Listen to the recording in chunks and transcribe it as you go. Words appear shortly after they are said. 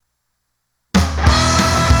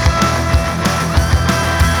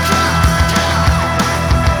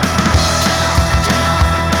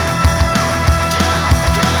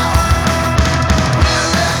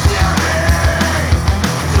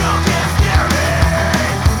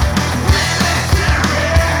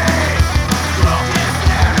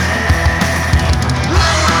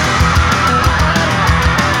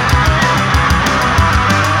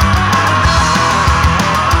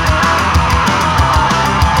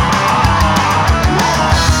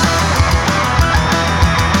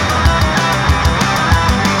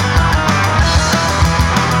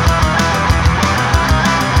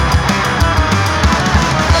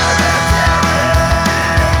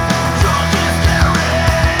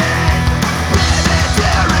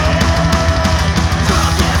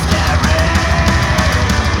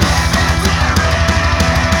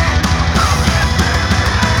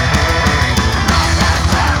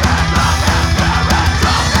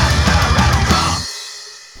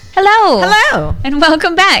Hello. Hello. And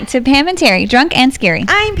welcome back to Pam and Terry, Drunk and Scary.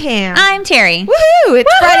 I'm Pam. I'm Terry. Woohoo!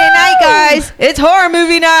 It's Friday night, guys. It's horror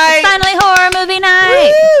movie night. It's finally horror movie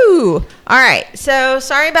night. Woo! All right. So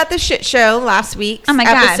sorry about the shit show last week's Oh my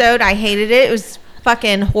God. episode. I hated it. It was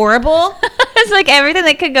fucking horrible. It's like everything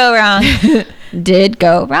that could go wrong did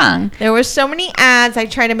go wrong. There were so many ads. I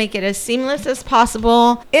tried to make it as seamless as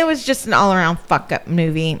possible. It was just an all-around fuck-up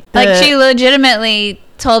movie. Like she legitimately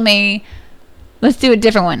told me, let's do a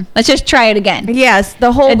different one. Let's just try it again. Yes,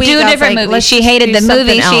 the whole week. Do a I was different like, movie. let's She just hated do the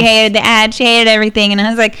movie. something else. She hated the ad. She hated everything. And I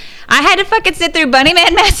was like, I had to fucking sit through Bunny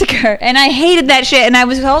Man Massacre. And I hated that shit. And I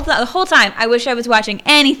was the whole time, I wish I was watching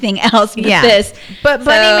anything else but this. But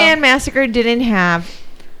Bunny Man Massacre didn't have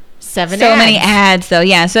so many ads, though.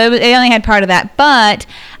 Yeah, so it only had part of that. But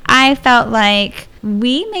I felt like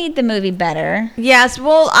we made the movie better. Yes,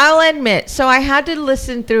 well, I'll admit. So I had to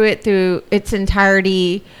listen through it through its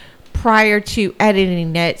entirety prior to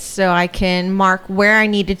editing it, so I can mark where I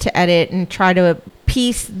needed to edit and try to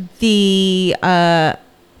piece the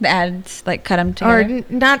ads, like cut them together. or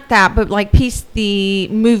not that, but like piece the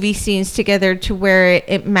movie scenes together to where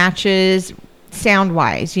it matches sound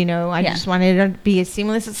wise. You know, I just wanted it to be as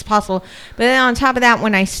seamless as possible. But then on top of that,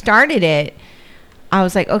 when I started it, I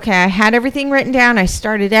was like, okay, I had everything written down. I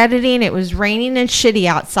started editing. It was raining and shitty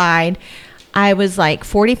outside. I was like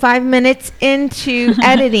 45 minutes into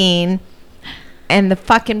editing and the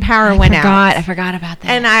fucking power went out. I forgot about that.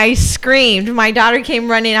 And I screamed. My daughter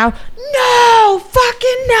came running out. No,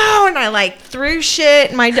 fucking no. And I like threw shit.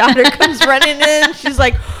 And my daughter comes running in. She's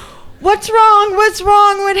like, what's wrong? What's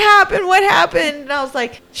wrong? What happened? What happened? And I was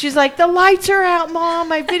like, she's like, the lights are out, Mom.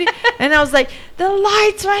 My video. And I was like, the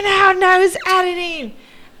lights went out and I was editing.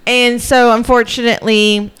 And so,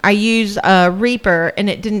 unfortunately, I used Reaper, and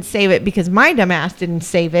it didn't save it because my dumbass didn't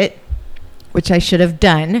save it, which I should have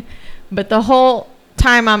done. But the whole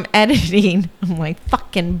time I'm editing, I'm like,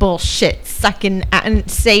 fucking bullshit, sucking and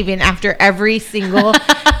saving after every single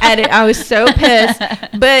edit. I was so pissed.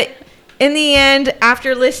 But in the end,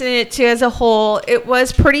 after listening it to as a whole, it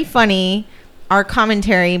was pretty funny, our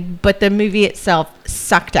commentary, but the movie itself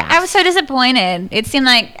sucked ass. I was so disappointed. It seemed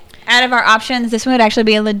like out of our options, this one would actually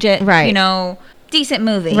be a legit, decent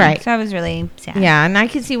movie. Right. So I was really sad. Yeah, and I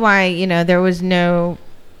can see why, there was no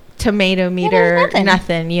tomato meter,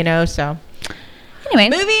 nothing, so. Anyway.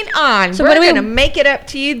 Moving on. So we're going to make it up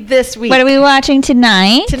to you this week. What are we watching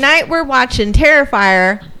tonight? Tonight we're watching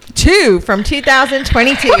Terrifier 2 from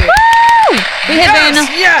 2022. We have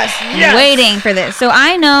been waiting for this. So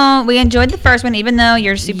I know we enjoyed the first one, even though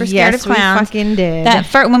you're super scared of clowns. Yes, we fucking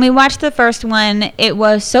did. When we watched the first one, it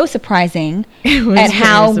was so surprising at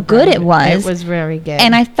how good it was. It was very good.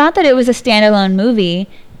 And I thought that it was a standalone movie.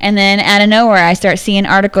 And then out of nowhere, I start seeing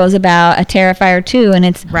articles about a Terrifier 2, and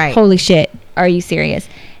it's, holy shit, are you serious?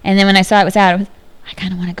 And then when I saw it was out, I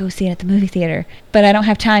kind of want to go see it at the movie theater, but I don't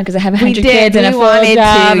have time because I have 100 kids and a full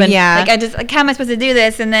job. How am I supposed to do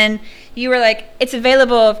this? And then you were like, it's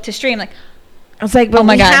available to stream. Like, I was like, but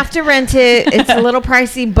we have to rent it. It's a little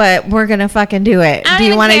pricey, but we're going to fucking do it. Do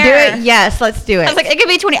you want to do it? Yes, let's do it. I was like, it could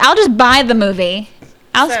be 20. I'll just buy the movie.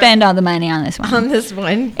 I'll spend all the money on this one.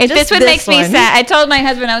 If this one makes me sad. I told my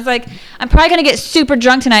husband, I was like, I'm probably going to get super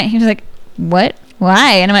drunk tonight. He was like, what?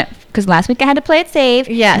 Why? And I'm like, because last week I had to play it safe.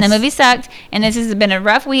 Yes. And the movie sucked. And this has been a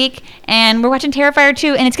rough week. And we're watching Terrifier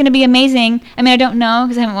 2. And it's going to be amazing. I mean, I don't know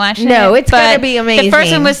because I haven't watched it. No, it's going to be amazing. The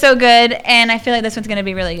first one was so good. And I feel like this one's going to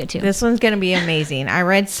be really good, too. This one's going to be amazing. I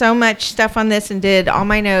read so much stuff on this and did all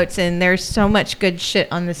my notes. And there's so much good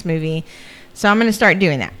shit on this movie. So I'm going to start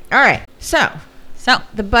doing that. All right. So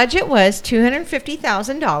the budget was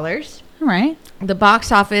 $250,000. All right. The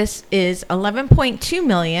box office is $11.2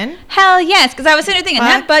 million. Hell yes, because I was sitting thinking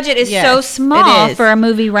that budget is so small for a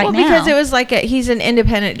movie now. Because it was like he's an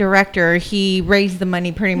independent director. He raised the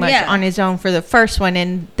money pretty much on his own for the first one,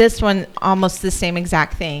 and this one almost the same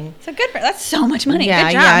exact thing. So good that's so much money. Yeah,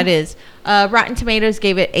 good job. Yeah, it is. Rotten Tomatoes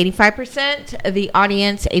gave it 85%. The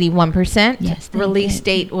audience 81%. Yes. Release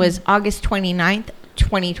date was August 29th,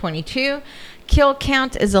 2022. Kill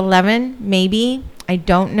count is 11, maybe. I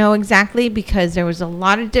don't know exactly because there was a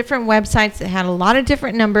lot of different websites that had a lot of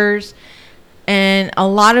different numbers, and a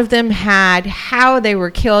lot of them had how they were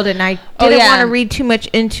killed, and I didn't want to read too much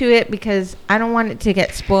into it because I don't want it to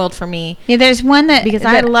get spoiled for me. Yeah, there's one because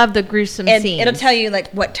I love the gruesome scenes. It'll tell you like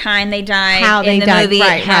what time they died, how they died, movie,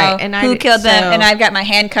 right, and who killed them, and I've got my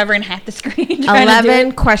hand covering half the screen.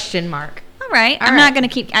 11 question mark. All right, I'm not gonna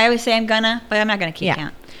keep. I always say I'm gonna, but I'm not gonna keep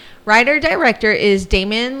count. Writer-director is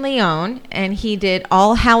Damien Leone, and he did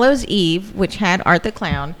All Hallows Eve, which had Art the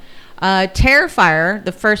Clown. Terrifier,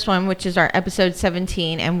 the first one, which is our episode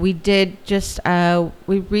 17, and we did just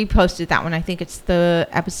we reposted that one. I think it's the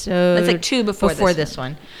episode. It's like 2 before this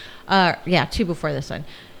one. 2 before this one.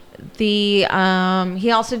 The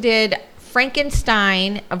he also did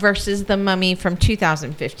Frankenstein versus the Mummy from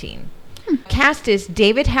 2015. Cast is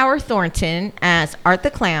David Howard Thornton as Art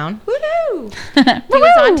the Clown. Woohoo! He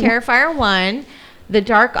was on Terrifier 1, The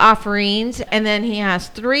Dark Offerings, and then he has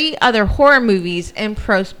 3 other horror movies in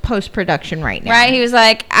post-production right now. Right, he was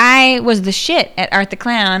like, I was the shit at Art the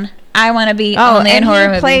Clown. I want to be only in horror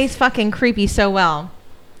movies. He plays fucking creepy so well.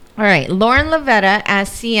 All right, Lauren Lavetta as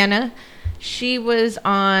Sienna. She was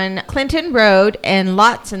on Clinton Road and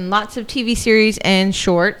lots of TV series and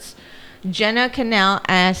shorts. Jenna Cannell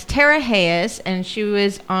as Tara Hayes, and she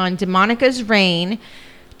was on Demonica's Reign,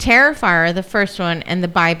 Terrifier, the first one, and The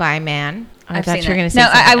Bye Bye Man. I thought you were going to say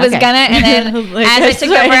something. I was going to, and then like, as I took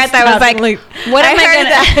a breath, I was like, what am I going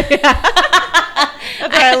to...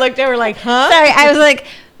 That's why I looked over like, huh? Sorry, I was like,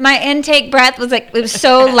 my intake breath was like, it was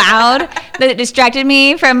so loud that it distracted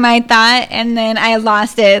me from my thought, and then I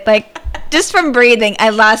lost it. Like, just from breathing, I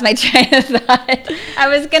lost my train of thought. I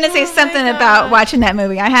was going to say something about watching that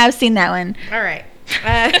movie. I have seen that one. All right.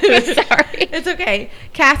 Sorry. It's okay.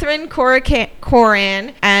 Catherine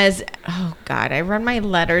Coran as, oh God, I run my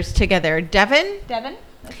letters together. Devin?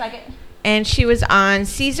 Looks like it. And she was on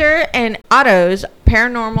Caesar and Otto's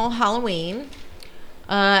Paranormal Halloween,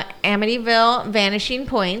 Amityville Vanishing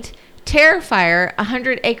Point, Terrifier,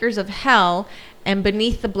 100 Acres of Hell, and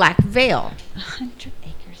Beneath the Black Veil. 100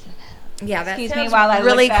 Acres of Hell. Yeah, that Excuse sounds me while I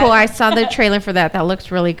really look cool. that. I saw the trailer for that. That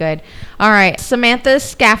looks really good. All right, Samantha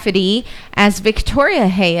Scafidi as Victoria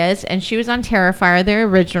Hayes, and she was on Terrifier, the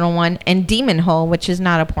original one, and Demon Hole, which is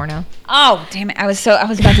not a porno. Oh, damn it. I was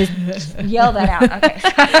about to yell that out.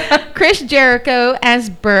 Okay. Chris Jericho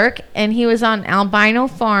as Burke, and he was on Albino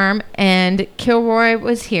Farm, and Kilroy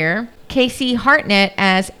was here. Casey Hartnett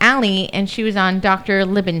as Allie, and she was on Dr.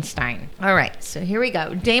 Liebenstein. All right, so here we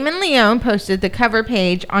go. Damon Leone posted the cover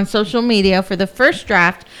page on social media for the first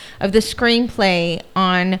draft of the screenplay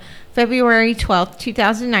on February 12th,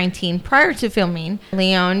 2019. Prior to filming,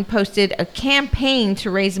 Leone posted a campaign to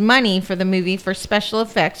raise money for the movie for special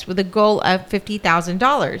effects with a goal of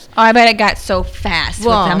 $50,000. Oh, I bet it got so fast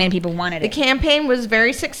with how many people wanted it. The campaign was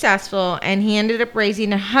very successful, and he ended up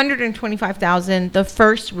raising $125,000 the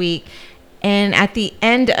first week. And at the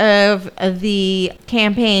end of the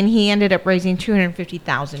campaign, he ended up raising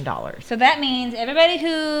 $250,000. So that means everybody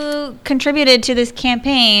who contributed to this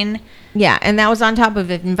campaign... Yeah, and that was on top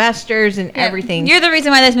of investors and everything. You're the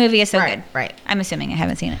reason why this movie is so good. Right. I'm assuming I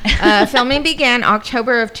haven't seen it. Filming began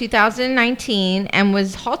October of 2019 and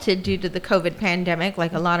was halted due to the COVID pandemic,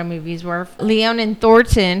 like a lot of movies were. Leone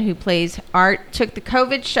Thornton, who plays Art, took the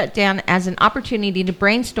COVID shutdown as an opportunity to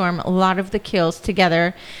brainstorm a lot of the kills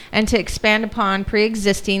together and to expand upon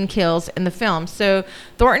pre-existing kills in the film. So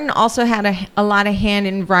Thornton also had a lot of hand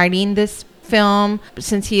in writing this film.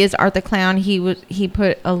 Since he is Art the Clown, he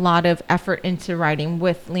put a lot of effort into writing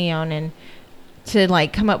with Leone and to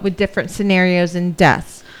like come up with different scenarios and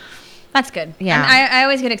deaths. That's good. Yeah. And I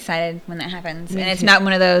always get excited when that happens. And it's not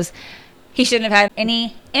one of those, he shouldn't have had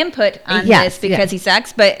any input on this because he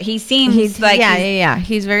sucks, but he seems he's very dedicated.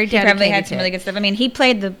 He probably had some really good stuff. I mean, he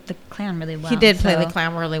played the clown really well. He did play the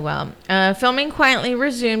clown really well. Filming quietly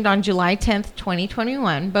resumed on July 10th,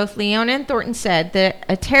 2021. Both Leone and Thornton said that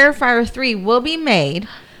a Terrifier 3 will be made,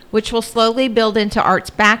 which will slowly build into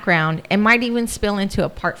Art's background and might even spill into a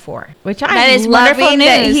part 4. Which that is wonderful news.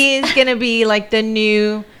 That he's going to be like the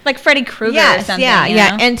new... like Freddy Krueger or something.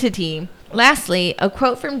 Entity. Lastly, a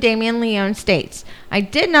quote from Damien Leone states, "I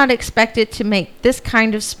did not expect it to make this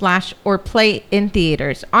kind of splash or play in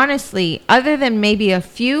theaters. Honestly, other than maybe a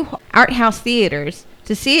few art house theaters,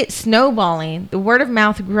 to see it snowballing, the word of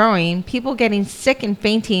mouth growing, people getting sick and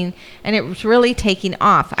fainting, and it was really taking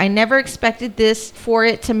off. I never expected this for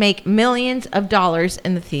it to make millions of dollars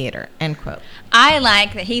in the theater." End quote. I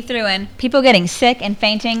like that he threw in people getting sick and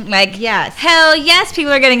fainting. Like, yes. Hell yes,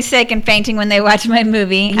 people are getting sick and fainting when they watch my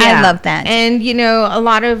movie. Yeah. I love that. And, you know, a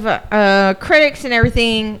lot of critics and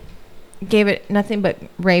everything gave it nothing but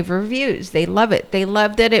rave reviews. They love it. They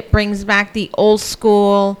love that it brings back the old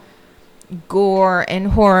school gore and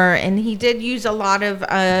horror. And he did use a lot of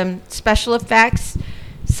special effects.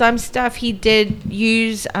 Some stuff he did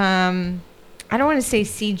use, I don't want to say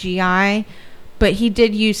CGI, but he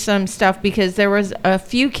did use some stuff because there was a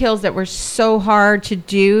few kills that were so hard to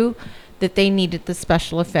do that they needed the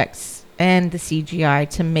special effects and the CGI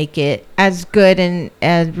to make it as good and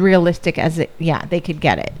as realistic as they could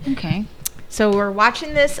get it. Okay. So we're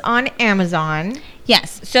watching this on Amazon.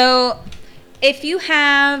 Yes. So if you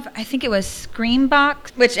have, I think it was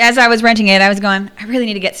Screambox, which as I was renting it, I was going, I really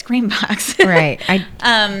need to get Screambox. Right.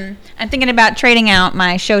 I'm thinking about trading out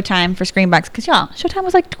my Showtime for Screambox because y'all, Showtime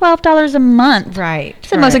was like $12 a month. Right.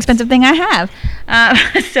 It's the most expensive thing I have.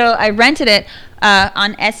 So I rented it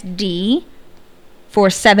on SD for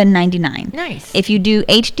 $7.99. Nice. If you do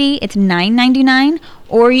HD, it's $9.99,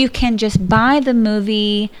 or you can just buy the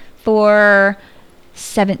movie for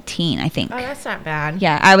 $17, I think. Oh, that's not bad.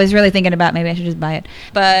 Yeah, I was really thinking about maybe I should just buy it,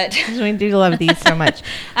 but we do love these so much.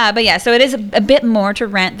 But yeah, so it is a bit more to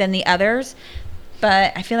rent than the others,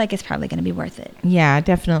 but I feel like it's probably going to be worth it. Yeah,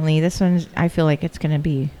 definitely. This one, I feel like it's going to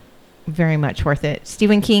be very much worth it.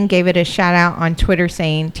 Stephen King gave it a shout out on Twitter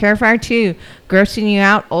saying, Terrifier 2, grossing you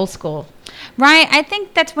out, old school. Right. I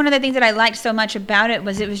think that's one of the things that I liked so much about it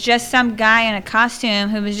was just some guy in a costume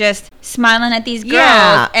who was just smiling at these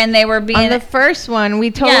girls and they were being... On the first one, we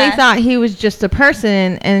totally thought he was just a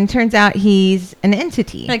person, and it turns out he's an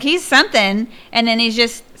entity. Like, he's something, and then he's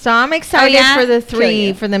just... So I'm excited for the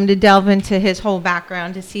 3, for them to delve into his whole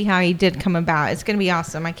background to see how he did come about. It's going to be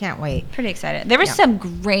awesome. I can't wait. Pretty excited. There was some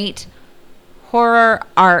great horror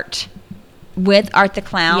art with Art the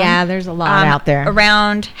Clown. Yeah, there's a lot out there.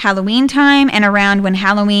 Around Halloween time and around when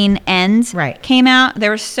Halloween Ends came out. There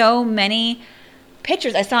were so many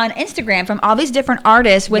pictures I saw on Instagram from all these different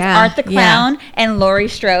artists with Art the Clown and Laurie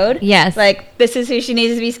Strode. Yes. Like, this is who she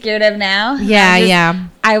needs to be scared of now. Yeah,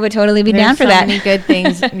 I would totally be down for that. There's so many good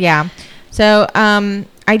things. Yeah. So,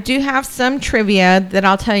 I do have some trivia that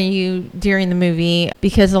I'll tell you during the movie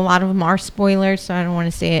because a lot of them are spoilers, so I don't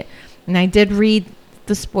want to say it. And I did read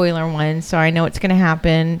the spoiler one, so I know it's going to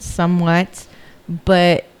happen somewhat,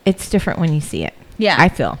 but it's different when you see it. Yeah. I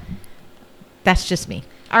feel. That's just me.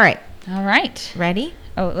 All right. Ready?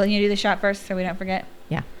 Oh, let you do the shot first so we don't forget.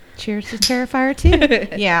 Yeah. Cheers to Terrifier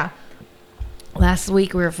 2. Yeah. Last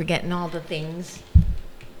week we were forgetting all the things.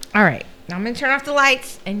 All right. Now I'm going to turn off the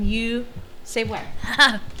lights and you say what?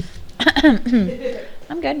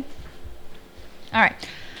 I'm good. All right.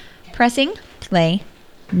 Pressing play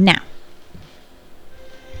now.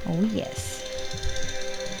 Oh, yes.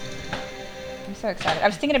 I'm so excited. I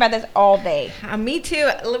was thinking about this all day. Me too.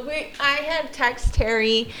 I had text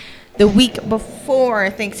Terry the week before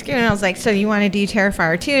Thanksgiving. I was like, so you want to do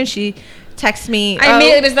Terrifier 2? And she texted me. I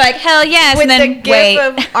immediately was like, hell yes. With and then, the gif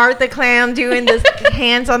of Art the Clown doing the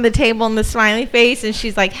hands on the table and the smiley face. And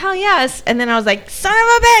she's like, hell yes. And then I was like, son of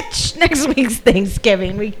a bitch. Next week's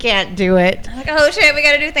Thanksgiving. We can't do it. I'm like, oh shit, we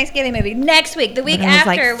got to do Thanksgiving movie next week. The week after.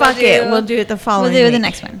 Like, fuck it. We'll do it the following week. week. The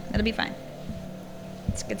next one. It'll be fine.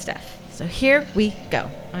 It's good stuff. So here we go.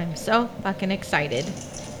 I'm so fucking excited.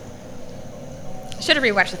 Should have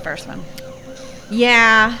rewatched the first one.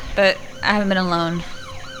 Yeah. But I haven't been alone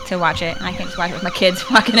to watch it. And I can't just watch it with my kids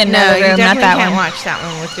walking in the room. No, you definitely not that can't one. watch that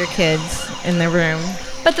one with your kids in the room.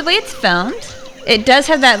 But the way it's filmed, it does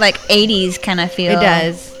have that like 80s kind of feel. It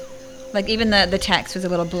does. Like even the text was a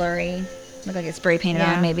little blurry. Looked like it's spray painted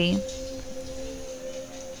on maybe.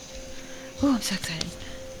 Oh, I'm so excited.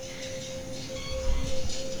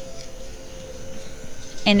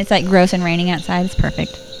 And it's like gross and raining outside. It's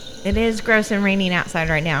perfect. It is gross and raining outside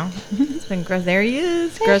right now. It's been gross. There he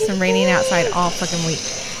is. Gross and raining outside all fucking week.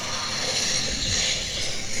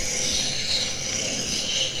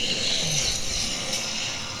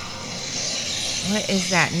 What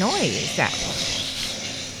is that noise?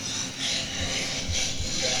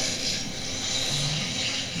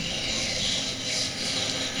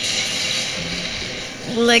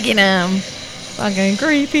 Look at him. Fucking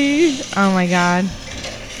creepy. Oh my god.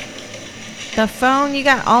 The phone, you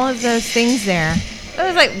got all of those things there. It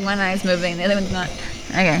was like one eye's moving, the other one's not.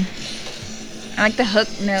 Okay. I like the hook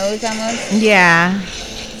nose almost. Yeah.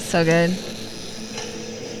 So good.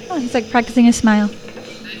 Oh, he's like practicing his smile.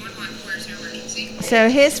 So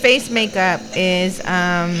his face makeup is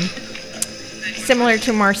similar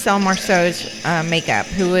to Marcel Marceau's makeup,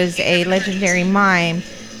 who was a legendary mime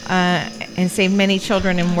and saved many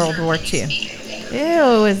children in World War II.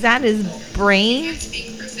 Ew, is that his brain?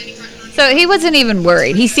 So he wasn't even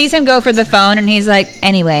worried. He sees him go for the phone, and he's like,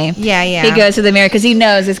 anyway. Yeah. He goes to the mirror because he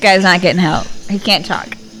knows this guy's not getting help. He can't talk.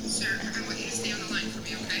 Sir, I want you to stay on the line for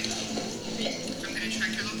me, okay? I'm going to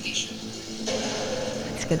track your location.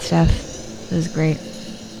 That's good stuff. This is great.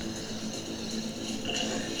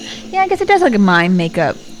 Yeah, I guess it does look like mime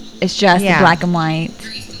makeup. It's just the black and white.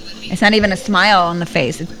 It's not even a smile on the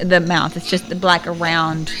face, the mouth. It's just the black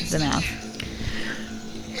around the mouth.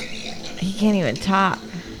 He can't even talk.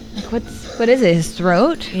 Like what is it? His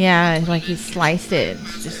throat? Yeah, it's like he sliced it.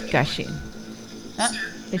 It's just gushing.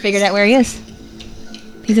 They figured out where he is.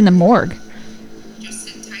 He's in the morgue. Just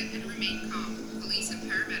sit tight and remain calm. Police and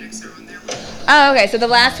paramedics are on their way. Oh, okay. So the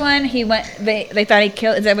last one, he went. They thought he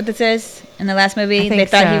killed. Is that what this is? In the last movie, they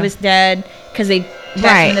thought he was dead because they shot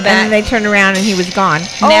him in the back. And then they turned around and he was gone.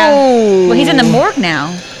 Now, well, he's in the morgue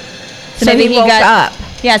now. So maybe he woke up.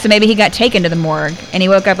 Yeah, so maybe he got taken to the morgue and he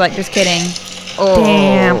woke up like, just kidding. Oh,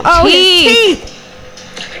 damn. Oh, his teeth.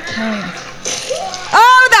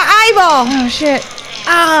 Oh, the eyeball. Oh, shit.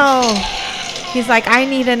 Oh. He's like, I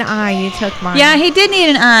need an eye. You took mine. Yeah, he did need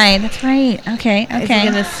an eye. That's right. Okay. Is he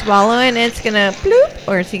going to swallow it and it's going to bloop?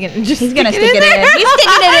 Or is he going to just He's going to stick it in. He's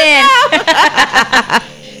sticking it in.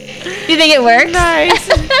 Do you think it works? Nice.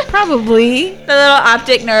 Probably. The little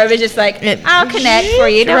optic nerve is just like, I'll connect for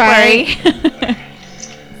you. Don't worry.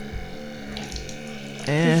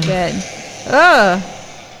 It's good. Oh.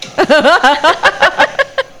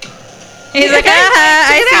 He's like,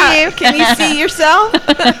 I see you. Can you see yourself?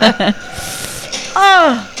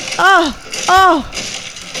 Oh.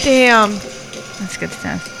 Damn. That's good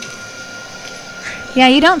stuff. Yeah,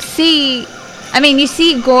 you don't see... I mean, you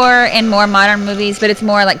see gore in more modern movies, but it's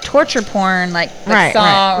more like torture porn, like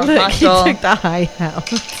Saw or Hostel. He took the eye out.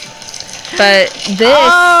 But this...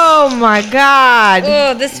 Oh, my God.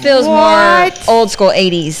 Oh, this feels more old school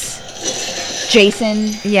 80s.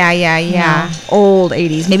 Jason. Yeah. Old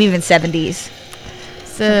 80s, maybe even 70s.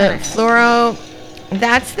 So, fluoro,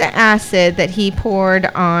 that's the acid that he poured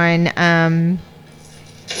on...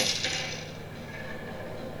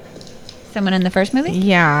 Someone in the first movie?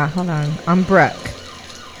 Yeah, hold on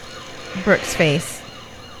Brooke's face.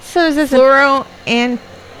 So is this fluoro and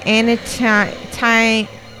antimonic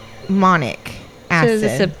acid? So is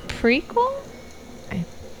this a prequel? I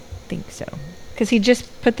think so. Because he just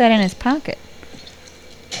put that in his pocket.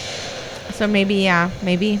 So maybe. I'm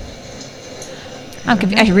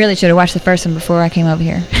confused. I really should have watched the first one before I came over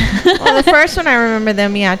here. Well, the first one I remember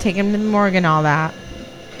them, taking him to the morgue and all that.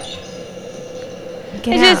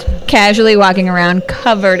 It's just casually walking around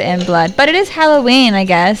covered in blood. But it is Halloween, I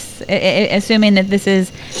guess. Assuming that this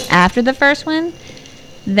is after the first one,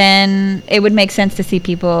 then it would make sense to see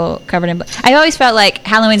people covered in blood. I always felt like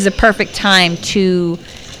Halloween is the perfect time to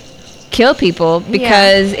kill people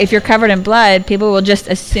because if you're covered in blood, people will just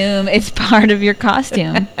assume it's part of your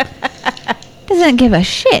costume. Doesn't give a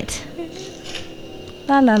shit.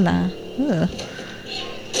 La la la. Ugh.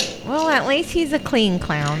 Well, at least he's a clean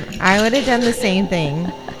clown. I would have done the same thing.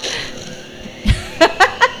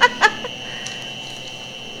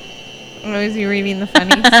 Oh, is he reading the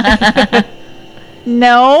funnies?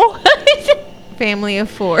 No. Family of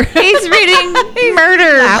 4. He's reading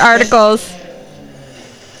murder articles.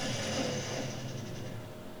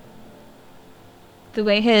 The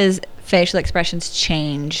way his facial expressions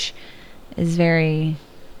change is very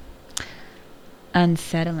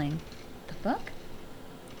unsettling. The fuck?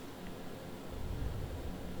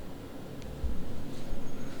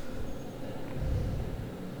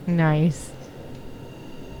 Nice.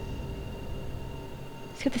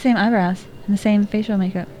 He's got the same eyebrows and the same facial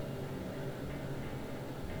makeup.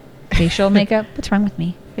 Facial makeup? What's wrong with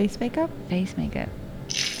me? Face makeup? Face makeup.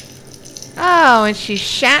 Oh, and she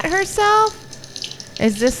shat herself?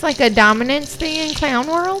 Is this like a dominance thing in clown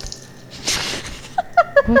world?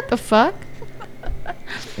 What the fuck?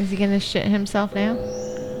 Is he gonna shit himself now?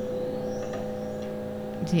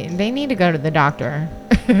 They need to go to the doctor.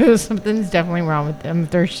 Something's definitely wrong with them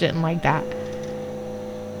if they're shitting like that.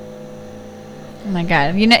 Oh my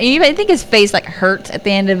god! You think his face like hurts at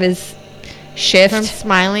the end of his shift from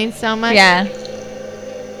smiling so much. Yeah.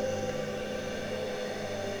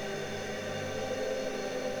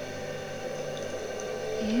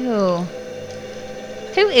 Ew.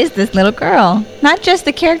 Who is this little girl? Not just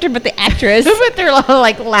the character, but the actress. But they're all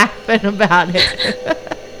like laughing about it.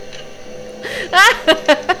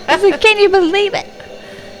 I was like, can you believe it?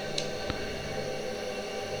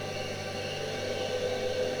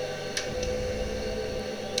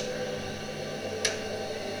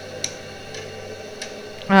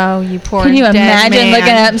 Oh, you poor Can you dead imagine man.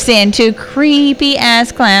 looking up and seeing two creepy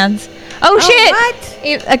ass clowns? Oh shit! What?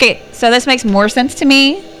 Okay, so this makes more sense to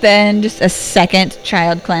me than just a second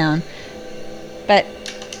child clown. But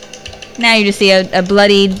now you just see a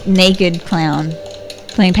bloodied, naked clown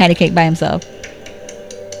playing patty cake by himself.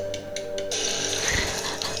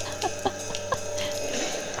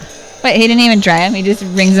 Wait, he didn't even dry him. He just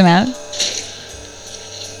wrings him out.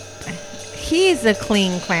 He's a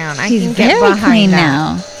clean clown. He's can very get behind clean that.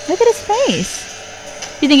 now. Look at his face.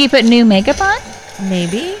 You think he put new makeup on?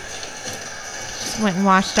 Maybe. Just went and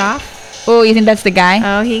washed off. Oh, you think that's the guy?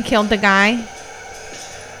 Oh, he killed the guy.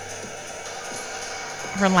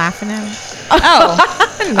 We're laughing at him. Oh.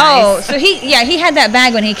 Nice. Oh, so he had that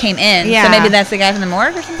bag when he came in. Yeah. So maybe that's the guy from the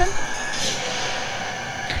morgue or something?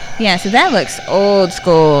 Yeah, so that looks old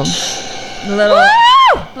school.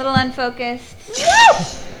 Little unfocused.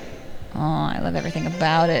 Oh, I love everything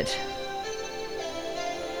about it.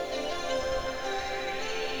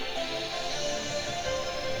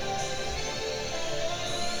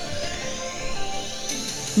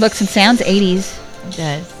 Looks and sounds 80s. It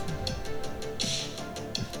does.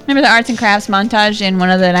 Remember the arts and crafts montage in one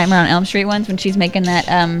of the Nightmare on Elm Street ones when she's making that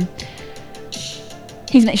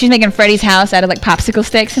she's making Freddy's house out of like popsicle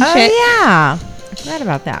sticks and shit. Oh yeah, I forgot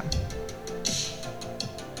about that.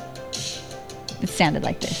 It sounded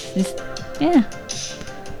like this. Yeah.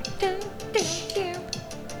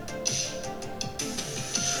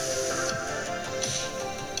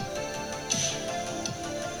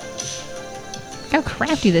 How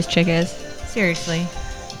crafty this chick is. Seriously,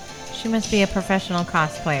 she must be a professional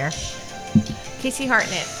cosplayer. Casey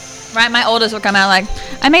Hartnett. Right, my oldest will come out like,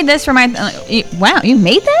 I made this for my. Wow, you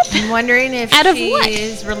made that? I'm wondering if Out of she what?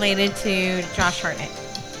 is related to Josh Hartnett.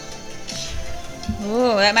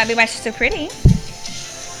 Ooh, that might be why she's so pretty.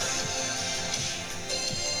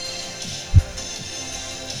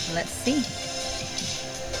 Let's see.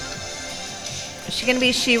 Is she gonna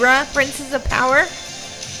be She-Ra, Princess of Power?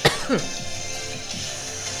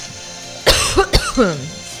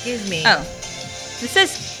 Excuse me. Oh, this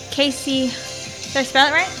is Casey. Did I spell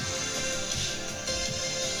it right?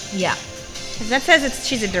 Yeah. 'Cause that says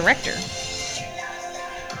she's a director.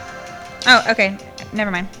 Oh, okay.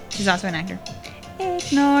 Never mind. She's also an actor.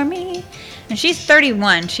 Ignore me. And she's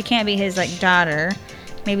 31. She can't be his like daughter.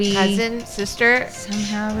 Maybe Cousin, sister,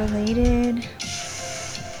 somehow related.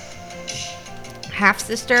 half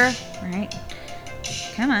sister. Right.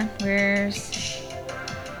 Come on. Where's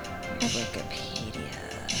Wikipedia?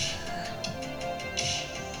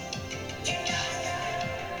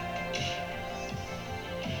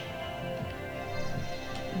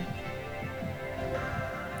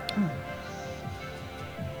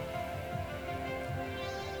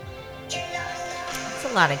 It's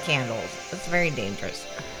a lot of candles. It's very dangerous.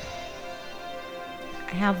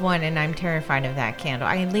 I have one and I'm terrified of that candle.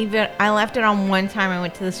 I left it on one time. I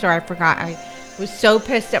went to the store. I forgot. I was so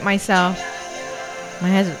pissed at myself. My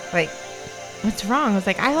husband, like, what's wrong? I was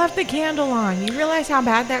like, I left the candle on. You realize how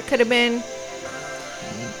bad that could have been?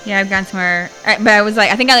 Yeah, I've gone somewhere, but I was like,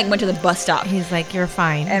 I think I like went to the bus stop. He's like, you're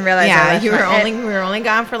fine. And realized I yeah, left you were my- only, we were only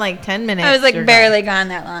gone for like 10 minutes. I was like You're barely gone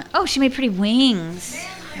that long. Oh, she made pretty wings.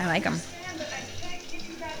 I like them. But I can't give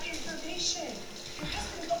you that information. Your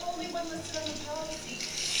husband's the only one listed on the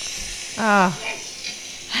policy. gone. Oh,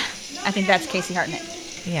 I think that's Casey Hartnett.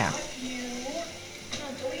 yeah. Don't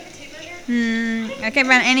we have a tape measure? I can't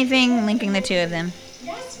find anything linking the two of them.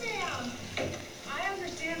 Yes, ma'am. I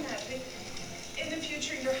understand that, but in the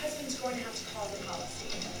future, your husband's going to have to call the policy.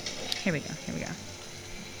 Here we go. Here we go.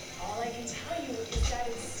 All I can tell you is that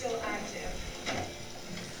it's still active.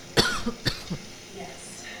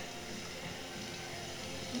 Yes.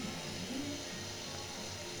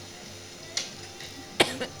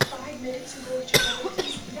 5 minutes ago,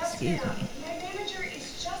 yes, ma'am. My manager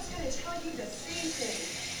is just going to tell you the same thing.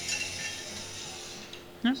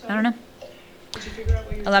 No, I don't know. Did you figure out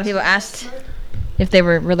what you're A lot of people asked if they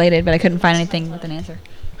were related, but I couldn't find anything with an answer.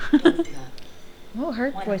 Oh,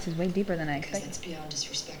 her voice is way deeper than I Because expected. that's beyond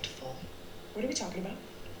disrespectful. What are we talking about?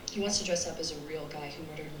 He wants to dress up as a real guy who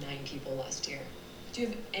murdered 9 people last year. Do you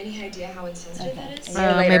have any idea how insensitive that is?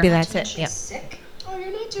 Yeah. later. Maybe Not that's to it. mention Yep. sick. Oh,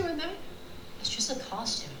 you're not doing that. It's just a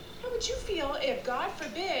costume. How would you feel if, God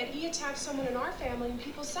forbid, he attacked someone in our family and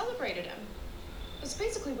people celebrated him? That's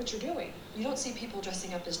basically what you're doing. You don't see people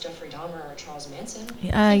dressing up as Jeffrey Dahmer or Charles Manson,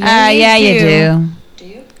 Yeah, you do. do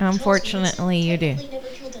you? Unfortunately, you do. He never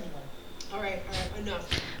killed anyone. All right, enough.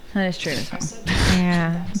 That is true as I well. said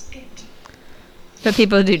Yeah. that's it. But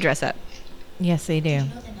people do dress up. Yes, they do. You know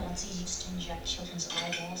the Nazis used to inject children's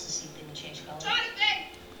eyeballs to see if they would change color?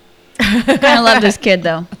 I kind of love this kid,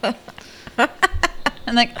 though.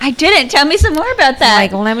 I'm like, I didn't. Tell me some more about that.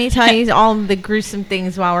 Like, let me tell you all the gruesome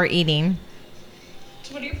things while we're eating.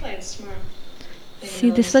 So what are your plans tomorrow?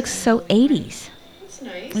 See, this looks so 80s. That's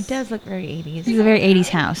nice. It does look very 80s. This is a very 80s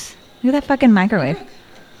house. Look at that fucking microwave.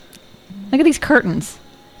 Look at these curtains.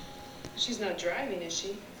 She's not driving, is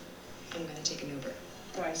she? I'm gonna take an Uber.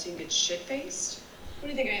 Why, so you get shit-faced? What do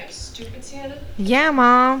you think I am, stupid Santa? Yeah,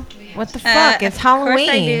 Mom. What the fuck? It's Halloween. Of course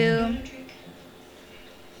I do. Want a drink?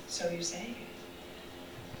 So you say?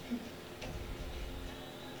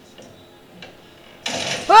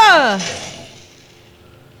 Whoa!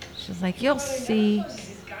 She's like, you'll see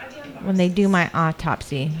when they do my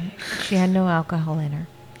autopsy. She had no alcohol in her.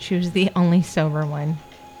 She was the only sober one.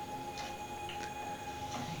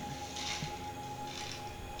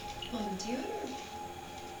 Mom, do you ever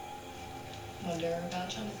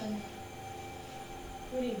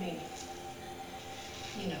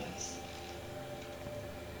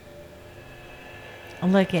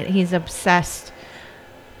Look at, he's obsessed.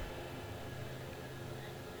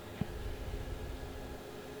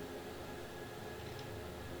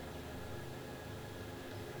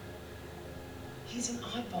 He's an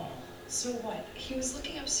oddball. So what? He was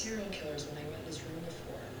looking up serial killers when I went in his room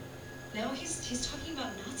before. Now he's talking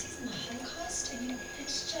about Nazis and the Holocaust? I mean,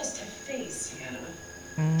 it's just a face, Hannah.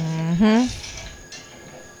 Mm-hmm.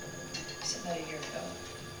 Said that a year ago.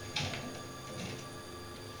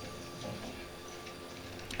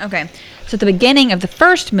 Okay. So at the beginning of the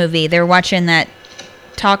first movie, they're watching that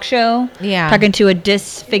talk show. Yeah. Talking to a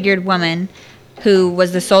disfigured woman who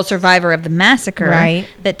was the sole survivor of the massacre Right.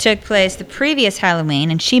 that took place the previous Halloween.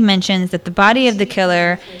 And she mentions that the body of the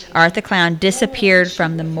killer, Art the Clown, disappeared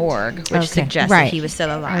from the morgue, which Okay. suggests Right. that he was still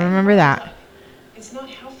I alive. remember that. It's not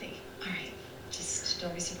healthy. All right. Just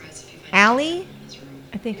don't be surprised if you find Allie? him in his room.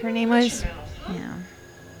 I think her name was Yeah.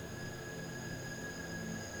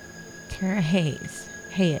 Tara Hayes.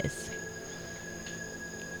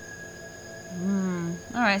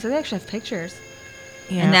 All right. So they actually have pictures.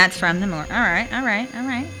 Yeah. And that's from the morgue. All right.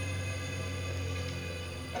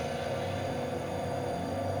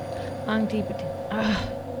 Long deep.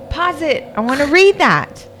 Pause it. I want to read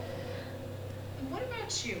that. And what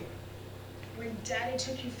about you? When Daddy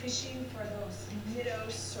took you fishing for those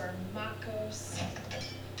minnows or makos,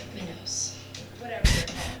 Minnows. whatever they're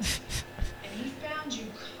called, and he found you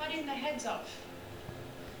cutting the heads off.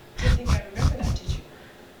 Didn't think I remember that, did you?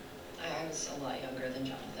 I was a lot younger than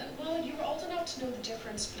Jonathan. Well, you were old enough to know the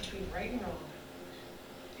difference between right and wrong.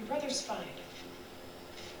 Your brother's fine.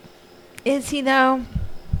 Is he though?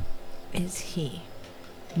 Is he?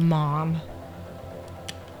 Mom.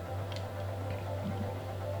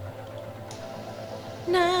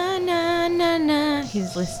 Na na na na.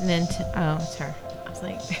 He's listening to. Oh, it's her. I was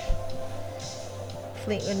like,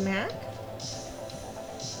 Fleetwood Mac.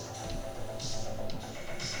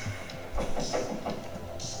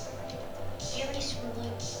 Do you have any super glue?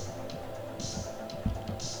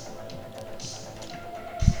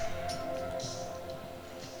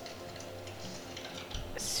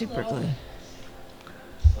 Super glue.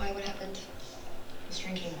 Why? What happened? I was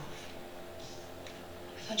drinking.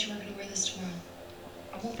 I thought you were going to wear this tomorrow.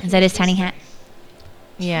 I won't put Is that you his in tiny this hat?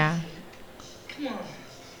 Yeah. Come on.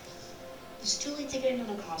 It's too late to get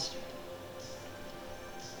another costume.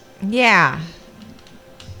 Yeah.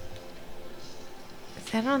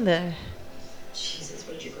 Is that on the? Jesus,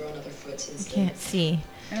 what did you grow another foot since then? Can't see.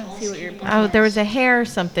 I don't see what you're. Oh, there was a hair or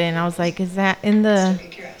something. I was like, is that in the?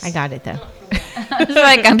 Kick your ass. I got it though. Not for long. I was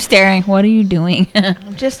like, I'm staring. What are you doing?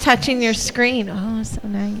 I'm just touching your screen. Oh, so How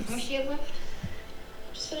nice. much do you have left?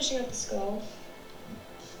 Just finishing up the skull.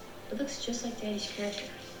 It looks just like Daddy's character.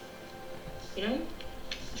 You know?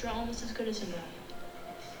 Draw almost as good as him now.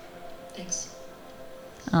 Thanks.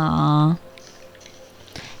 Aw.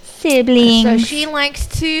 Siblings. So she likes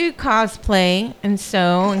to cosplay and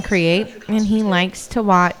sew and create, and he likes to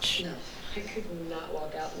watch No, I could not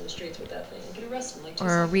walk out in the streets with that thing. I'd get arrested in like 2 or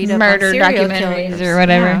seconds. read up murder on serial documentaries killers. or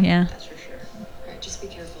whatever. Yeah. That's for sure. All right, just be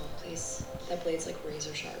careful, please. That blade's like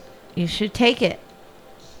razor sharp. You should take it.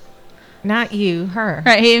 Not you, her.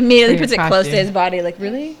 Right. He immediately For puts it your close to costume. his body. Like,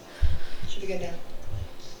 really? Should be good now.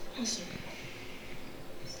 Awesome.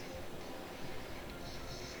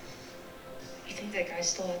 You think that guy's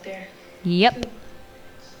still out there? Yep.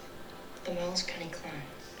 The Miles County clown.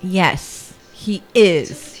 Yes, he What's up is.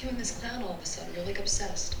 with you and this clown all of a sudden? You're like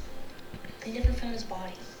obsessed. They never found his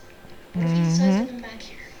body. What if he decides to come back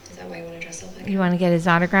here? Is that why you want to dress up like You him? want to get his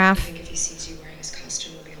I autograph? think if he sees you wearing his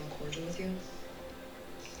costume, he'll be all cordial with you.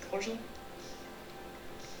 Cordial?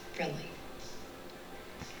 Friendly.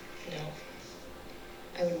 No.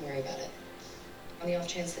 I wouldn't worry about it. On the off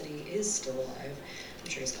chance that he is still alive, I'm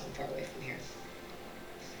sure he's gone far away from here.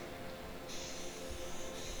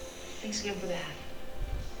 Thanks again for the hat.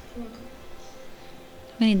 You're welcome.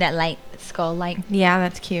 We need that light, skull light. Yeah,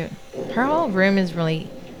 that's cute. Her whole room is really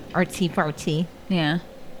artsy fartsy. Yeah.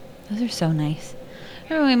 Those are so nice.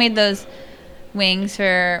 Remember when we made those wings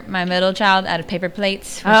for my middle child out of paper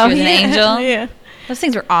plates when she was an angel? Yeah. Those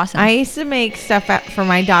things were awesome. I used to make stuff for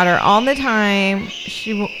my daughter all the time.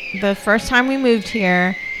 The first time we moved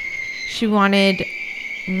here, she wanted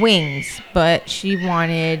wings, but she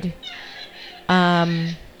wanted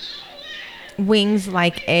wings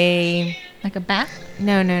like a like a bat?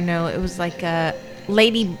 no. It was like a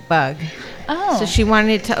ladybug. Oh. So she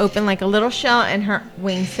wanted to open like a little shell and her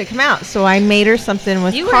wings to come out. So I made her something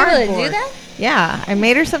with You were cardboard. able to do that? Yeah, I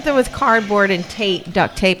made her something with cardboard and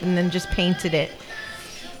duct tape, and then just painted it.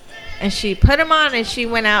 And she put him on, and she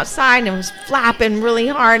went outside and was flapping really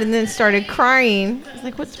hard, and then started crying. I was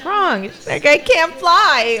like, "What's wrong?" She's like, "I can't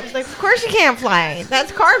fly." I was like, "Of course you can't fly.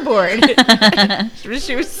 That's cardboard."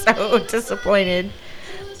 She was so disappointed.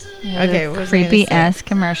 Okay, what was I gonna creepy say? ass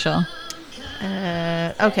commercial.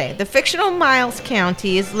 Okay, the fictional Miles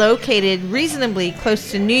County is located reasonably close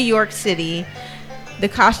to New York City. The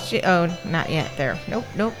costume. Oh, not yet. There.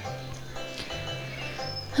 Nope.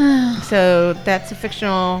 So that's a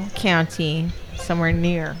fictional county somewhere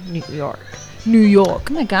near New York.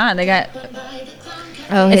 Oh my god, they got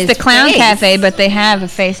Oh, it's his the Clown face. Cafe, but they have a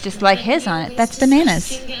face just like his on it. That's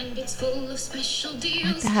bananas. What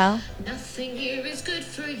the hell? Nothing here is good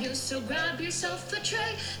for you, so grab yourself a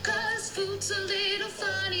tray, 'cause food's a little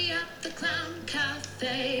funny at the Clown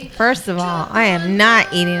Cafe. First of all, I am not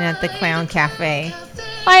eating at the Clown Cafe.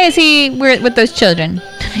 Why is he weird with those children?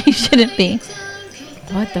 He shouldn't be.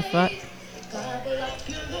 What the fuck?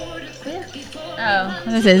 Oh,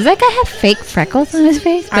 what is it? Does that guy have fake freckles on his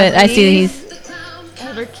face? But I see that he's.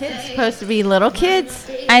 Older kids supposed to be little kids.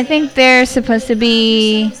 I think they're supposed to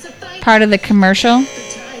be part of the commercial.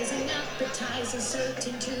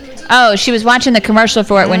 Oh, she was watching the commercial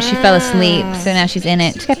for it when she fell asleep, so now she's in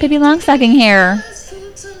it. She's got Pippi Longstocking hair.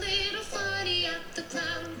 Food's a little funny at the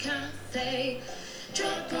Clown Cafe.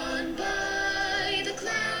 Drop on by the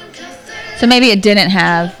Clown Cafe. So maybe it didn't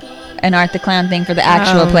have an Art the Clown thing for the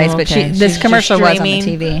actual place, but okay. this She's commercial just was on the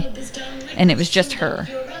dreaming. TV, and it was just her,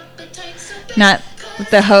 not with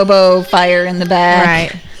the hobo fire in the back.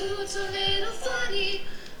 Right. Food's a little funny.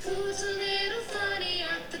 Food's a little funny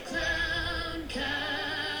at the Clown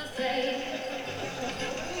Cafe.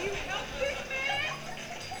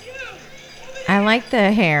 I like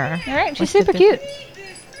the hair. All right, she's What's the super cute.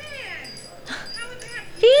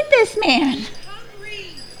 Feed this man.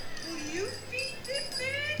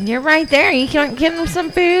 You're right there. You can't give him some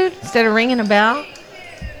food instead of ringing a bell.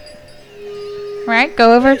 Right,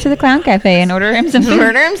 go over to the Clown Cafe and order him some food.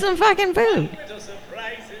 Order him some fucking food.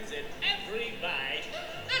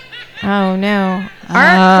 Oh no.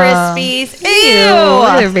 Art Krispies. Look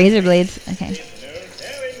at Ew. the razor blades. Okay.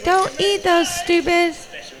 Don't eat those, stupid.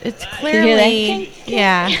 It's you hear clearly, that?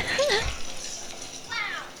 yeah,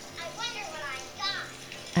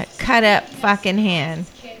 a cut up fucking hand.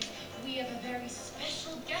 Kids, we have a very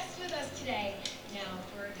special guest with us today. Now,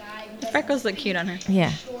 for a guy who The freckles look cute on her. Yeah.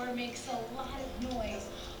 sure makes a lot of noise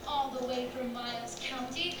all the way from Miles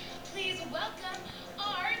County, please welcome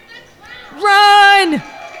Art the Clown. Run!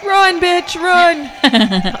 Run, bitch, run!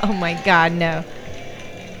 Oh my god, no.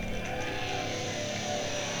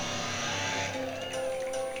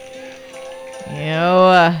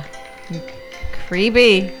 Ew.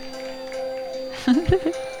 Creepy.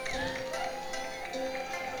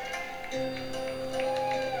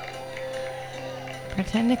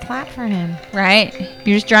 Pretend to clap for him. Right?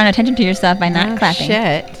 You're just drawing attention to yourself by not Oh, clapping.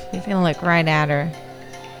 Shit. He's gonna look right at her.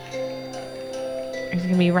 He's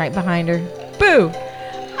gonna be right behind her. Boo!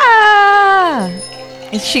 Ah!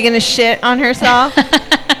 Is she gonna shit on herself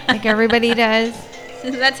like everybody does?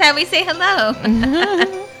 That's how we say hello.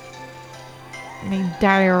 Make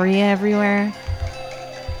diarrhea everywhere.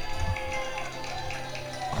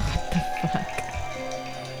 What the fuck?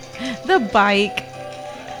 The bike.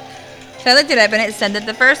 So I looked it up and it said that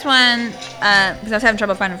the first one, because I was having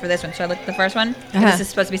trouble finding for this one, so I looked at the first one. This is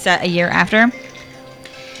supposed to be set a year after.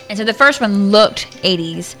 And so the first one looked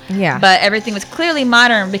 80s. Yeah. But everything was clearly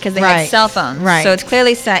modern because they had Right. cell phones. Right. So it's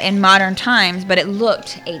clearly set in modern times, but it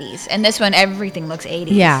looked 80s. And this one, everything looks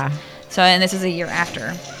 80s. Yeah. So, and this is a year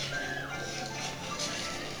after.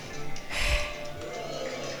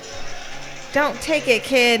 Don't take it,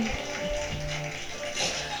 kid.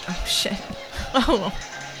 Oh shit. Oh,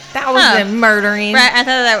 that was Huh. a murdering. Right, I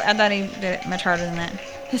thought he did it much harder than that.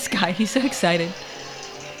 This guy, he's so excited.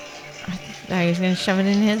 Oh, he's gonna shove it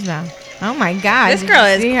in his mouth. Oh my god. This did girl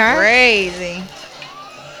you is see her? crazy.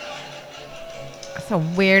 That's a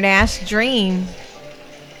weird ass dream.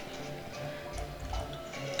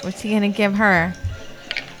 What's he gonna give her?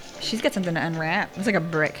 She's got something to unwrap. It's like a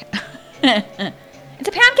brick. It's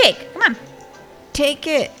a pound cake. Come on. Take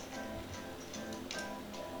it.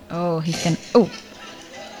 Oh, he's gonna. Oh.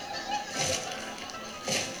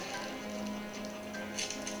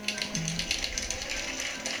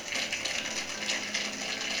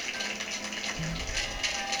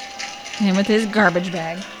 And with his garbage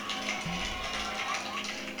bag.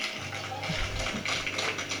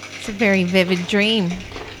 It's a very vivid dream.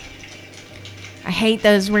 I hate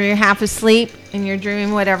those where you're half asleep and you're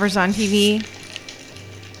dreaming whatever's on TV.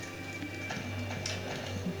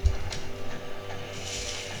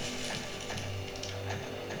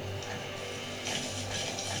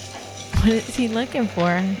 What is he looking for?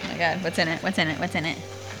 Oh my God, what's in it? What's in it? What's in it?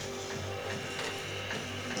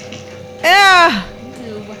 Ah!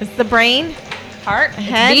 It's the brain. Heart?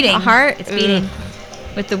 Head, It's beating. a heart. It's beating.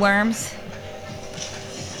 Ugh. With the worms.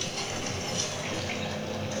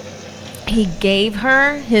 He gave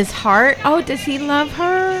her his heart. Oh, does he love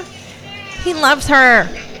her? He loves her.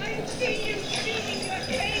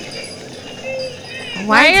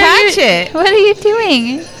 Why touch it? What are you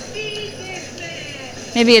doing?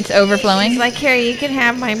 Maybe it's overflowing. He's like, here, you can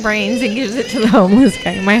have my brains, and gives it to the homeless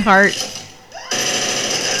guy. My heart.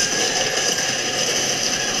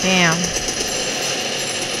 Damn.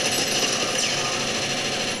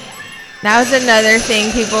 That was another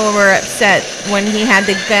thing. People were upset when he had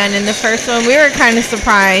the gun in the first one. We were kind of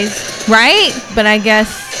surprised. Right? But I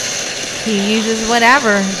guess he uses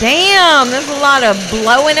whatever. Damn, there's a lot of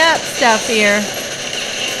blowing up stuff here.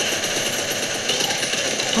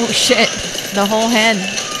 Oh, shit. The whole head.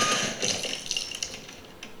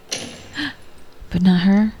 But not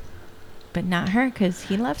her. But not her, because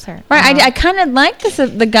he loves her. Right. I kind of like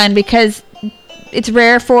the gun because it's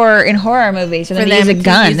rare in horror movies for them to use a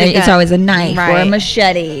gun. It's always a knife or a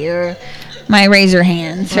machete or my razor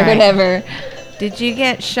hands or whatever. Did you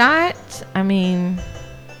get shot? I mean,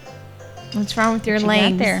 what's wrong with your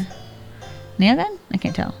legs? There? Nail gun? I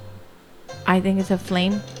can't tell. I think it's a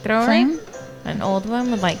flamethrower. Flame? An old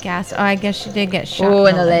one with like gas. Oh, I guess she did get shot. Oh,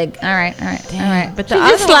 in the leg. All right. Damn. But She's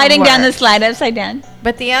just sliding down the slide upside down.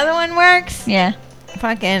 But the other one works. Yeah.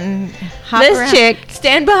 Fucking hop This around. chick.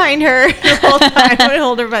 Stand behind her the whole time. I would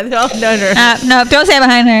hold her by the no. No, don't stand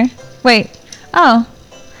behind her. Wait. Oh.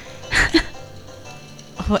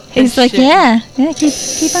 He's like, yeah,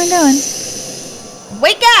 keep on going.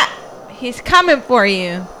 Wake up! He's coming for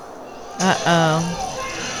you. Uh-oh.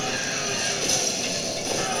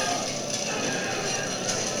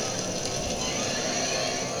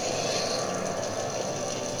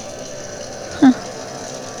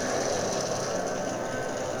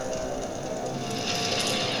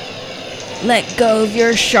 Let go of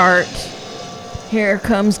your shart. Here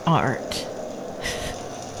comes Art.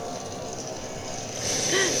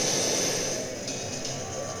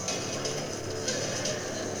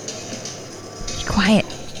 Quiet.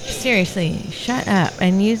 Seriously, shut up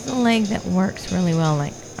and use the leg that works really well.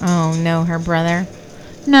 Like, oh no, her brother.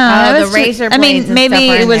 No, the razor blades. I mean, maybe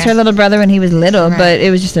it was her little brother when he was little, Right. but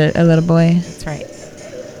it was just a little boy. That's right.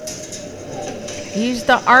 Use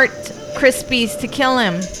the Art Krispies to kill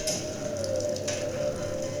him.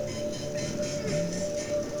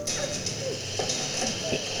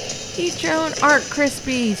 Eat your own Art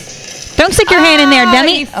Krispies. Don't stick your hand in there,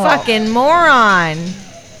 dummy. You fucking moron.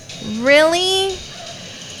 Really?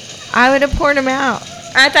 I would have poured him out.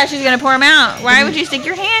 I thought she was going to pour him out. Why would you stick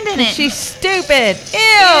your hand in it? She's stupid. Ew.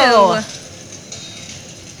 Ew.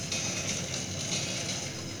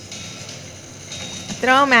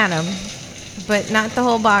 Throw him at him. But not the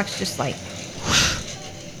whole box, just like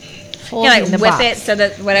Yeah, like the whip box. it so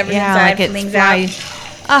that whatever's Yeah, inside like it flings flies.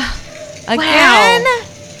 out. Again?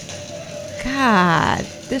 God,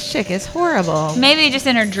 this chick is horrible. Maybe just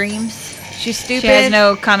in her dreams. She's stupid. She has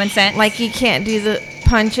no common sense. Like you can't do the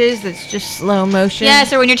punches. It's just slow motion.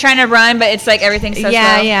 Yes, or when you're trying to run, but it's like everything's so slow.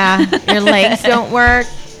 Yeah. Your legs don't work.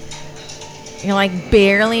 You're like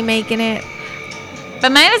barely making it.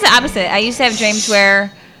 But mine was the opposite. I used to have dreams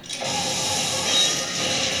where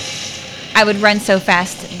I would run so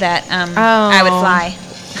fast that I would fly.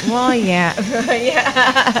 Well, yeah.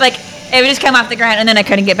 Yeah. Like it would just come off the ground and then I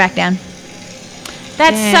couldn't get back down.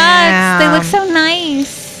 That sucks. They look so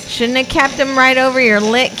nice. Shouldn't have kept them right over your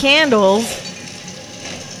lit candles.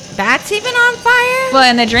 That's even on fire? Well,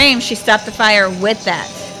 in the dream, she stopped the fire with that.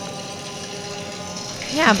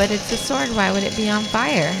 Yeah, but it's a sword. Why would it be on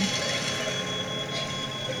fire?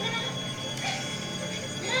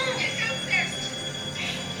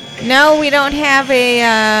 No, we don't have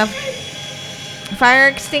a fire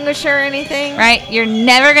extinguisher or anything. Right? You're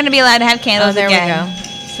never going to be allowed to have candles there again. we go.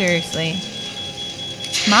 Seriously.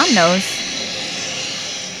 Mom knows.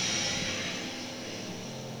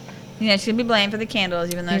 Yeah, she's going to be blamed for the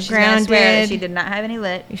candles, even though she's going to swear that she did not have any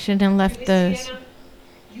lit. You shouldn't have left those. Sienna,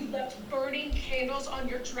 you left burning candles on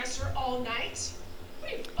your dresser all night?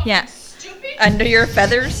 What are you, fucking Yeah. stupid? Under your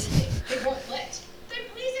feathers. They weren't lit. Then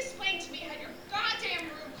please explain to me how your goddamn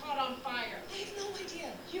room caught on fire. I have no idea.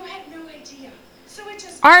 You had no idea. So it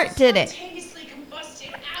just Art did it. spontaneously combusted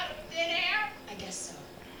out of thin air? I guess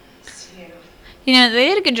so. Sienna. You know, they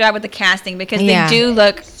did a good job with the casting because Yeah. they do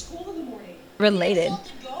look School in the morning. related. What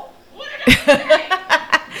did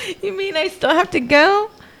I say? You mean I still have to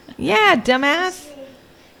go? Yeah, dumbass.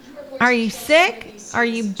 Are you sick? Are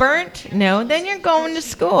you burnt? No, then you're going to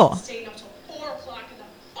school. Staying up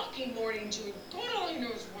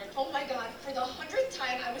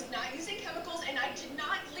was not using chemicals, and I did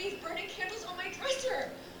not leave burning candles on my dresser.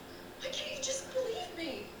 Why can't you just believe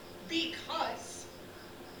me? Because.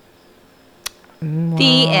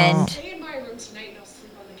 The end. Stay in my room tonight and I'll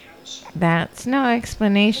sleep on the couch. That's no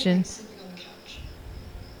explanation. Sleeping on the couch.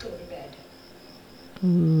 Go to bed.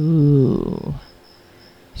 Ooh.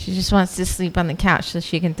 She just wants to sleep on the couch so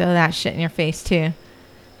she can throw that shit in your face too.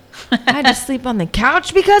 I had to sleep on the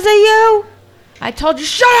couch because of you. I told you,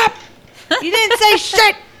 shut up. You didn't say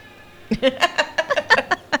shit.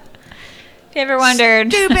 If you ever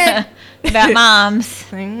wondered Stupid. about moms,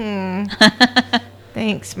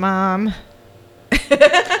 Thanks, Mom.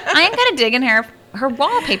 I am kind of digging her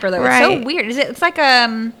wallpaper though. It's so weird. It's like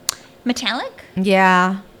metallic.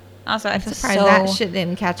 Yeah. Also, I feel Surprised so that shit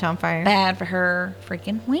didn't catch on fire. bad for her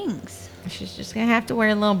freaking wings. She's just gonna have to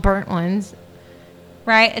wear little burnt ones.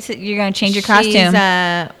 Right? You're gonna change your costume.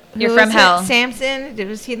 You're You're from hell. Samson?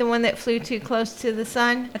 Was he the one that flew too close to the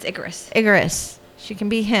sun? That's Icarus. Icarus. She can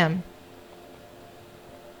be him.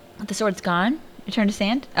 The sword's gone. It turned to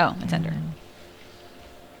sand. Oh, it's under.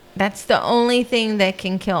 That's the only thing that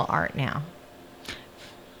can kill Art now.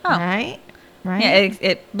 Oh, Right? Right? yeah.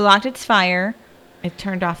 It blocked its fire. It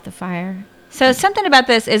turned off the fire. So something about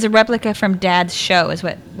this is a replica from Dad's show, is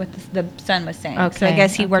what the son was saying. So I Okay,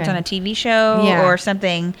 guess he worked okay. on a TV show Yeah. or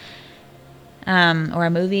something, or a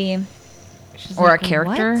movie. She's Or a like,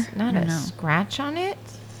 character? "What? Not I a don't know. scratch on it?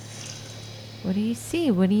 What do you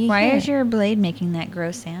see? What do you Why hear? is your blade making that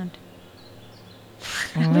gross sound?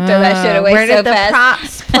 We throw that shit away Where so did the fast.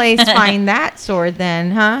 props place find that sword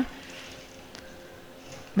then, huh?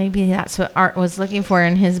 Maybe that's what Art was looking for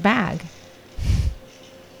in his bag.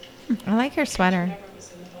 I like her sweater. Whatever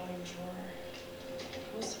was in the bottom drawer,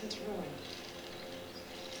 most of it's ruined.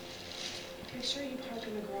 Make sure you park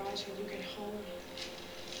in the garage when you get home.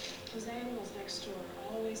 Those animals next door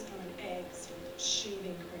are always throwing eggs and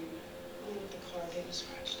shaving cream all over the car getting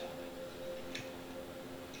scratched up.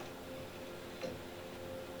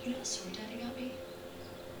 You know the sword Daddy got me?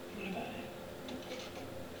 What about it?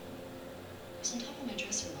 It was on top of my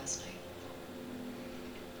dresser last night.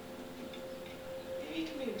 Maybe it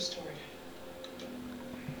can be restored.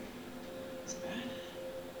 Is it bad?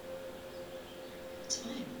 It's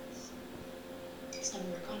fine. It's not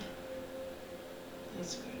work on it.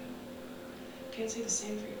 That's good. Can't say the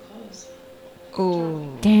same for your clothes.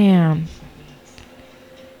 Ooh. Damn.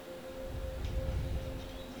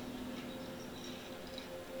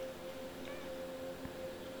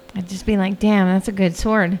 I'd just be like, damn, that's a good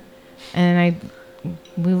sword. And I'd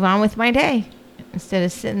move on with my day instead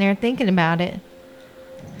of sitting there thinking about it.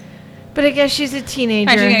 But I guess she's a teenager.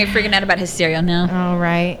 Aren't you gonna be freaking out about his cereal now? All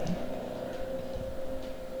right.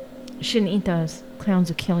 Shouldn't eat those. Clowns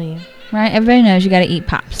will kill you. Right? Everybody knows you gotta eat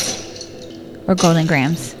Pops. Or Golden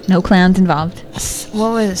Grams. No clowns involved.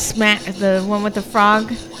 What was it? Smack? The one with the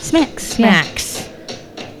frog? Smacks. Yeah. Smacks.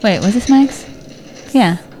 Wait, was it Smacks?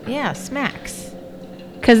 Yeah. Yeah, Smacks.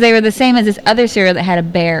 Because they were the same as this other cereal that had a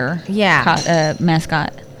bear Yeah.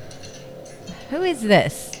 mascot. Who is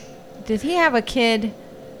this? Did he have a kid?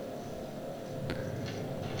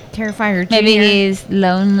 Terrifier Jr.? Maybe he's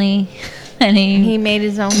lonely and He he made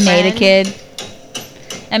his own made a friend? kid.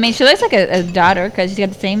 I mean, she looks like a daughter because she's got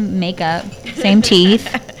the same makeup, same teeth.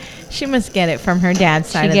 She must get it from her dad's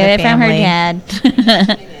side She of get the it from her family.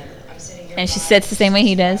 dad. And she sits the same way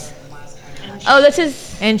he does. Oh, this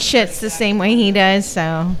is... And shits the same way he does,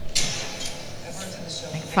 so.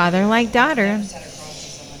 Like father, like daughter.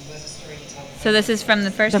 So this is from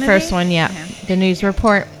the first The movie? first one, yeah. The news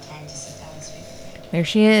report. There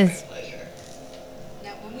she is.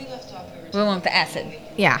 Now, when we left off, we were We went with the acid.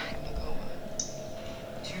 Yeah. in the coma.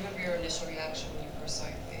 Do you remember your initial reaction when you first saw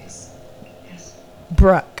your face? Yes.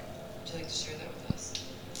 Brooke. Would you like to share that with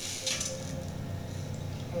us?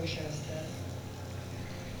 I wish I was dead.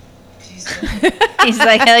 Do you still He's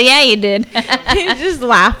like, hell yeah, you did. He's just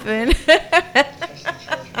laughing.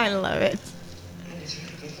 I love it. And it's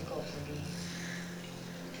really difficult for me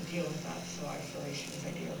to deal with that, so I feel like she's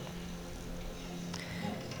ideal.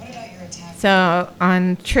 What about your attack? So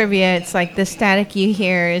on trivia, it's like the static you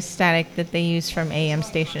hear is static that they use from AM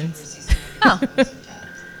stations. Oh. The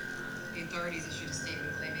authorities issued a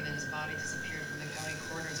statement claiming that his body disappeared from the county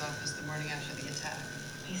coroner's office the morning after the attack.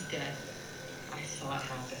 He's dead. I saw it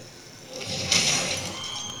happen.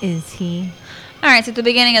 Is he? All right, so at the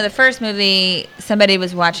beginning of the first movie, somebody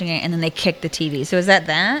was watching it and then they kicked the TV. So is that?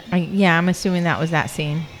 Yeah, I'm assuming that was that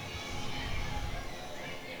scene.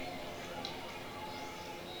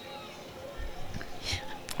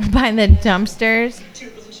 By the dumpsters.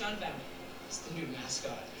 Cute little Sean found. It's the new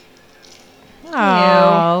mascot.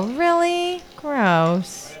 Oh, really?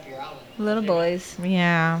 Gross. Right up your alley. Little boys.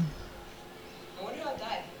 Yeah. I wonder how it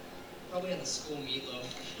died. Probably on the school meatloaf.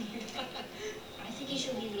 I think you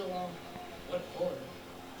should leave it alone. What for?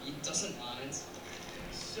 He doesn't mind.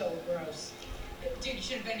 So gross. Dude, you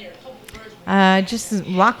should have been here. A couple birds. Just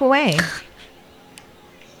walk away.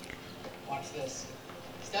 Watch this.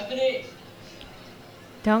 Stephanie.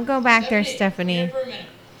 Don't go back there, Stephanie. Here for a minute.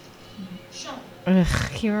 Sean, Ugh,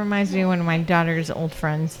 he reminds me of one of my daughter's old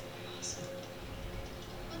friends. what's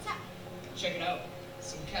that? Check it out.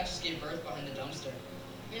 Some cat just gave birth behind the dumpster.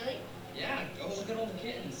 Really? Yeah, go look at all the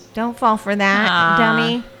kittens. Don't fall for that, Aw.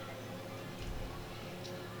 dummy.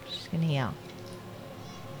 She's gonna yell.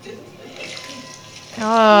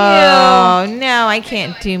 Oh, no, I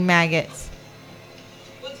can't do maggots.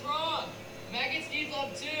 What's wrong? Maggots need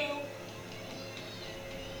love too.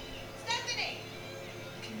 Stephanie!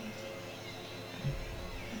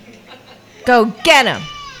 Go get him.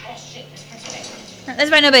 Oh shit, That's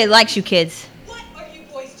why nobody likes you kids. What are you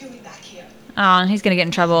boys doing back here? Oh, he's gonna get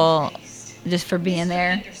in trouble just for being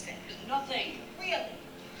there. Anderson, nothing. Really?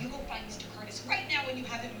 You go find Mr. Curtis right now when you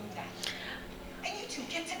haven't moved that. And you two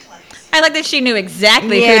get to class. I like that she knew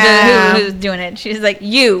exactly Yeah. who was doing it. She's like,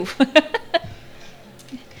 you.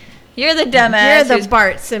 You're the dumbass. You're the who's-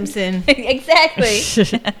 Bart Simpson. exactly. His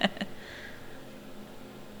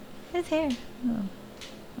hair. Oh.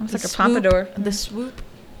 Almost like a pompadour. The swoop.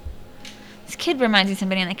 This kid reminds me of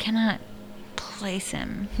somebody, and I cannot place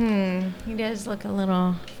him. He does look a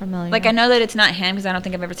little familiar. Like, I know that it's not him because I don't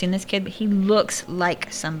think I've ever seen this kid, but he looks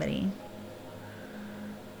like somebody.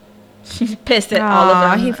 He's pissed at all Aw,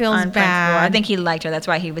 of them. he feels on principle. bad. I think he liked her. That's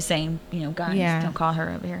why he was saying, guys, Yeah. don't call her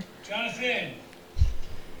over here. Jonathan,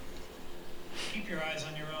 keep your eyes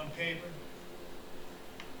on your own paper.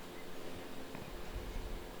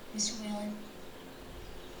 Mr. Whalen,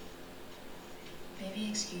 maybe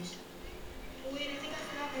excused. Wait, I think I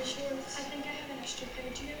forgot my shorts. I think I have an extra pair.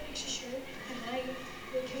 Do you have an extra shirt? I might.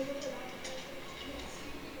 Wait, can we go to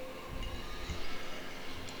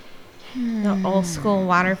the the old school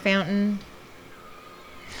water fountain.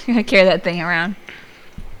 I carry that thing around.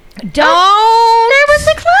 Don't There was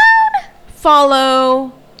the clown.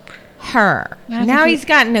 follow her. I think Now he- he's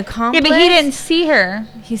got an Yeah, accomplice. but he didn't see her.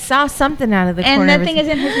 He saw something out of the And corner. that of thing his-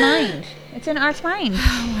 is in his mind. It's in Art's mind.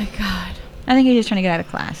 Oh my god! I think he's just trying to get out of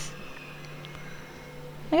class.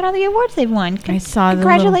 Look at all the awards they've won. I saw the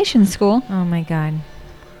Congratulations, school. Oh my god!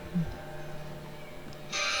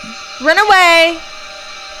 Run away!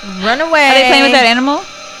 Run away! Are they playing with that animal?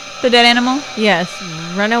 The dead animal? Yes,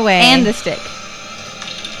 run away. And the stick.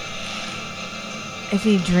 Is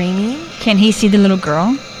he dreaming, Can he see the little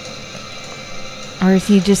girl? or is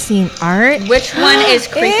he just seeing art? Which one is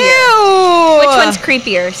creepier? Ew! Which one's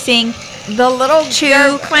creepier? Seeing the little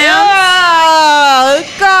two clowns? Oh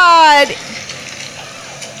god!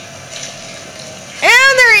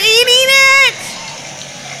 And they're eating it.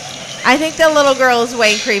 I think the little girl is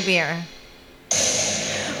way creepier.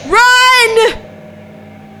 Run!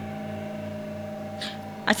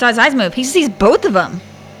 I saw his eyes move. He sees both of them.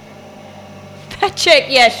 That chick,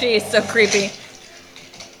 yeah, she is so creepy.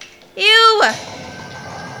 Ew!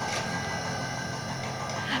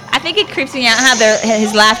 I think it creeps me out how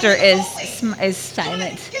his laughter is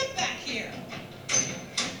silent. Get back here.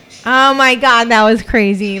 Oh my god, that was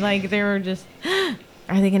crazy. Like they were just.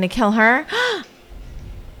 Are they gonna kill her?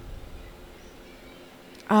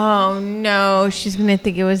 Oh no, she's gonna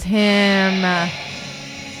think it was him.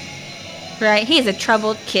 Right? He's a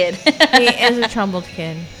troubled kid. He is a troubled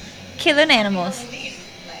kid. Killing animals. Halloween,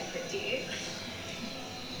 my pretty.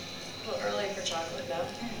 A little early for chocolate, though.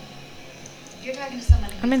 You're talking to someone.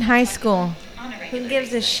 I'm in high school. On a Who regular gives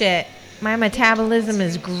a basis. shit? My metabolism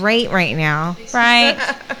is great right now. Right?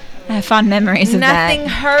 I have fond memories of Nothing that.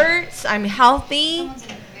 hurts. I'm healthy. Someone's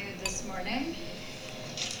in a mood this morning.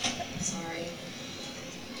 Sorry.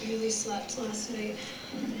 You really slept last night.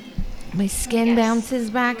 My skin bounces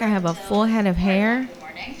back. I have a full head of hair. Good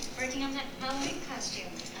morning. Working on that Halloween costume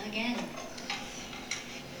again.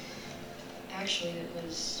 Actually, it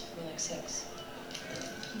was more like 6.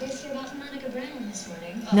 This year about Monica Brown this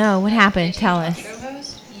morning. No, what happened? Tell us. Show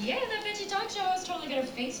host? Yeah, that bitchy talk show was totally got her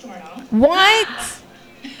face torn off. What?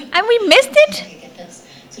 And we missed it? Okay, get this.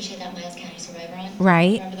 So she had that Miles County survivor on.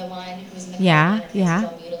 Right. Remember the one who was in the Yeah, car and her face yeah.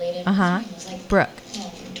 was all mutilated? Uh-huh. It was like, Brooke. no,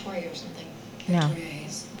 Victoria or something. No.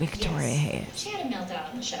 Hayes. Victoria Hayes. She had a meltdown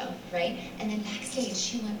on the show, right? And then backstage,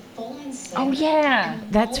 she went full on Oh, yeah.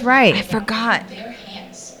 That's right. I forgot. Bare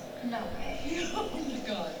hands. No way. Oh my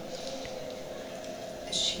god.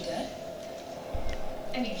 Is she dead?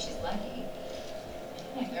 I mean, she's lucky.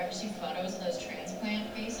 Oh my god, ever see photos of those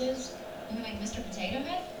transplant faces? Looking like Mr. Potato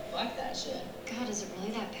Head? Fuck that shit. God, is it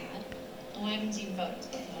really that bad? Oh, I haven't seen photos,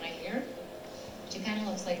 but from what I hear, she kind of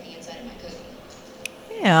looks like the inside of my cookie.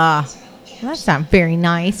 Yeah. Well, that's not very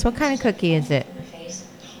nice. What kind of cookie is it? Her face.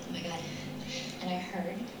 Oh my god. And I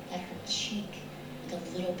heard that her cheek, like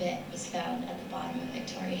a little bit, was found at the bottom of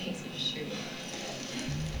Victoria Hayes' shoe.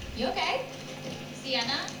 You okay?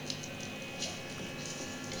 Sienna?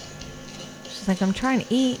 She's like, I'm trying to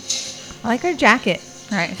eat. I like her jacket.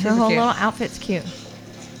 Right. Her Super whole cute. little outfit's cute.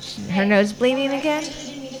 Her nose bleeding again? I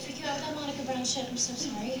didn't mean to freak you out with that Monica Brown shit. I'm so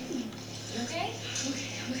sorry. You okay?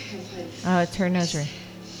 Okay, I'm fine. Oh, it's her nose ring.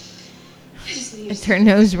 I just need It's her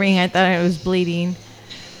nose ring. I thought it was bleeding.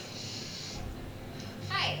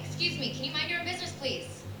 Hi, excuse me. Can you mind your own business, please?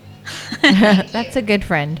 That's a good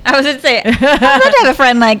friend. I was going to say, I'd love to have a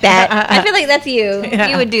friend like that. I feel like that's you. Yeah.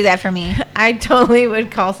 You would do that for me. I totally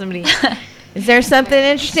would call somebody. Is there something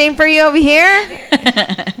interesting for you over here?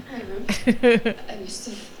 my room. I must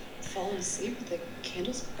have fallen asleep with the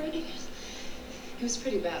candles burning. It was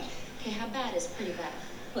pretty bad. Okay, how bad is pretty bad?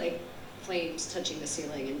 Like flames touching the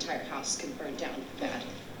ceiling, entire house can burn down. Bad.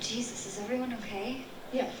 Jesus, is everyone okay?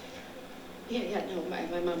 Yeah. Yeah, no, my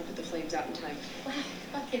mom put the flames out in time. Wow,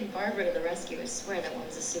 fucking Barbara to the rescue. I swear that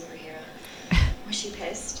woman's a superhero. Was she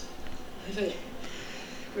pissed? They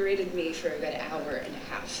berated me for a good hour and a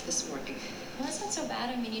half this morning. Well, that's not so bad.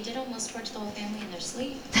 I mean, you did almost torch the whole family in their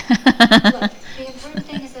sleep. Look, the important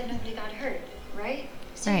thing is that nobody got hurt, right?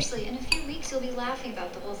 Seriously, in a few weeks you'll be laughing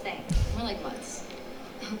about the whole thing. More like months.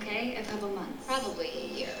 Okay, a couple months. Probably a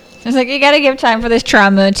year. It's like, you got to give time for this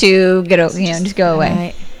trauma to get, just go away.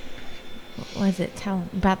 Right. What was it? Tell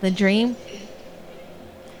about the dream?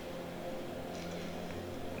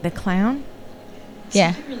 The clown?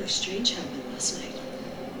 Yeah. Something really strange happened last night.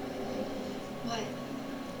 What?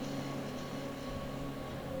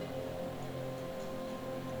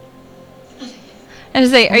 I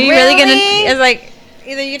was like, are you really, gonna? Really? It's like,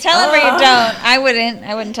 either you tell him or you don't. I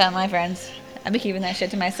wouldn't tell my friends. I'd be keeping that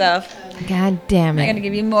shit to myself. God damn I'm it. gonna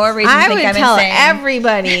give you more reason to I think would I'm tell insane.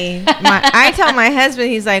 everybody. I tell my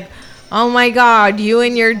husband, he's like, oh my God, you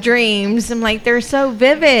and your dreams. I'm like, they're so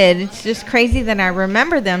vivid. It's just crazy that I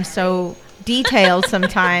remember them so detailed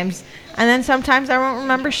sometimes. And then sometimes I won't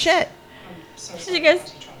remember shit. So you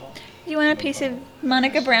guys, you want a piece of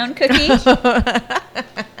Monica Brown cookie?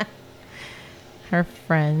 Her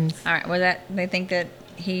friends. All right. Was that they think that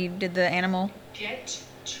he did the animal? Get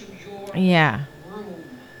to your Yeah. room.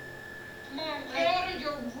 Mom, get out of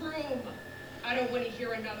your room. I don't want to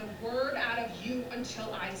hear another word out of you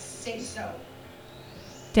until I say so.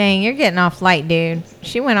 Dang, you're getting off light, dude.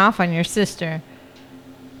 She went off on your sister.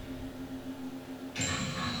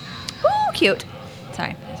 Ooh, cute.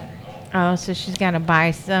 Sorry. Oh, so she's got to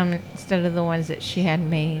buy some instead of the ones that she had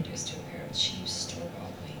made. Just a pair of cheap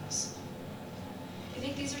store-bought wings. You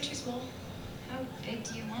think these are too small? How big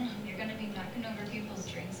do you want them? You're gonna be knocking over people's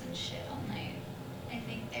drinks and shit all night. I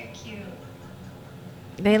think they're cute.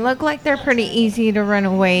 They look like they're pretty easy to run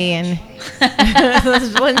away, and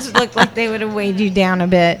those ones look like they would have weighed you down a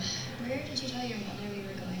bit. Where did you tell your mother we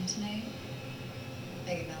were going tonight?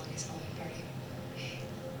 Meg and Melanie's Halloween party.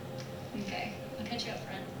 Okay, I'll catch you up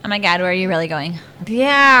front. Oh my God, where are you really going?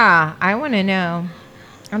 Yeah, I want to know.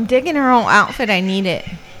 I'm digging her whole outfit. I need it.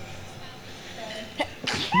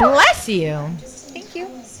 Bless you. Thank you.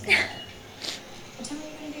 What time are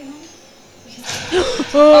you gonna be home?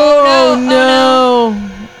 Oh, no.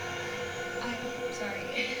 I'm sorry.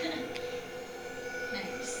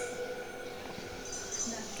 Nice.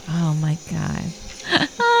 Oh, my God.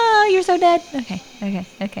 Oh, you're so dead. Okay.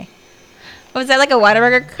 What was that, like a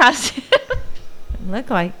Whataburger costume? Look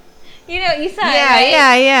like. You saw it,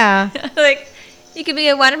 right? Yeah. Like, you could be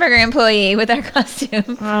a Whataburger employee with our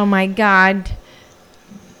costume. Oh, my God.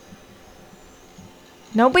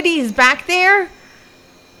 Nobody's back there?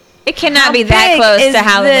 It cannot How be that big close is to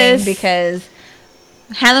Halloween this? because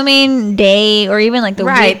Halloween day or even like the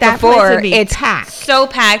Right, week that place before, would be it's packed. so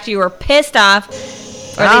packed. You were pissed off.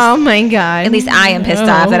 Or at Oh, least, my God. at least I am pissed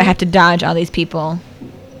off that I have to dodge all these people.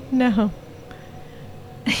 No.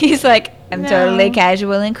 He's like, I'm No. totally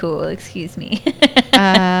casual and cool. Excuse me.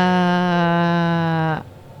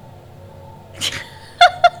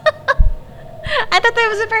 I thought that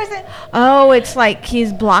was a person. Oh, it's like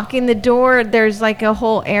he's blocking the door. There's like a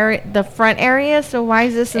whole area, the front area. So why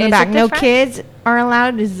is this in the Is back? it the No front? kids are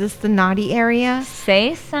allowed. Is this the naughty area?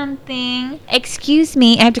 Say something. Excuse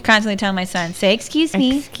me. I have to constantly tell my son, say excuse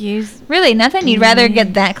me. Excuse. Really, nothing? You'd rather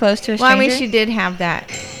get that close to a Well, stranger? I mean, she did have that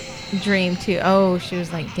dream too. Oh, she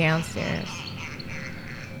was like downstairs.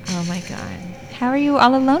 Oh my God. How are you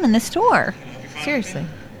all alone in the store? Seriously.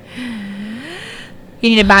 You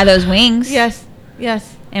need to buy those wings. Yes.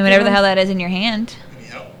 Yes. And whatever the hell that is in your hand.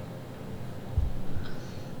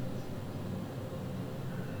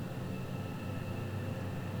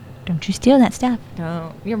 Don't you steal that stuff.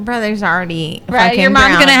 Don't. Your brother's already Right, your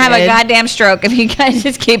mom's gonna have a goddamn stroke if you guys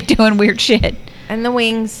just keep doing weird shit. And the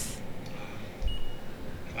wings.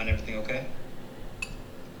 Find everything okay?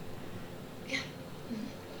 Yeah.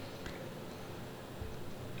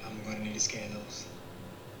 I'm gonna need to scan those.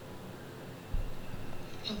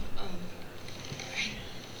 Oh, right.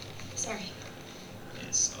 Sorry.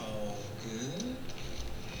 It's all good.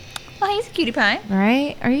 Oh, he's a cutie pie.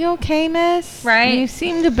 Right? Are you okay, miss? Right. You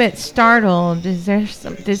seemed a bit startled.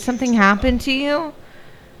 Did something happen to you?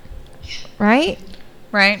 Right?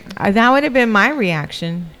 Right. That would have been my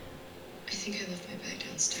reaction. I think I left my bag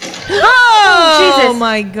downstairs. Oh, Jesus.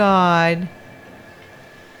 my God.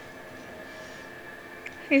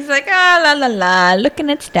 He's like, oh, la la la, looking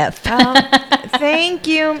at stuff. Thank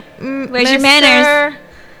you. Where's your manners?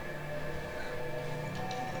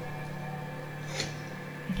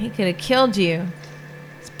 He could have killed you.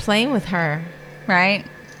 He's playing with her. Right.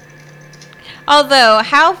 Although,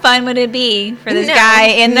 how fun would it be for this No, guy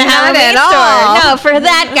in the not Halloween at all. store? No, for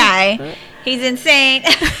that guy. He's insane.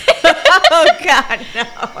 Oh, God, no.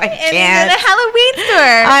 I And he's in can't. a Halloween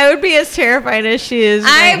store. I would be as terrified as she is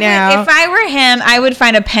right now. If I were him, I would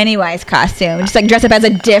find a Pennywise costume. Just like dress up as a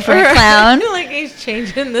different clown. Like he's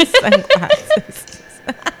changing the sunglasses.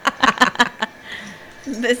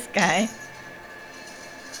 This guy.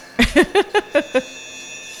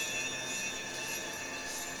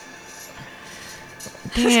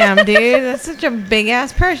 Damn, dude. That's such a big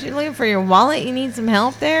ass purse. You're looking for your wallet? You need some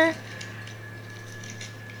help there?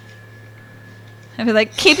 I'd be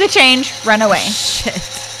like, keep the change, run away. Shit.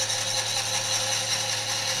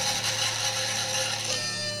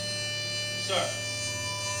 Sir.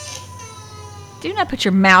 Do not put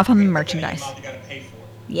your mouth on the merchandise. You gotta pay for it.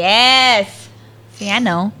 Yes. See, I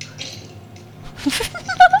know.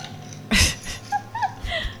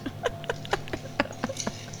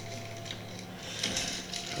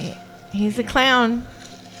 He's a clown.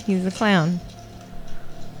 He's a clown.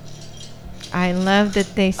 I love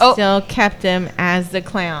that they still kept him as the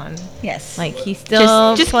clown. Yes. Like he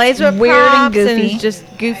still Just plays with weird and props goofy. and just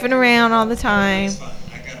goofing around all the time. It's fine.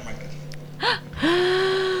 I got him right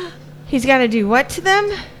back. He's got to do what to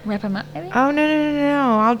them? Wrap him up, maybe? Oh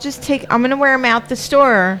no! I'm gonna wear him out the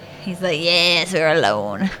store. He's like, yes, we're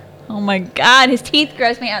alone. Oh my God, his teeth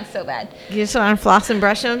gross me out so bad. You just want to floss and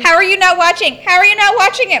brush him? How are you not watching? How are you not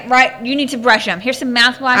watching it? Right, you need to brush him. Here's some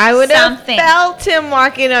mouthwash. I would have something. felt him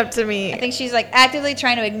walking up to I me. think she's like actively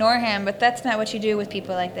trying to ignore him, but that's not what you do with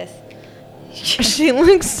people like this. She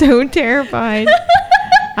looks so terrified.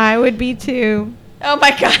 I would be too. Oh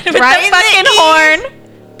my God, with Right the in the fucking ear. horn.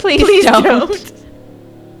 Please don't.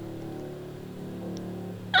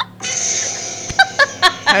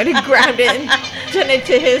 I would have grabbed it and done it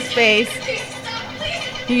to his face.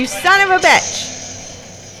 You son of a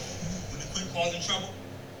bitch. When the quick causing trouble,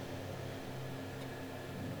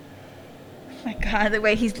 Oh my God, the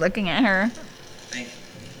way he's looking at her. thank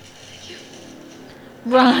you.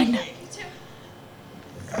 Run.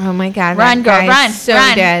 Oh my God. Run, that girl, guy's run. So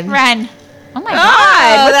run, dead. Run. Oh my Oh,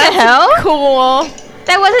 God, what that's the hell? cool.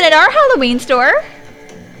 That wasn't at our Halloween store.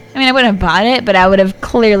 I mean, I wouldn't have bought it, but I would have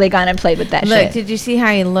clearly gone and played with that Look, shit. did you see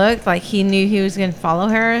how he looked? Like he knew he was going to follow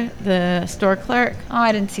her, the store clerk. Oh,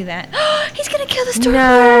 I didn't see that. He's going to kill the store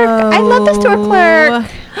clerk. I love the store clerk.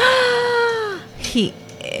 He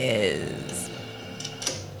is.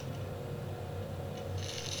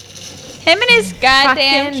 Him and his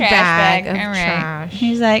goddamn Fucking trash bag bag. of All right. trash.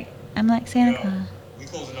 He's like, I'm like Santa Yo, Claus. we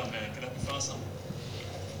closing up, man. Can I help you find something?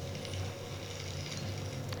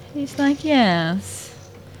 He's like, yes.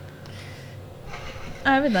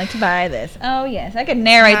 I would like to buy this. Oh, yes. I could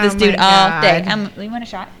narrate Oh this dude my all day. God. You want a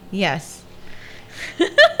shot? Yes.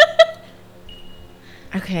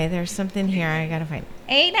 Okay, there's something here I gotta find.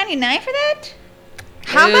 $8.99 for that?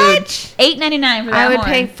 How Dude. much? $8.99 for that I would horn.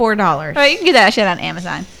 pay $4. Oh, you can get that shit on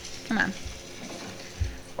Amazon. Come on.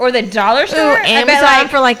 Or the dollar Ooh, store. I bet, Amazon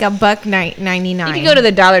for like $1.99. you can go to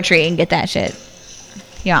the Dollar Tree and get that shit.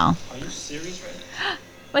 Y'all. Are you serious right now?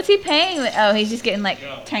 What's he paying? Oh, he's just getting like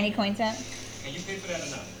Yeah. tiny coins out. Can you pay for that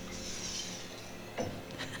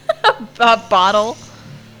or not? A bottle.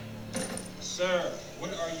 Sir,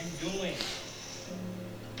 what are you doing?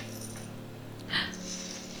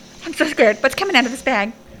 I'm so scared. What's coming out of this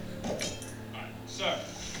bag? Alright, sir,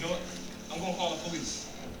 you know what? I'm gonna call the police.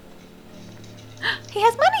 He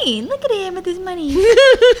has money. Look at him with his money.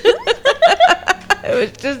 It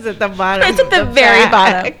was just at the bottom. It's at of the very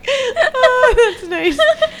bag. Oh, that's nice.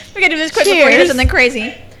 We gotta do this quick before he Cheers. does something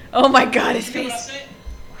crazy. Oh my God, his You know what I face.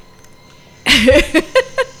 said? Get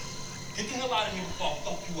the hell out of here before I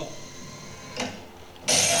fuck you up.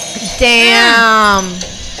 Damn.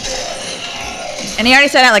 And he already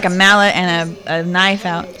set out like a mallet and a knife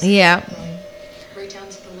out. Yeah. Right down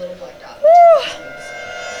to the little black dot.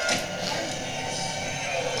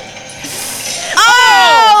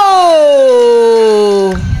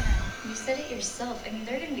 Oh! You said it yourself. I mean,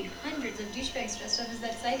 there are going to be hundreds of douchebags dressed up as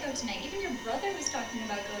that psycho tonight. Even your brother was talking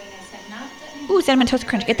about going as him. Not that. Ooh, cinnamon toast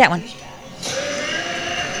crunch. Get that one.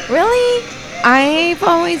 Really? I've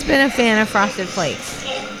always been a fan of Frosted Flakes.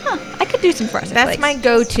 Huh, I could do some frosted That's flakes. my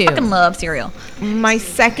go-to. Fucking love cereal. My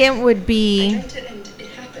second would be Dreamt it and it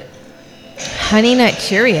happened. Honey Nut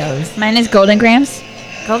Cheerios. Mine is Golden Grams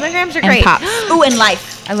Golden Grams are and great. Pops. Ooh, and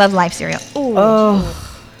Life. I love Life cereal. Ooh. Oh,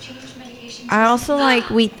 Change medication. I also like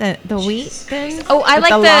the wheat thins. Oh, I with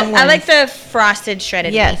like long I like ones. the frosted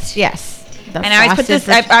shredded Yes, yes. The And I always put this.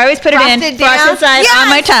 frosted I always put it in Frosted frosted down? side on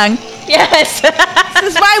my tongue. Yes.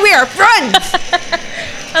 This is why we are friends.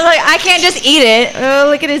 I was like, I can't just eat it. Oh,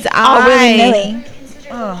 look at his Oh, eye. willy-nilly. Consider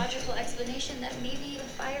the logical explanation that maybe the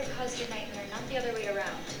fire caused your nightmare, not the other way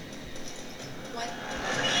around. What?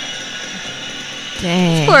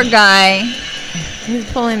 Dang. Poor guy.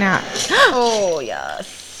 He's pulling out. Oh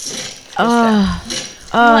yes. Oh,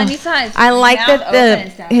 Oh, and oh. you saw his I like mouth that open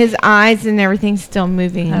and stuff. his eyes and everything's still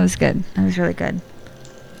moving. That was good. That was really good.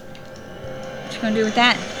 What you gonna do with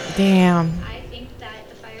that? Damn. I think that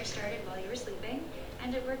the fire started while you were sleeping,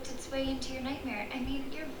 and it worked its way into your nightmare. I mean,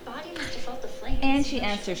 your body must have felt the flames. And she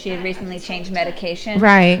answered she had recently changed medication.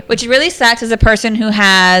 Right. Which really sucks as a person who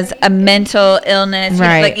has a mental illness. You know,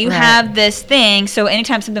 Right, like you right. have this thing, so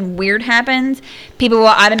anytime something weird happens, people will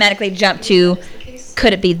automatically jump to,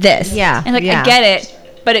 could it be this? Yeah, And like, yeah. I get it.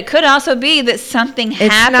 But it could also be that something It's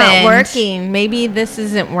happened. not working. Maybe this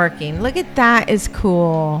isn't working. Look at that. Is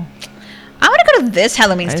cool. I want to go to this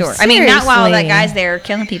Halloween store. I mean, not while that Seriously. guy's there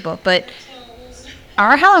killing people, but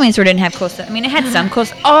our Halloween store didn't have cool stuff. I mean, it had some cool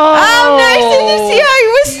stuff. Oh, nice. Did you see how he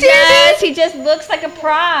was standing? Yes, he just looks like a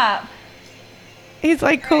prop. He's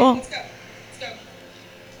like, cool. Let's go. Let's go.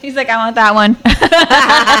 He's like, I want that one.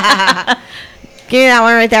 Give me that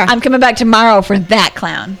one right there. I'm coming back tomorrow for that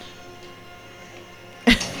clown.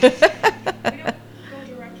 We don't go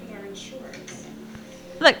direct with our insurance.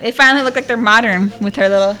 Look, they finally look like they're modern with her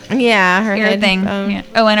little Yeah, her ear head thing. phone. Yeah.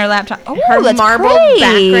 Oh, and her laptop. Oh, Her that's marble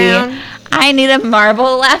pretty. background. I need a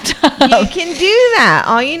marble laptop. You can do that.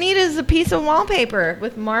 All you need is a piece of wallpaper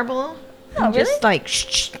with marble. Oh, and just really?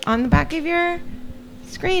 like on the back of your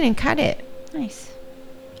screen and cut it. Nice.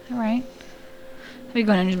 All right. We're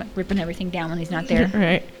going and just ripping everything down when he's not there.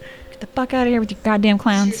 Right. Get the fuck out of here with your goddamn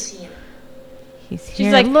clowns. He's She's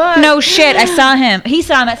here. like, look. no shit, I saw him. He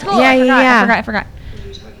saw him at school. Yeah, I forgot, yeah. I forgot. What are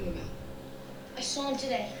you talking about? I saw him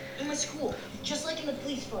today in my school, just like in the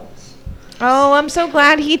police photos. Oh, I'm so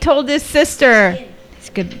glad he told his sister. It's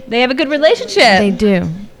good. They have a good relationship. They do.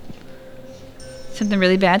 Something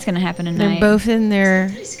really bad's gonna happen They're tonight. both in their.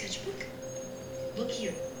 Is that a sketchbook? Look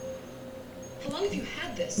here. How long have you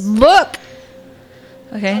had this? Look.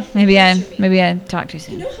 Okay, maybe I talked too You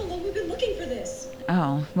soon. know how long we've been looking for this?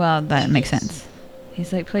 Oh, well, that makes sense.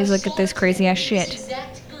 He's like, please look at this crazy ass shit.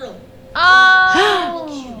 Exact girl.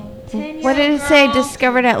 Oh! What did it say?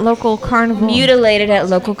 Discovered at local carnival. Mutilated at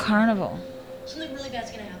local carnival. Something really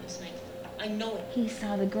bad's gonna happen tonight. I know it. He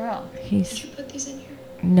saw the girl. Did He's you put these in here?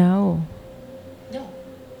 no. No.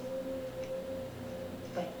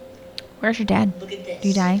 Wait, Where's your dad? look at this. Did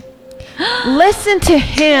you die? Listen to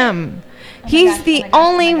him. He's gosh, the oh my gosh,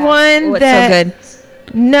 only oh my gosh. one Oh, it's that so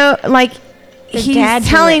no, like His he's dad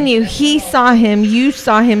telling did it. you he saw him. You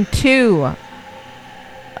saw him too.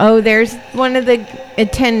 Oh, there's one of the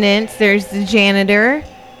attendants. There's the janitor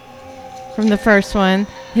from the first one.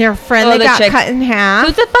 Their friend Oh, that the got chick. cut in good. Who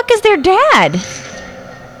half. the fuck is their dad?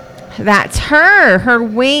 That's her. Her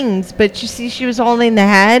wings. But you see, she was holding the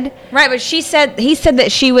head. Right, but he said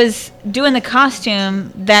that she was doing the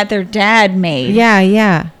costume that their dad made. Yeah,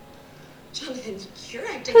 yeah. Jonathan, you're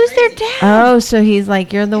acting Who's their crazy. dad? Oh, so he's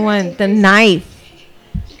like, you're the one. The knife.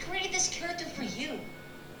 He created this character for you.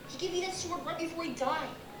 He gave you that sword right before he died.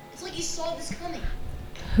 It's like he saw this coming.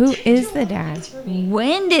 Who is the dad?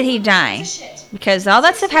 When did he die? Shit. Because all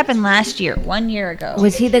that stuff happened last year, 1 year ago.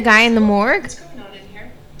 Was he the guy in the morgue? What's going on in here?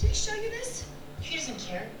 Did he show you this? She doesn't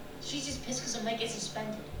care. She's just pissed because I might get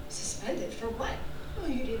suspended. Suspended for what? Oh,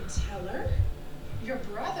 you didn't tell her. Your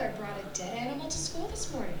brother brought a dead animal to school this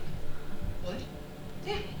morning. What?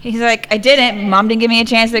 Yeah. He's like, I didn't. Mom didn't give me a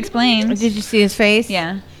chance to explain. Did you see his face?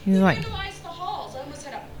 Yeah. He's like, Vandalized the halls. I almost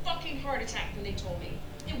had a fucking heart attack when they told me.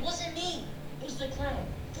 It wasn't me. It was the clown.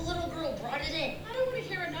 The little girl brought it in. I don't want to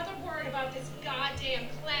hear another word about this goddamn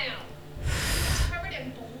clown. He's covered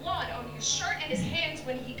in blood on his shirt and his hands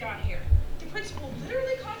when he got here. The principal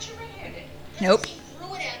literally caught you red-handed. That's Nope. because he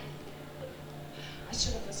threw it at me.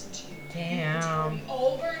 should have listened to you. Damn. Tell me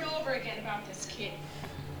over and over again about this kid.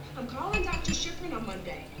 I'm calling Dr. Shipman on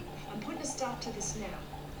Monday. I'm putting a stop to this now.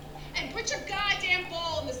 And put your goddamn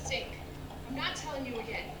bowl in the sink. I'm not telling you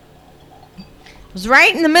again. I was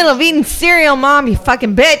right in the middle of eating cereal, Mom, you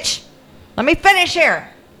fucking bitch. Let me finish here.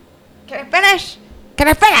 Can I finish? Can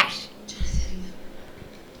I finish?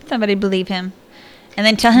 Somebody believe him. And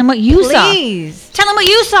then tell him what you Please. saw. Tell him what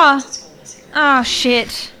you saw. Oh,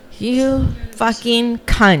 shit. You fucking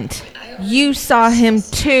cunt. You saw him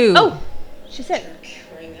too. Oh, she said.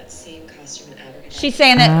 Wearing that same costume in Abercrombie. She's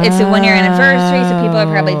saying that it's a 1-year anniversary, so people are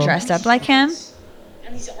probably dressed up like him.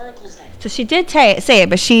 And these articles that So she did say it,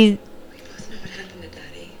 but she... what happened to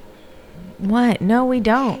Daddy. What? No, we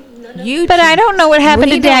don't. You But I don't know what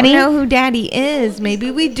happened we to Daddy. don't know who Daddy is. Maybe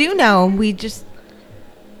we do know. We just...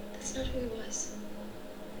 That's not who he was.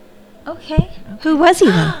 Okay. Who was he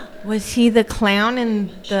then? Was he the clown in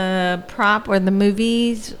the prop or the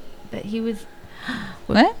movies that he was...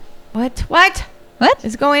 What? What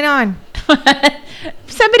is going on?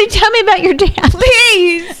 Somebody tell me about your dad.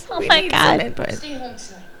 Please. Oh We my need God. some input. Stay home,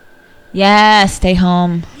 son. Yeah, stay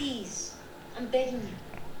home. Please. I'm begging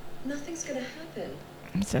you. Nothing's gonna happen.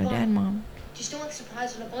 I'm so dead, Mom. Just don't look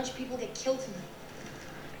surprised when a bunch of people get killed tonight.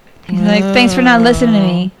 He's like, thanks for not listening to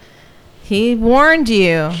me. He warned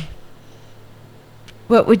you.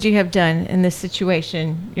 What would you have done in this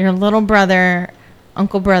situation? Your little brother,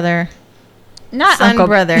 uncle brother, Not son Uncle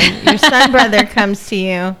brother. Your son brother comes to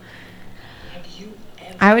you. Have you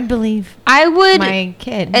ever I would believe I would my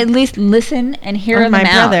kid. at least listen and hear Or them my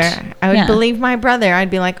out. brother. I would Yeah. believe my brother. I'd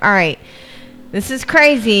be like, all right, this is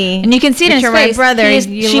crazy. And you can see it but in his you're face. my brother. He is-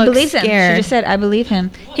 You she look believes him. scared. She just said, I believe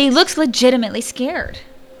him. He looks legitimately scared.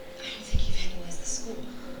 I don't think you've analyzed the school.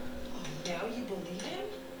 Oh, now you believe him?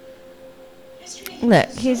 Yesterday he Look,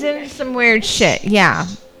 was he's so in some weird shit. Yeah.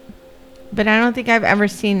 But I don't think I've ever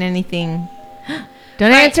seen anything.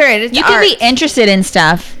 Don't answer it. It's You art. can be interested in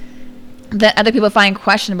stuff that other people find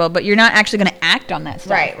questionable, but you're not actually going to act on that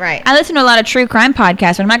stuff. Right. I listen to a lot of true crime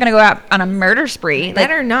podcasts, but I'm not going to go out on a murder spree. That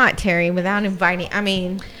or not, Terry, without inviting. I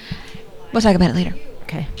mean, We'll talk about it later.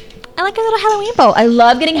 okay. I like a little Halloween bowl. I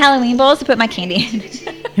love getting Halloween bowls to put my candy in.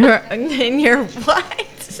 You're what?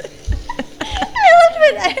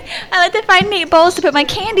 I like to find neat bowls to put my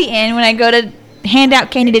candy in when I go to hand out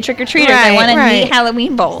candy to trick-or-treaters. I Right, want a right. neat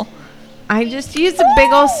Halloween bowl. I just used a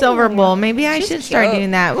big old silver bowl. Maybe I She's should start cute.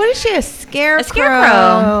 doing that. What is she? A scarecrow? A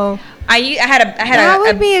scarecrow. I had That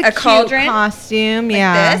would be a a cute cauldron costume. like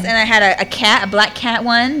Yeah. this, and I had a cat, a black cat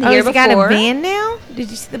one the Oh, year he's before. got a van now? Did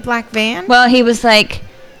you see the black van? Well, he was like,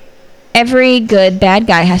 every good bad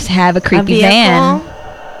guy has to have a creepy van.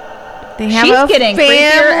 They have She's a getting family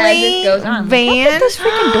creepier as it goes on. Look how van. big those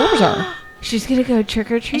freaking doors are. She's gonna go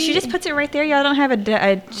trick or treat. And she just puts it right there. Y'all don't have a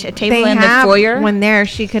table They in the have foyer. one there.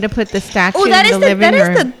 She could have put the statue Oh, in that the is living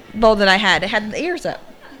room. the bowl that I had. It had the ears up.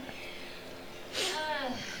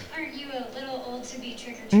 Aren't you a little old to be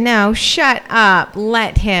trick-or-treating? No, shut up.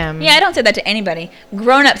 Let him. Yeah, I don't say that to anybody.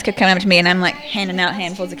 Grown-ups could come up to me and I'm like handing out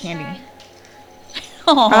handfuls of candy.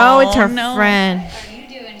 Oh, it's her no. friend. What are you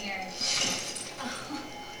doing here?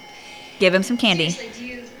 Give him some candy. Seriously, do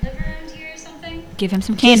you live around here or something? Give him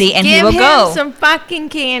some candy and he Give will him go. some fucking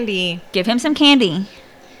candy. Give him some candy.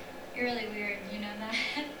 You're really weird, you know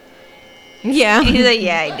that? Yeah. He's like,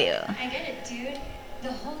 yeah, I do. I get it, dude.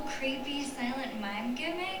 The whole creepy silent mime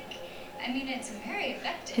gimmick, I mean, it's very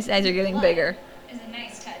effective. His eyes are getting But bigger. Is a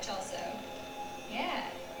nice touch also. Yeah.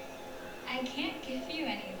 I can't give you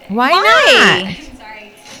anything. Why Why? not? I'm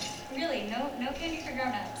sorry. Really, no candy for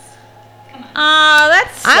grown-ups. Come on. Oh,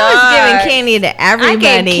 that's I was giving candy to everybody.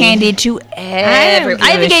 I gave candy to everyone.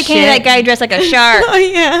 I give even a gave candy to that shit. guy dressed like a shark. Oh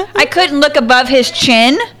yeah. I couldn't look above his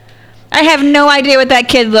chin. I have no idea what that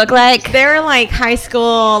kid looked like. They're like high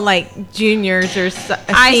school, like juniors or seniors.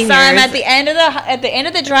 I saw him at the end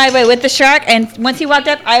of the driveway with the shark, and once he walked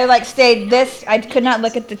up, I like stayed this. I could not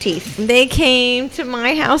look at the teeth. They came to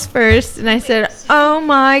my house first, and I said, "Oh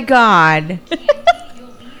my God,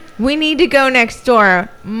 we need to go next door.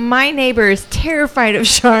 My neighbor is terrified of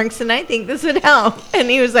sharks, and I think this would help." And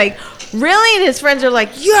he was like, "Really?" And his friends are like,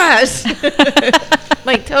 "Yes,"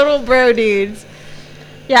 like total bro dudes.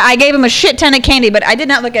 Yeah, I gave him a shit ton of candy, but I did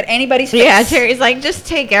not look at anybody's face. Yeah, Terry's like, "Just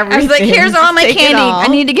take I everything." was like, "Here's all Just my take it candy. all." I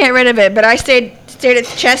need to get rid of it." But I stayed at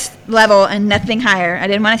chest level and nothing higher. I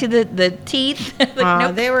didn't want to see the teeth. Like, Aw,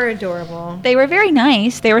 nope. they were adorable. They were very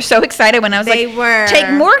nice. They were so excited when I was They like, were. "Take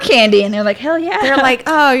more candy," and they're like, "Hell yeah!" They're like,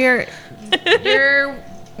 "Oh, you're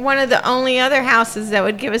one of the only other houses that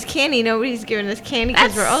would give us candy. Nobody's giving us candy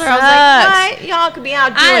because we're That older. I was like, what? Y'all could be out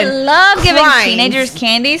doing I love giving crimes. teenagers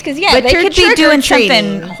candies because But they you're could be doing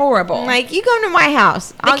trick-or-treating. something horrible, Like, you come to my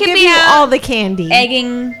house. I'll could give be you out all the candy.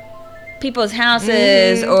 egging people's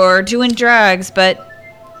houses or doing drugs, but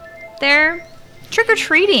they're trick or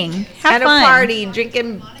treating. Have At fun. a party,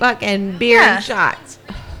 drinking fucking beer Yeah. and shots.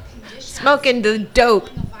 Smoking the dope.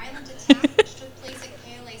 A violent attack which took place at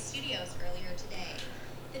KLA Studios earlier today.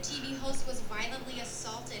 The TV host was violently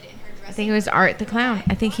assaulted in her dressing I think it was Art the Clown.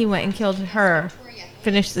 I think he went and killed her.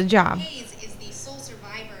 Finished the job. Hayes is the sole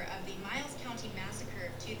survivor of the Miles County massacre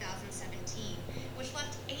of 2017, which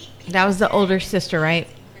left 8 people That was the dead older and sister, right?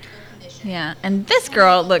 in critical condition. Yeah, and this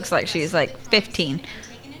girl looks like she's like 15.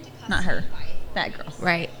 Not her. That girl.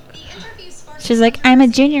 Right. The interview sparked She's like, I'm a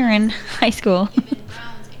junior in high school. given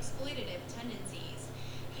Brown's exploitative tendencies.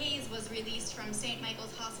 Hayes was released from St.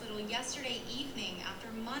 Michael's Hospital yesterday evening after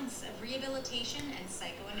months of rehabilitation and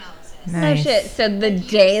psychoanalysis. No Nice. shit. So the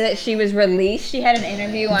day that she was released, she had an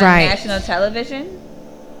interview on Right. national television.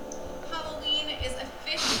 Halloween is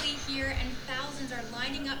officially here and thousands are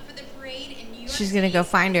lining up for the parade in New York She's gonna City's go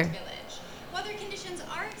find her. West Village. Weather conditions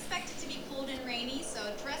are expected to be cold and rainy, so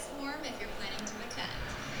dress warm if you're planning to attend.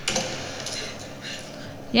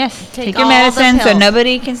 Yes. Take Take your all the medicine so pills.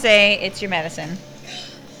 nobody can say it's your medicine.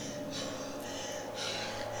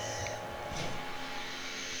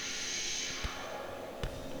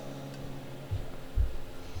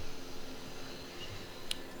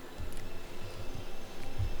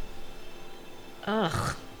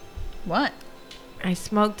 Ugh. What? I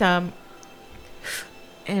smoked and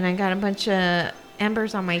I got a bunch of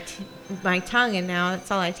embers on my tongue, and now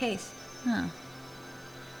that's all I taste. Huh.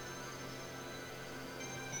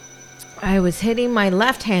 I was hitting my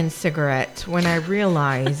left-hand cigarette when I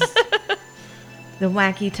realized the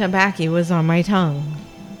wacky tobacco was on my tongue.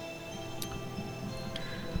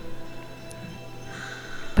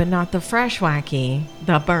 But not the fresh wacky,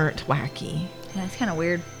 the burnt wacky. Yeah, that's kind of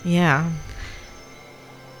weird. Yeah.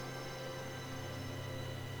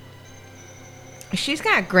 She's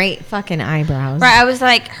got great fucking eyebrows. Right, I was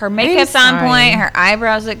like, her makeup's on sorry. point. Her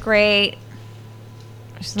eyebrows look great.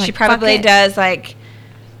 She's She like, probably fuck it. does like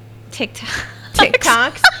TikTok.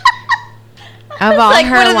 TikToks of all like,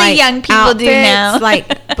 her what do the like young people outfits, do now?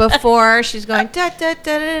 like before she's going da da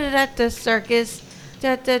da da da da circus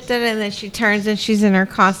da da da, and then she turns and she's in her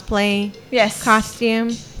cosplay Yes. costume.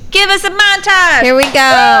 Give us a montage. Here we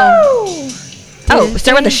go. Oh,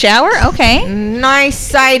 start with the shower? Okay. Nice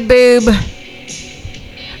side boob.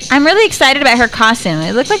 I'm really excited about her costume.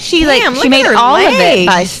 It looked like she Damn, she look made at her all of it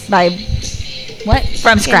legs. by what?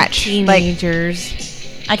 From scratch. Like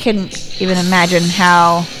Teenagers. I couldn't even imagine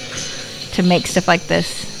how to make stuff like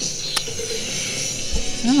this.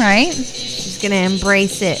 All right. She's gonna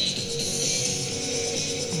embrace it.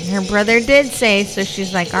 Her brother did say so.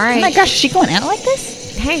 She's like, all right. Oh my gosh, is she going out like this?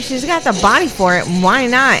 Hey, she's got the body for it. Why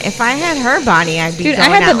not? If I had her body, I'd be Dude, going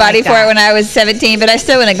I had out the body like for that. it when I was 17, but I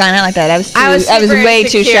still wouldn't have gone out like that. I was I was way super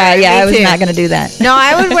too insecure. shy. Yeah, Me I was too. not going to do that. No,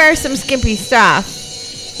 I would wear some skimpy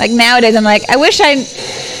stuff. Like nowadays, I'm like, I wish I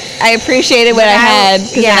appreciated what I had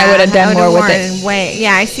because then I would have done more with it.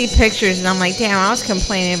 Yeah, I see pictures and I'm like, damn, I was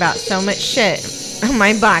complaining about so much shit on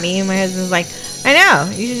my body. And my husband's like, I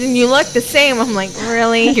know, you look the same. I'm like,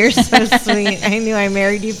 really? You're so sweet. I knew I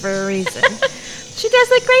married you for a reason. She does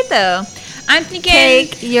look great though. I'm thinking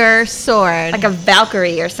Take your sword. like a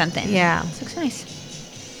Valkyrie or something. Yeah. This looks nice.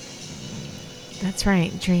 That's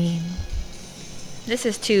right, dream. This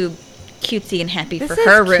is too cutesy and happy This for is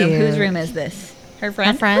her room. cute. Whose room is this? Her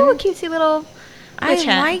friend? friend? Oh, cutesy little I witch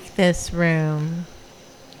hat. like this room.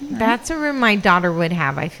 That's a room my daughter would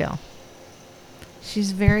have, I feel.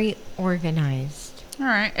 She's very organized. All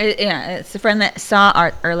right. Yeah, it's the friend that saw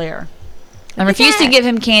Art earlier. I Look at refused to that. give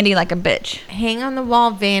him candy like a bitch. Hang on the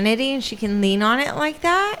wall vanity and she can lean on it like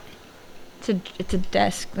that? It's a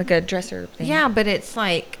desk, like a dresser thing. Yeah, but it's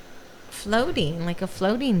like floating, like a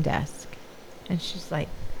floating desk. And she's like,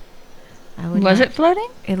 I would Was not- it floating?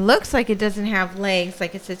 It looks like it doesn't have legs,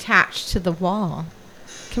 like it's attached to the wall.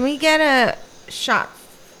 Can we get a shot?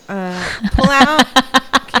 Pull out?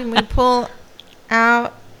 Can we pull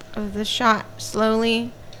out of the shot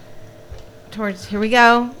slowly? Towards, here we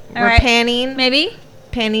go. We're right. panning. Maybe.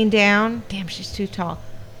 Panning down. Damn, she's too tall.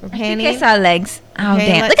 We're I panning. think I saw legs. Oh, Okay,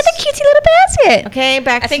 damn. Look at let's- the cutesy little basket. Okay,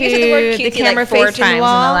 back I think to you said the word the cutesy camera like 4 facing times the in the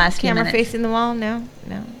wall. last few Camera minutes. facing the wall. No,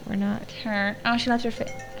 we're not. Turn. Oh, she left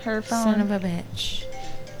her phone. Son of a bitch.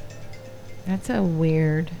 That's a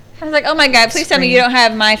weird. I was like, oh my God, please tell me you don't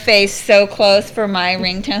have my face so close for my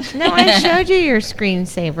ringtone. No, I showed you your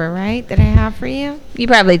screensaver, right? That I have for you. You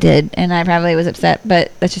probably did, and I probably was upset,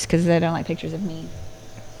 but that's just because I don't like pictures of me.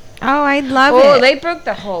 Oh, I love it. Oh, they broke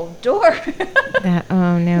the whole door.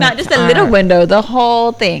 Oh, no. Not just a little window, the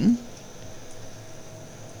whole thing.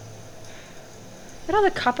 Look at all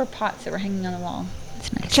the copper pots that were hanging on the wall.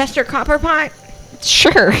 That's nice. Chester copper pot?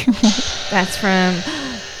 Sure. That's from...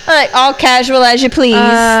 Like, all casual as you please.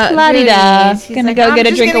 La-di-da. Gonna go get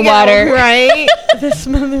a drink of water. Right? This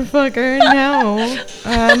motherfucker. No.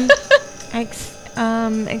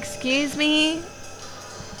 Excuse me?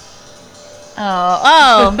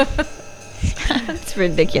 Oh. That's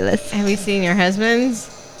ridiculous. Have you seen your husband's?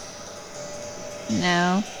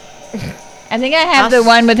 No. I think I have the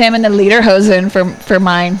one with him and the lederhosen for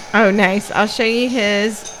mine. Oh, nice. I'll show you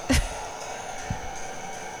his.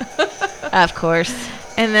 Of course.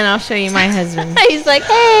 And then I'll show you my husband. He's like,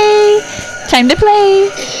 hey, time to play.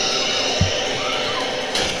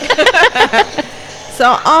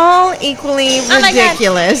 So all equally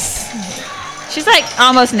ridiculous. She's like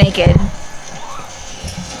almost naked.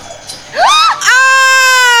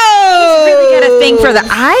 Oh! He's really got a thing for the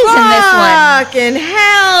eyes in this one. Fucking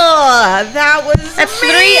hell. That's amazing.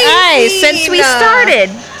 3 eyes since we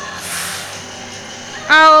started.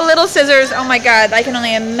 Oh, little scissors. Oh my God. I can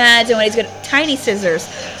only imagine what he's going to. Tiny scissors.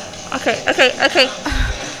 Okay.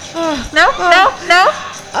 No.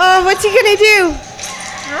 Oh, what's he going to do?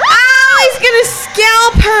 Oh, he's going to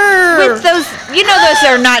scalp her. With those, those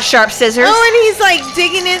are not sharp scissors. Oh, and he's like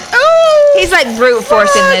digging it. Oh. He's like brute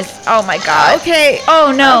forcing this. Oh my God. Okay.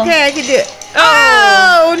 Oh no. Okay, I can do it.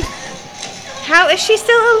 Oh. How is she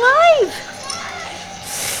still alive?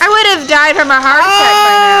 I would have died from a heart attack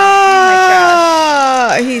by now.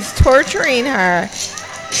 Oh my gosh. He's torturing her.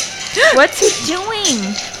 What's he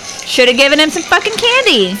doing? Should have given him some fucking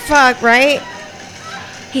candy. Fuck, right?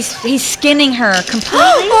 He's skinning her completely.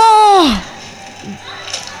 Oh!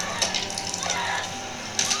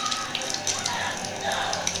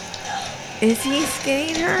 Is he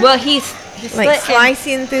skinning her? Well, he's like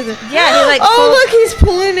slicing through the. Yeah, he like. Oh, look, he's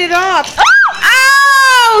pulling it off.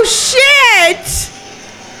 Oh, shit!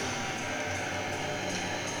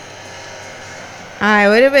 I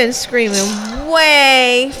would have been screaming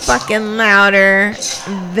way fucking louder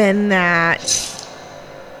than that.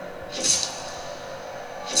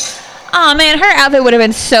 Oh man, her outfit would have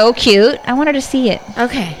been so cute. I wanted to see it.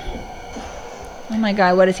 Okay. Oh my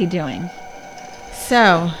God, what is he doing?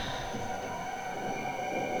 So.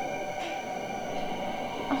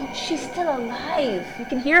 Oh, she's still alive. You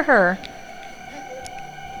can hear her.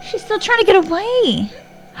 She's still trying to get away.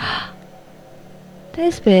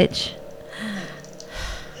 This bitch.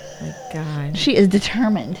 My God. She is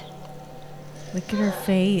determined. Look at her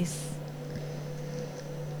face.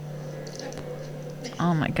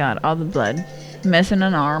 Oh my God, all the blood. Missing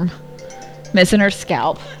an arm. Missing her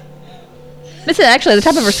scalp. Missing actually the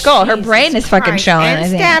top of her skull. Her brain is fucking showing. And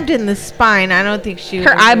stabbed in the spine. I don't think she would.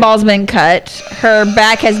 Her eyeball's been cut. Her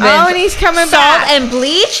back has been. Oh, and he's coming back. Salt and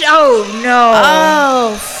bleach? Oh no.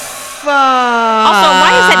 Oh, fuck. Also,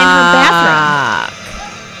 why is that in her bathroom?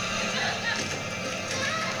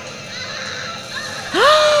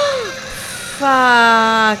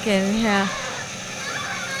 Fucking hell.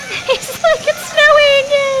 It's like it's snowing.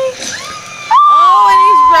 Yay. Oh, and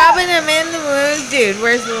he's rubbing him in the wound. Dude,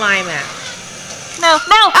 where's the lime at? No.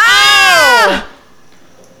 Ah!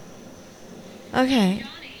 Okay.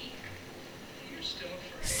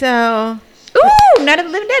 So. Ooh, Night of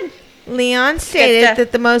the Living Dead. Leon stated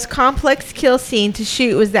that the most complex kill scene to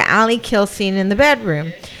shoot was the Allie kill scene in the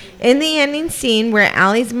bedroom. In the ending scene where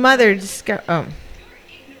Allie's mother discovered... Oh.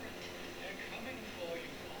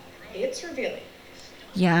 It's revealing.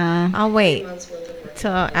 Yeah. I'll wait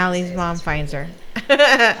till Allie's mom finds her.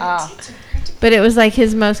 But it was like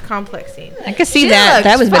his most complex scene. I could see that.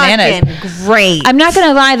 That was bananas. Great. I'm not going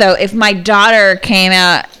to lie, though. If my daughter came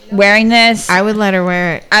out wearing this, I would let her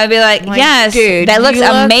wear it. I would be like, yes, dude, that looks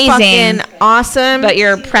fucking amazing. awesome. But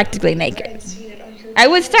you're practically naked. I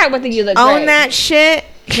would start with the you look Own great. that shit.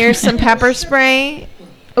 Here's some pepper spray.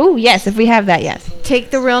 Oh, yes, if we have that, yes. Take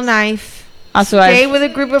the real knife. Also, stay with a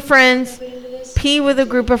group of friends. Pee with a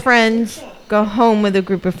group of friends. Go home with a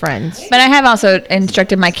group of friends. But I have also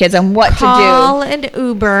instructed my kids on what Call to do. an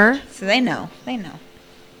Uber. So they know. They know.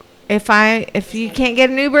 If you can't get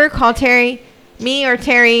an Uber, call Terry. Me or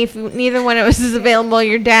Terry. If neither one of us is available,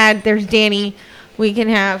 your dad, there's Danny. We can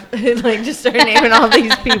have, like, just start naming all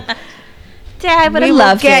these people. Dad, but I love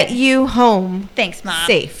love it. We will get you home. Thanks, Mom.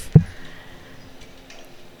 Safe.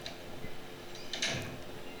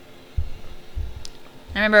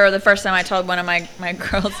 I remember the first time I told one of my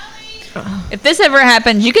girls, if this ever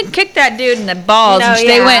happens, you can kick that dude in the balls. No, and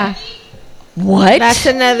they went, what? That's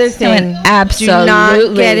another thing. Absolutely. Do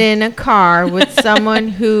not get in a car with someone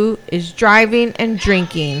who is driving and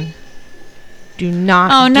drinking. Do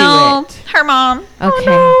not do it. Her mom. Okay. Oh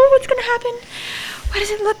no, what's going to happen? What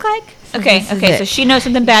does it look like? Okay, so she knows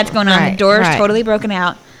something bad's going on. The door's totally broken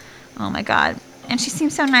out. Oh my God. And she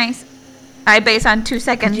seems so nice. I base on 2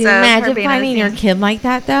 seconds. Can you imagine finding your kid like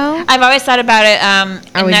that, though? I've always thought about it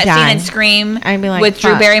in that scene in Scream I'd be like, with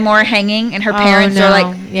Drew Barrymore hanging and her parents are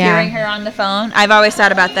like hearing her on the phone. I've always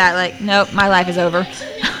thought about that. Like, nope, my life is over.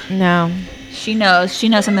 No. She knows. She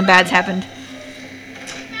knows something bad's happened.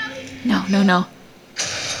 No.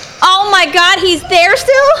 Oh my God, he's there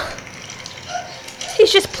still?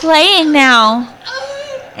 He's just playing now.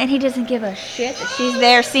 And he doesn't give a shit that she's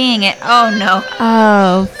there seeing it. Oh no.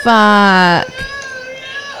 Oh, fuck.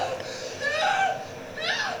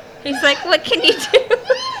 He's like, what can you do?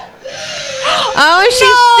 Oh,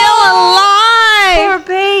 she's still alive. Poor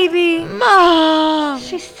baby. Mom.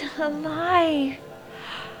 She's still alive.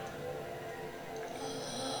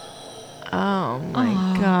 Oh my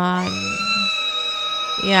God.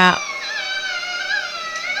 Yeah.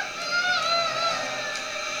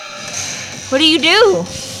 What do you do?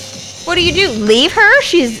 What do you do? Leave her?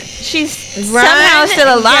 She's somehow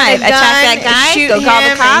still alive. Attack that guy? Shoot Go call the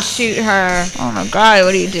him cops? and shoot her. Oh my God,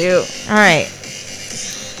 what do you do? All right.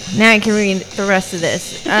 Now I can read the rest of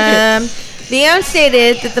this. Leon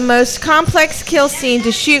stated that the most complex kill scene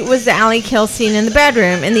to shoot was the Allie kill scene in the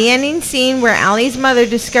bedroom. In the ending scene where Allie's mother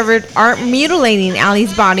discovered Art mutilating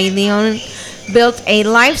Allie's body, Leon built a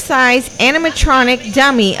life-size animatronic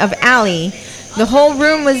dummy of Allie. The whole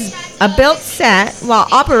room was a built set, while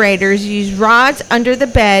operators used rods under the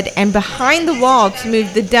bed and behind the wall to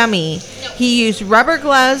move the dummy. He used rubber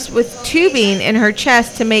gloves with tubing in her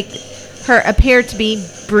chest to make her appear to be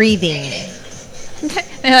breathing.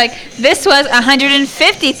 They're like, this was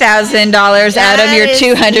 $150,000 out of your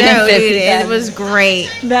 $250,000. No, dude, it was great.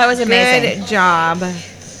 That was amazing. Good job.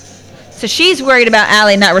 So she's worried about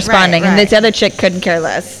Allie not responding, and this other chick couldn't care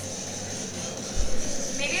less.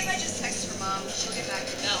 Maybe if I just text her mom, she'll get back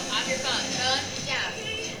to me. No, on your phone. Yeah.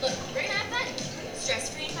 Look, we're gonna have fun.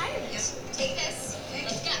 Stress-free environment. Take this.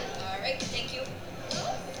 Let's go. All right. Thank you.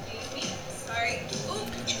 Excuse me. Sorry.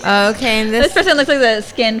 Okay, and This person looks like the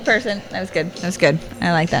skinned person. That was good. That was good.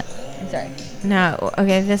 I like that. I'm sorry. No,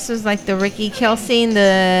 okay, this was like the Ricky kill scene,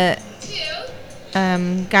 the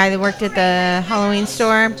guy that worked at the Halloween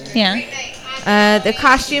store. Yeah. The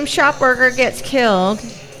costume shop worker gets killed.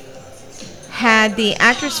 Had the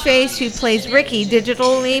actress face who plays Ricky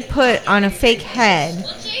digitally put on a fake head.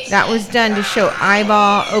 That was done to show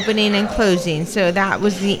eyeball opening and closing. So that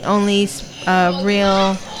was the only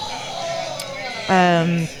real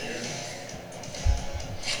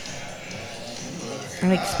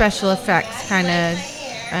like special effects kind of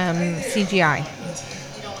CGI.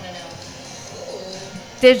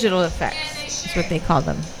 Digital effects is what they call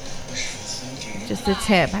them. Just a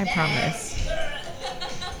tip, I promise.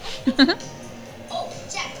 Oh,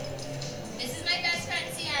 Jack. This is my best friend,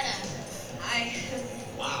 Sienna. Hi.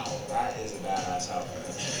 Wow, that is a badass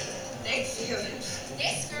outfit. Thank you.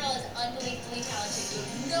 This girl is unbelievably talented. You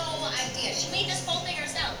have no idea. She made this whole thing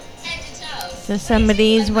herself, head to toe. So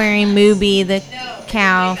somebody's wearing Mooby, the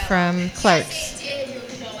cow from Clerks.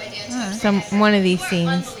 One of these scenes.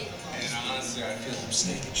 And honestly, I feel I'm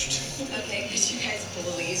staged. Okay, could you guys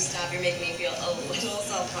please stop? You're making me feel a little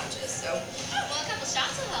self-conscious, so. Well, a couple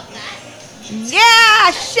shots will help that.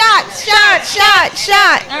 Yeah! Shot!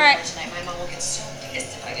 All right. Tonight, my mom will get so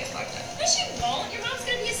pissed if I get fucked up. No, she won't. Your mom's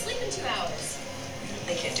gonna be asleep in 2 hours.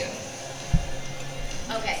 I can't do it.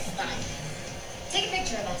 Okay, fine. Take a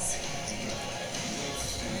picture of us.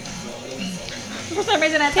 For some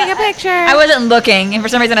reason, Take a picture. I wasn't looking, and for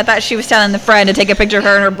some reason, I thought she was telling the friend to take a picture of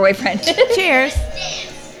her and her boyfriend. Cheers.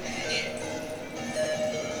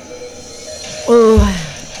 Ooh.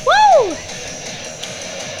 Woo!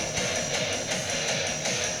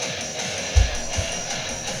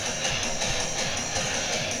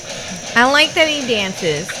 I like that he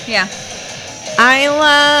dances. Yeah. I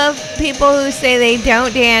love people who say they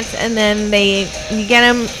don't dance and then you get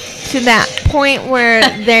them to that point where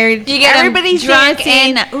they're everybody's drunk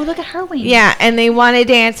dancing. and ooh, look at her wings. Yeah, and they want to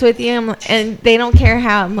dance with you, and they don't care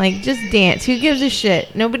how. I'm like, just dance. Who gives a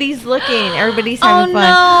shit? Nobody's looking. Everybody's having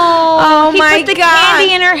fun. Oh Oh my put the God.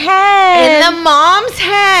 candy in her head. In the mom's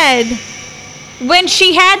head. When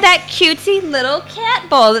she had that cutesy little cat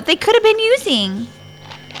bowl that they could have been using.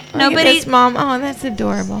 Nobody's mom. Oh, that's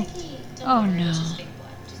adorable. Oh no.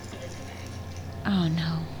 Oh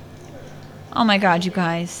no. Oh my God, you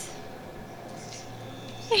guys.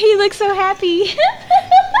 He looks so happy.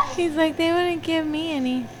 He's like, they wouldn't give me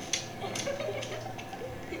any.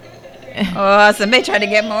 Oh, somebody tried to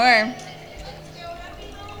get more.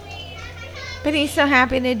 But he's so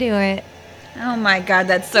happy to do it. Oh my God,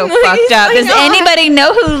 that's so He's fucked up. like, Does "Oh, anybody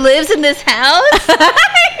know who lives in this house?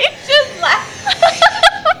 He's just laughing.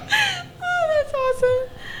 Oh, that's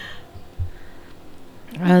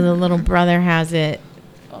awesome. Oh, the little brother has it.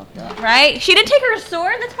 Right? She didn't take her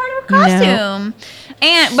sword. That's part of her costume.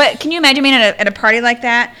 But can you imagine being at a party like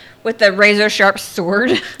that with the razor sharp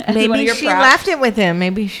sword? As one of Maybe your she props? left it with him.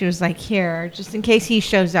 Maybe she was like, here, just in case he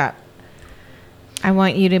shows up. I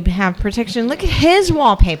want you to have protection. Look at his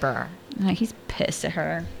wallpaper. Like, he's pissed at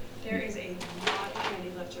her. There is a lot of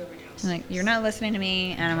candy left over now. He's like, you're not listening to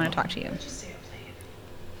me, and I want to talk to you. Just say a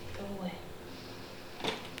plan. Go away.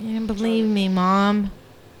 You didn't believe me, Mom.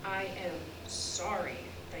 I am sorry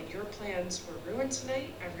that your plans were ruined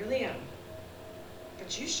tonight. I really am.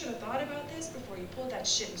 But you should have thought about this before you pulled that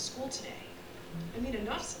shit in school today. I mean,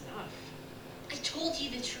 enough's enough. I told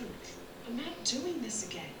you the truth. I'm not doing this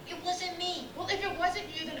again. It wasn't me. Well, if it wasn't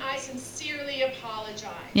you, then I sincerely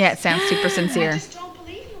apologize. Yeah, it sounds super I sincere. just don't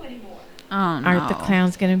believe you anymore. Oh, no. Art the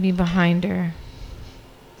Clown's going to be behind her.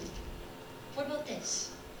 What about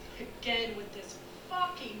this? Again with this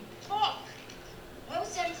fucking book. Why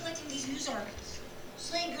was Daddy collecting these news articles?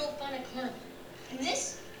 Slaying girl found at carnival. And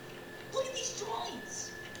this? Look at these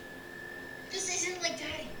drawings. This isn't like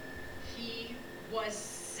Daddy. He was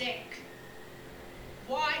sick.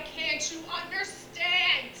 Why can't you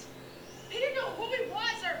understand? He didn't know who he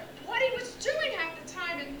was or what he was doing half the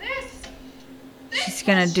time, and this She's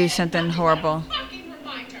going to do something horrible. fucking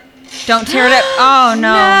reminder Don't tear it up. Oh,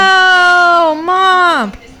 no. No, Mom.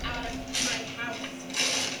 is out of my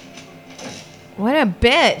house. What a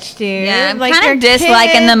bitch, dude. Yeah, I'm Like, kind your of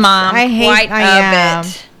disliking the kids- mom I hate quite I a am.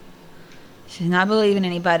 bit. She's not believing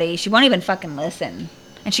anybody. She won't even fucking listen.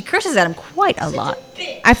 And she curses at him quite a lot.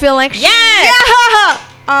 I feel like she, Yes! Yeah!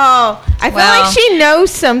 Oh, I feel Well- like she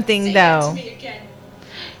knows something though. Me again.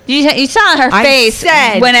 You saw her I face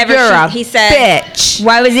said, whenever "You're a he said, bitch."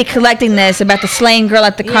 why was he collecting this about the slaying girl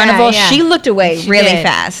at the Yeah, carnival? yeah. She looked away She really did.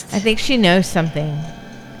 fast. I think she knows something.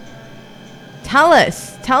 Tell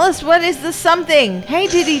us. Tell us what is the something. Hey,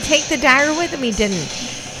 did he take the dagger with him? He didn't.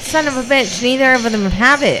 Son of a bitch. Neither of them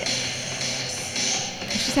have it.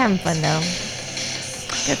 She's having fun though.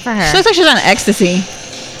 Good for her. She looks like she's on ecstasy.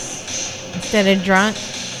 Instead of drunk.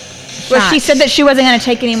 Well, she shots. said that she wasn't going to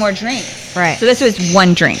take any more drinks. Right. So this was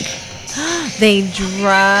one drink. They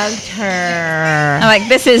drugged her. I'm like,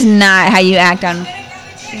 this is not how you act on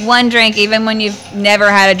one drink, even when you've never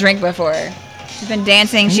had a drink before. She's been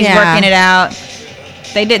dancing. She's Yeah. working it out.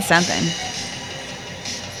 They did something.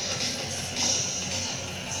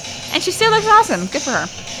 And she still looks awesome. Good for her.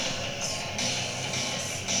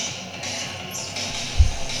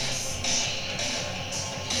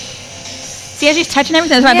 See how she's touching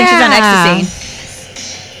everything? That's why I think she's on Yeah.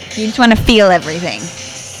 ecstasy. You just want to feel everything.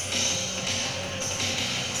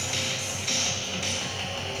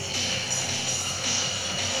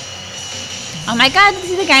 Oh my God, did you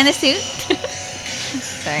see the guy in the suit?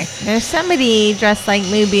 Sorry. There's somebody dressed like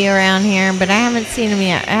Mubi around here, but I haven't seen him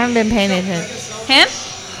yet. I haven't been paying attention. Him?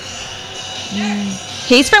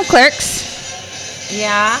 He's from Clerks.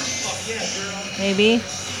 Yeah. Maybe.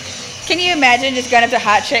 Can you imagine just going up to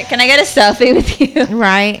hot chick? Can I get a selfie with you?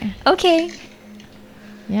 Right. Okay.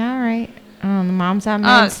 Yeah, all right. Oh, the mom's on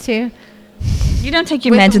meds too. You don't take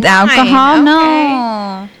your With meds with wine, alcohol? okay.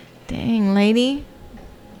 No. Dang, lady.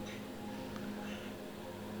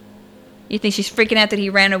 You think she's freaking out that he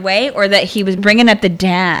ran away or that he was bringing up the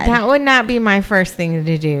dad? That would not be my first thing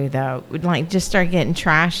to do, though. Would like just start getting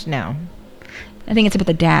trashed. No. I think it's about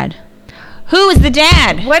the dad. Who is the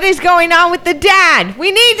dad? What is going on with the dad? We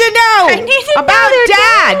need to know I need to know about their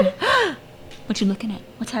dad. What you looking at?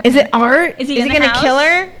 What's happening? Is it Art? Is he Is in he the gonna house? kill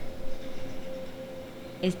her?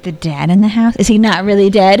 Is the dad in the house? Is he not really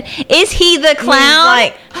dead? Is he the clown?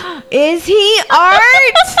 He's like, is he Art?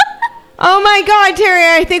 Oh my God,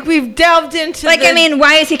 Terry! I think we've delved into I mean,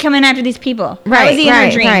 why is he coming after these people? How Right, is he in her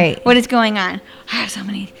right, dream? right. What is going on? I have so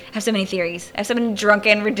many theories. I have so many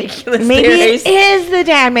drunken, ridiculous Maybe theories. it is the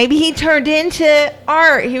dad. Maybe he turned into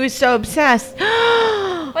Art. He was so obsessed.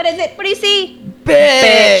 What is it? What do you see?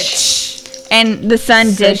 Bitch. And the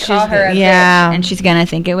son So did she's call her a yeah. bitch, and she's gonna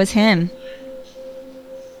think it was him.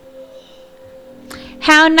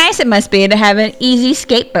 How nice it must be to have an easy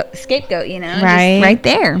scapegoat, you know, Right. just right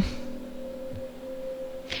there.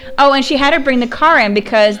 Oh, and she had her bring the car in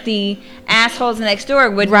because the assholes next door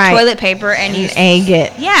would Right. toilet paper and use Egg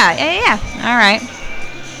it. Yeah. All right.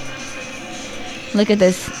 Look at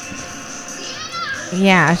this.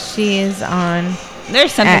 Yeah, she is on.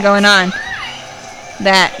 There's something going on.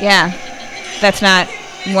 That's not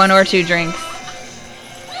 1 or 2 drinks.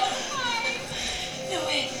 No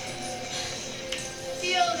way.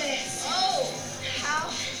 Feel this. Oh, how? I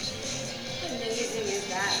knew you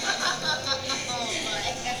that.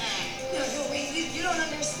 No, wait, you don't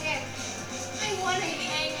understand. I want to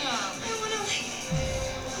hang up. I want to,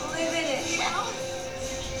 live in it, you know?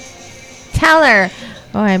 Tell her.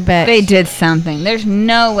 Oh, I bet. They did something. There's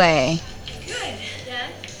no way. Good,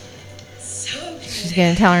 Dad. So good. She's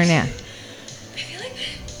going to tell her now. I feel like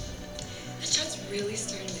that shot's really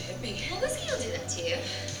starting to hit me. Well, whiskey will do that to you.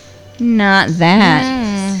 Not that.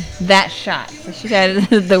 That shot. So she had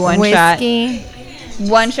the one Whiskey. shot.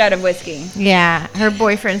 1 shot of whiskey. Yeah, her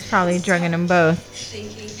boyfriend's probably drugging them both.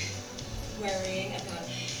 Thinking, worrying about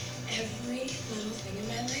every little thing in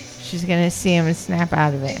my life. She's going to see him and snap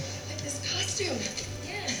out of it. Like this costume.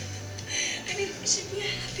 Yeah. I mean, it should be a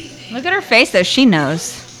happy thing. Look at her face, though. She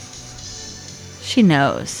knows. She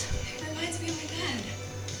knows. It reminds me of my dad.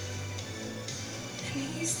 And he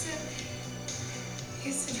used to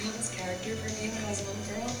draw this character for me when I was a little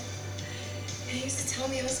girl. And he used to tell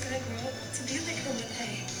me I was gonna grow up to be like her one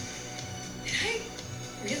day. And I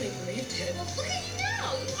really believed it. Well, look at you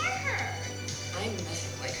now. You are her. I'm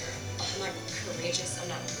nothing like her. I'm not courageous. I'm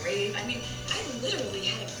not brave. I mean, I literally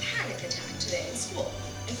had a panic attack today in school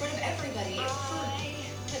in front of everybody.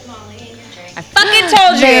 Put Molly in your drink. I fucking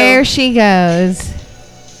told you. There she goes.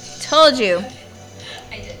 Told you.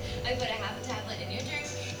 I did. I put a half a tablet in your drink,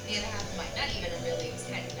 the other half of mine. Not even really. It was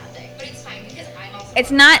kind of nothing. But it's fine because I'm also.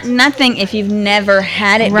 It's not nothing if you've never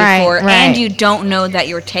had it Right, before right. and you don't know that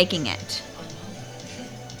you're taking it.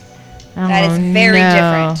 Oh, That is very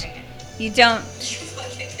no. different. You don't.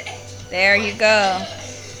 There you go.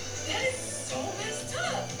 That is so messed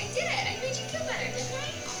up. I did it. I made you feel better, didn't I?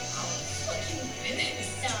 Fucking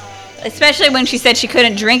pissed. Especially when she said she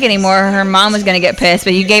couldn't drink anymore, her mom was going to get pissed,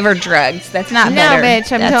 but you gave her drugs. That's not No, better.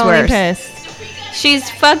 bitch, I'm That's totally worse. pissed. She's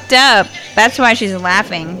fucked up. That's why she's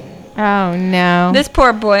laughing. Oh, no. This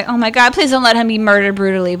poor boy. Oh my God! Please don't let him be murdered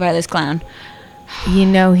brutally by this clown. You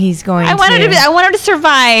know he's going I want her to. I want her to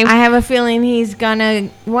survive. I have a feeling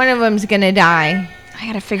one of them's gonna die. I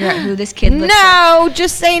gotta figure out who this kid looks like. No,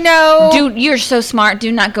 just say no. Dude, you're so smart.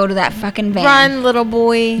 Do not go to that fucking van. Run, little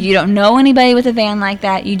boy. You don't know anybody with a van like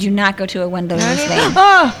that. You do not go to a Wendell's van.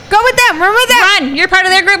 Oh, go with them. Run with them. Run! You're part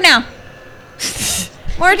of their group now.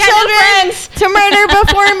 More You got no children friends. to murder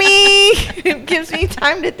before me. It gives me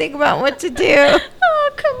time to think about what to do.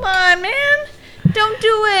 Oh, come on, man. Don't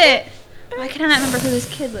do it. Why can I not remember who this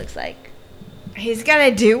kid looks like? He's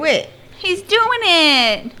gonna do it. He's doing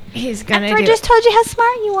it. He's gonna After do I just it. told you how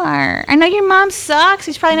smart you are. I know your mom sucks.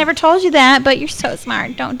 She's probably never told you that, but you're so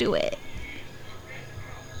smart. Don't do it.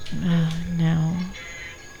 Oh, no.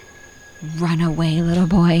 Run away, little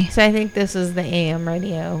boy. So I think this is the AM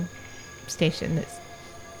radio station that's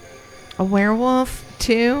a werewolf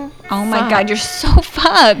too. Oh my Fuck. God, you're so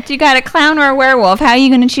fucked. You got a clown or a werewolf. How are you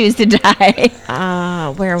going to choose to die?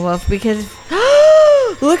 Werewolf because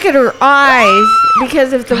look at her eyes.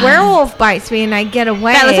 Because if the werewolf bites me and I get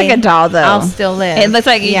away, That looks like a doll, though. I'll still live. It looks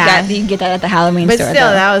like you can get that at the Halloween but store. still,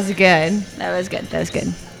 though. that was good. That was good. That was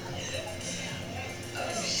good.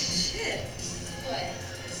 Oh, shit. What?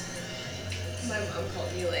 My mom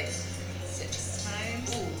called me like 6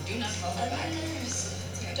 times. Ooh, do not call her back.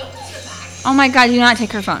 Don't call her back. Oh my God, do not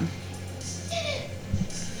take her phone. Hey!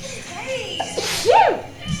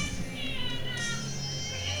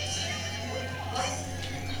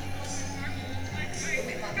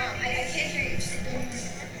 I can't hear you.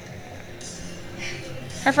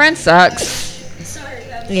 Her friend sucks. Sorry.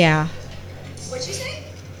 Yeah. What'd you say?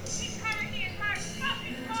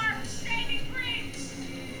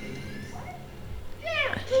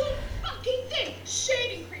 Yeah, who would fucking think?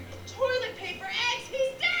 Shaving cream, toilet paper, eggs,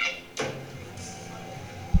 he's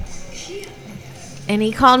dead! And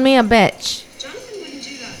he called me a bitch. Jonathan wouldn't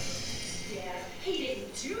do that. Yeah, he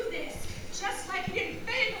didn't do this. Just like he didn't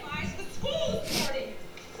vandalize the school this morning.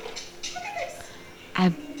 Look at this. I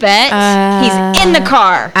bet he's in the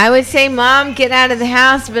car. I would say, Mom, get out of the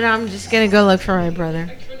house, but I'm just gonna go look for my brother.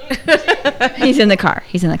 He's in the car.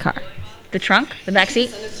 He's in the car. The trunk? The back seat?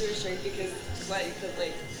 Send it to your shirt because glad you put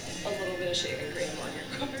like a little bit of shaving cream on your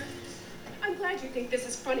car. I'm glad you think this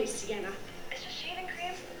is funny, Sienna. It's just shaving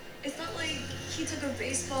cream. It's not like he took a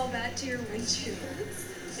baseball bat to your windshield.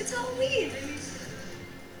 It's Halloween.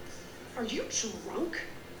 Are you drunk?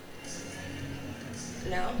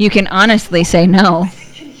 No. You can honestly say no. I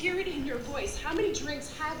can hear it in your voice. How many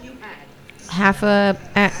drinks have you had? Half a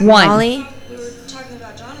One. Molly. We were talking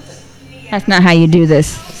about Jonathan. That's not how you do this,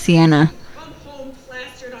 Sienna. I'm home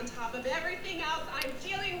plastered on top of everything else I'm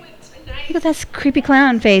dealing with tonight. Look at that creepy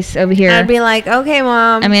clown face over here. I'd be like, okay,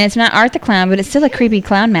 Mom. I mean, it's not Art the Clown, but it's still a creepy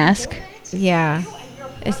clown mask. Yeah.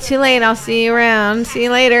 It's too late. I'll see you around. See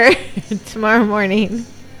you later. Tomorrow morning.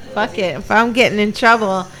 Fuck it. If I'm getting in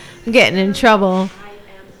trouble, I'm getting in trouble.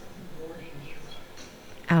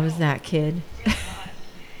 I was that kid.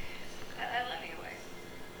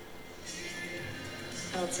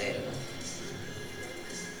 I'll say it.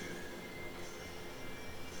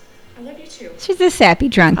 I love you too. She's a sappy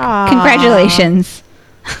drunk. Aw. Congratulations.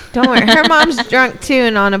 Don't worry. Her mom's drunk too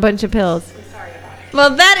and on a bunch of pills.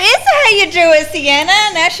 Well, that is how you do it, Sienna.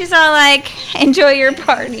 Now she's all like, enjoy your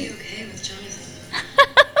party. Okay with Jonathan.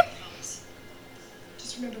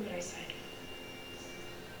 Just remember what I said.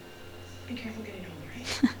 Be careful getting home,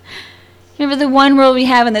 right? Remember the one rule we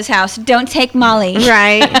have in this house: don't take Molly.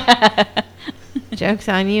 Right. Joke's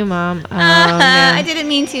on you, Mom. Oh, no. I didn't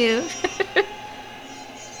mean to.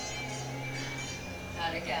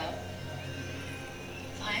 How'd it go?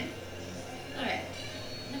 Fine? Alright.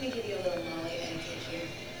 Let me give you a little Molly etiquette here.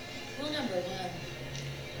 Rule number 1.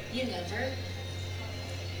 You never,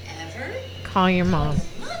 ever Call your mom.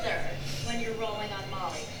 mother when you're rolling on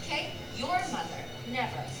Molly. Okay? Your mother.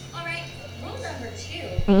 Never. Alright? Rule number 2.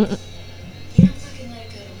 You don't fucking let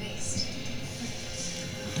it go to waste.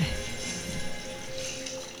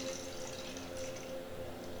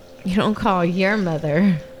 You don't call your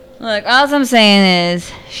mother. Look, all I'm saying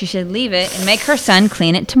is she should leave it and make her son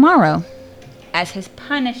clean it tomorrow. As his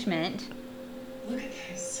punishment, Look at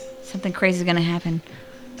this. something crazy is going to happen.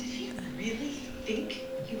 Did he really think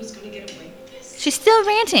he was going to get away with this? She's still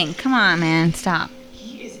ranting. Come on, man. Stop.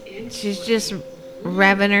 He is in. She's just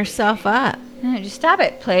revving herself up. No, just stop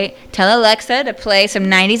it. Tell Alexa to play some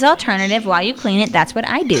 90s alternative while you clean it. That's what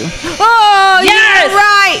I do. Oh, Yes! you're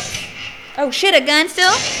right. Oh, shit. A gun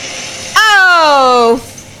still? Oh,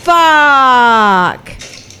 fuck.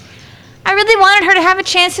 I really wanted her to have a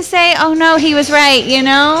chance to say, oh, no, he was right, you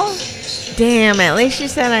know? Damn, at least she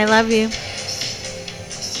said I love you.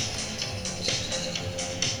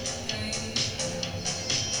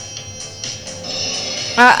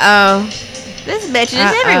 Uh-oh. This bitch is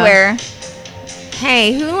Uh-oh. everywhere.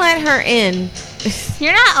 Hey, who let her in?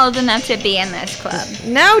 You're not old enough to be in this club.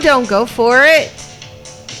 No, don't go for it.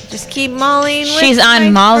 Just keep Molly. She's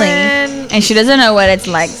on Molly, and she doesn't know what it's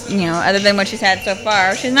like, you know, other than what she's had so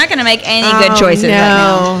far. She's not going to make any good choices right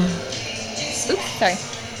now. Oops, sorry.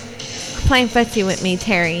 Playing footsie with me,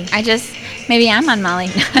 Terry. Maybe I'm on Molly.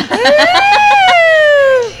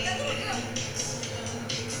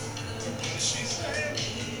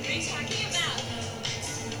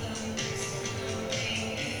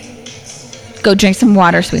 Go drink some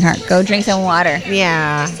water, sweetheart. Go drink some water.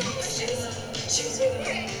 Yeah.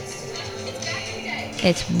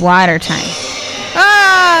 It's water time.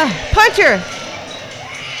 Ah, punch her.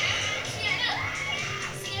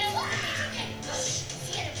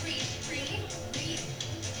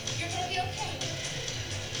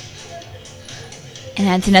 And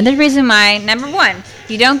that's another reason why, number 1,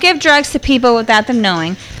 you don't give drugs to people without them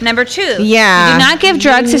knowing. Number 2, Yeah. you do not give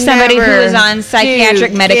drugs to somebody who is on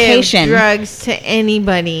psychiatric medication. Give drugs to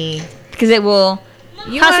anybody. Because it will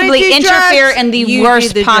You wanna possibly do interfere drugs? in the You do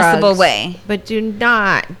worst the possible drugs. way. But do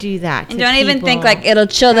not do that. And to don't even think people. like it'll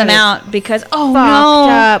chill them That is out because, oh fucked no.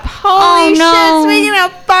 up. Holy Oh, no. shit, speaking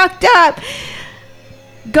of fucked up.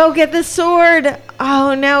 Go get the sword.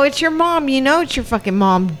 Oh no, it's your mom. You know it's your fucking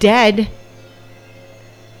mom dead.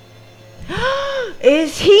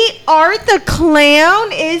 Is he Art the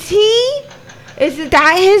Clown? Is he? Is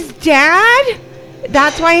that his dad?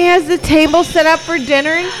 That's why he has the table set up for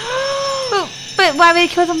dinner? But why would he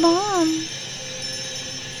kill the mom?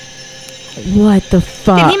 What the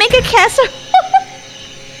fuck? Did he make a casserole?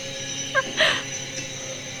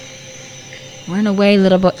 Run away,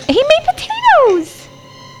 little boy. He made potatoes.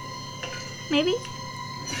 Maybe.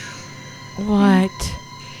 What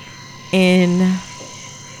in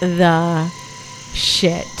the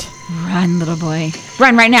shit? Run, little boy.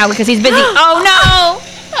 Run right now because he's busy. Oh no!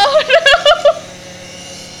 Oh no!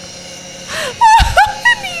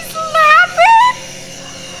 And he's laughing.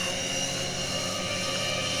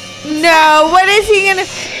 No, what is he gonna?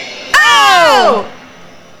 Oh!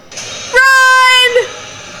 Run!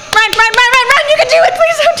 Run! You can do it.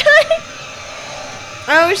 Please don't die.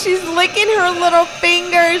 Oh, she's licking her little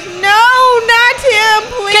fingers. No, not him,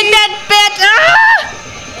 please. Get that bitch! Ah!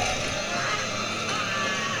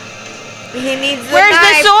 He needs the Where's knife.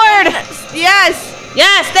 the sword? Yes.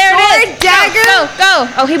 Yes, there it Sword, is. dagger. Go.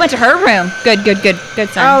 Oh, he went to her room. Good,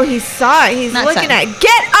 son. Oh, he saw it. He's Not looking son. at it.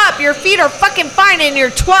 Get up. Your feet are fucking fine and you're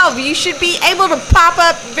 12. You should be able to pop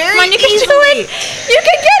up very Come on, you can easily. do it. You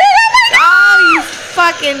can get it. Oh my God. Oh, you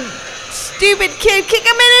fucking stupid kid. Kick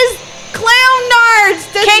him in his clown nards.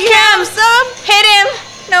 Does Kick he have him. some? Hit him.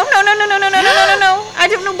 No. I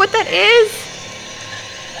don't know what that is.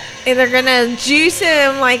 And they're gonna juice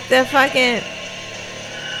him like the fucking...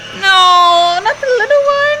 No, not the little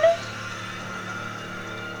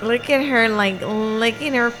one. Look at her, like,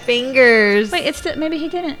 licking her fingers. Wait, it's maybe he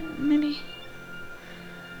didn't. Maybe.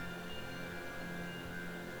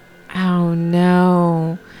 Oh,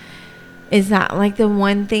 no. Is that, like, the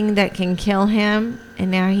one thing that can kill him?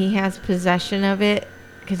 And now he has possession of it?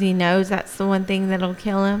 Because he knows that's the one thing that'll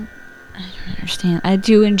kill him? I don't understand. I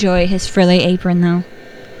do enjoy his frilly apron, though.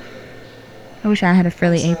 I wish I had a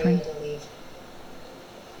frilly apron.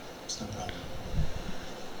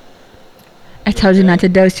 I told you not to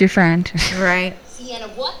dose your friend. Right. Sienna,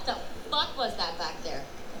 what the fuck was that back there?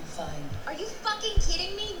 I'm fine. Are you fucking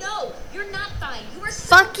kidding me? No, you're not fine. You were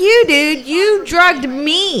so Fuck you, dude. You drugged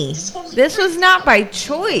me. This was not by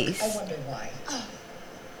choice. I wonder why.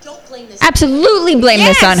 Don't blame this. Absolutely blame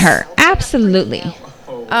this on her. Absolutely.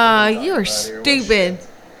 You are stupid.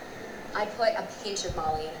 I put a pinch of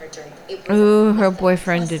Molly in her drink. It was Ooh, her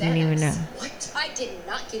boyfriend didn't even know. What? I did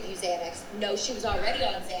not give you Xanax. No, she was already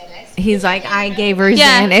on Xanax. He's like, I gave her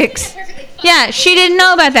Yeah. Xanax. Yeah, she didn't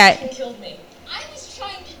know about that. Killed me. I was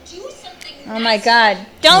trying to do something. Oh my God.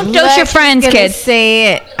 Don't dose your friends, Gonna kids.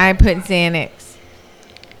 say it. I put Xanax.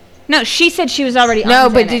 No, she said she was already No,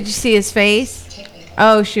 on but Xanax. did you see his face?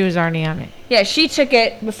 Oh, she was already on it. Yeah, she took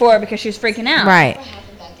it before because she was freaking out. Right. What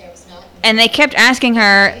happened back there was not. And they kept asking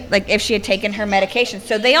her, like, if she had taken her medication.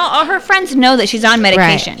 So all her friends know that she's on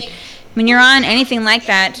medication. When you're on anything like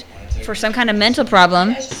that for some kind of mental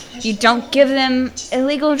problem, you don't give them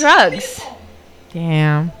illegal drugs.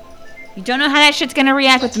 Damn. You don't know how that shit's going to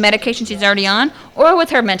react with the medication she's already on or with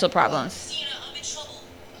her mental problems. Sienna, I'm in trouble.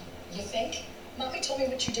 You think? Mommy told me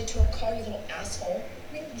what you did to her car, you little asshole.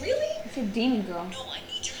 I mean, really? It's a demon girl. No, I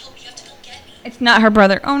need your help. You have to come get me. It's not her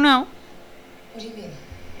brother. Oh, no. What do you mean?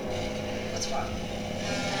 What's wrong?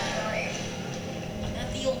 Hurry. I'm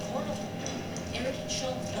at the old carnival. Eric and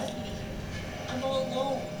Sean left me. I'm all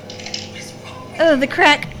alone. What is wrong with Oh, the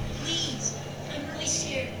crack. Please. I'm really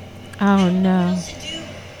scared. Oh, What no. else to do?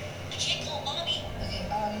 I can't call mommy. Okay,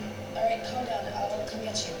 alright, calm down. I'll come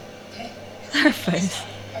get you. Okay? Her face.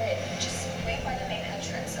 Alright, just wait by the main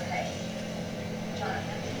entrance, okay?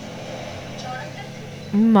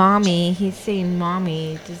 Jonathan? Mommy. He's saying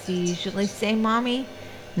mommy. Does he usually say mommy?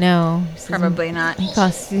 No. He says- Probably not. He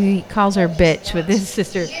calls her bitch with his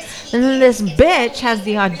sister. And then this bitch has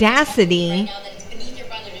the audacity. Now that it's beneath your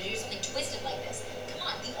brother to do something twisted like this. Come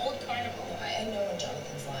on, the old carnival. I know when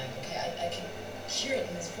Jonathan's lying, okay? I can hear it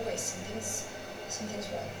in his voice. Something's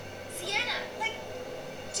wrong. Sienna, like,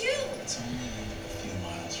 dude. It's only a few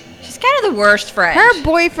miles from here. She's kind of the worst friend. Her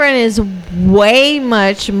boyfriend is way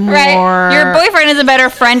much more Right? Your boyfriend is a better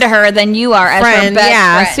friend to her than you are as her friend. best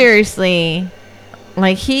Yeah, friend. seriously.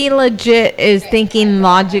 Like, he legit is thinking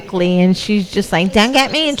logically, and she's just like, don't get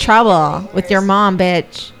me in trouble with your mom,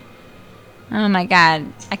 bitch. Oh my God.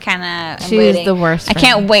 I kind of. She's the worst I friend.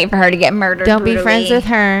 can't wait for her to get murdered. Don't be friends brutally. with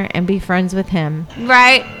her and be friends with him.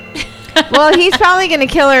 Right? Well, he's probably going to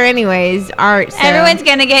kill her anyways. Art. So. Everyone's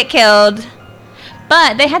going to get killed.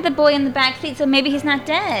 But they had the boy in the back seat, so maybe he's not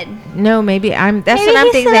dead. No, maybe that's Maybe what I'm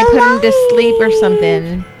he's thinking. They still put him to sleep or alive.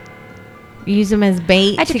 something. Use him as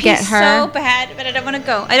bait I have to to get pee her. so bad, but I don't want to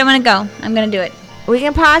go. I don't want to go. I'm going to do it. We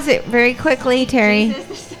can pause it very quickly, Terry.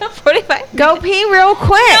 45. Go pee real quick.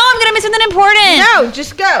 No, I'm going to miss something important. No,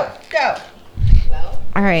 just go. Go.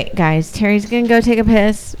 All right, guys. Terry's going to go take a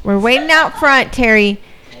piss. We're waiting out front, Terry.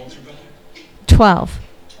 12.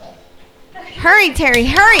 Hurry, Terry.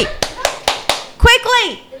 Hurry.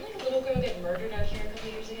 Quickly. Didn't like a little girl get murdered out here a couple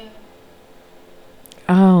years ago?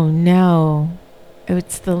 Oh, no.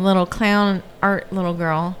 It's the little clown art little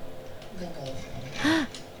girl. I'm gonna go look for her.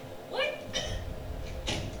 What?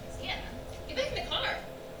 Sienna, get back in the car.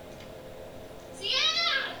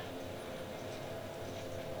 Sienna!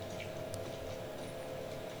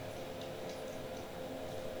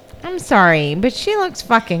 I'm sorry, but she looks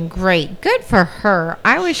fucking great. Good for her.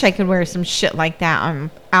 I wish I could wear some shit like that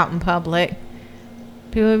out in public.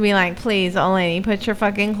 People would be like, please, old lady, put your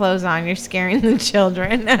fucking clothes on. You're scaring the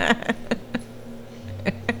children.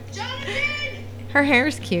 Her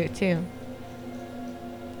hair's cute, too.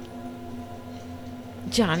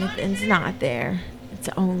 Jonathan's not there. It's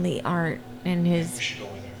only Art and his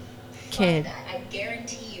kid. I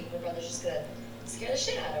guarantee you her brother's just gonna scare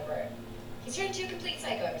He's turned into a complete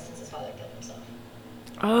psycho ever since his father killed himself.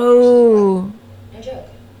 Oh. No joke.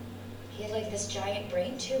 He had like this giant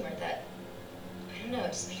brain tumor that, I don't know, it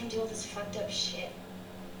just made him do all this fucked up shit.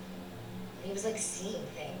 And he was like seeing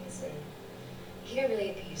things, and he got really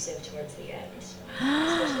abusive towards the end,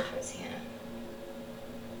 especially towards Hannah.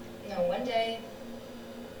 No, one day,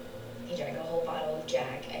 he drank a whole bottle of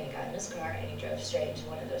Jack, and he got in his car, and he drove straight into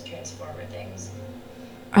one of those transformer things.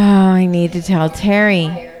 Oh, I need to tell Terry.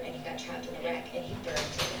 And he got trapped in a wreck, and he burned to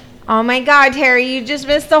death. Oh my God, Terry, you just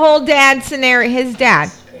missed the whole dad scenario.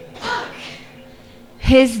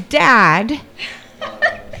 His dad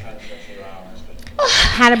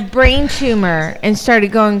had a brain tumor and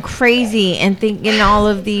started going crazy and thinking all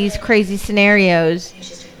of these crazy scenarios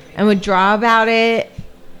and would draw about it.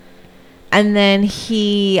 And then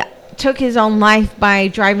he took his own life by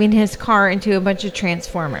driving his car into a bunch of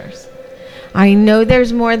transformers. I know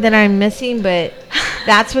there's more that I'm missing, but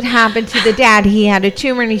that's what happened to the dad. He had a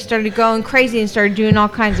tumor and he started going crazy and started doing all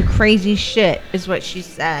kinds of crazy shit, is what she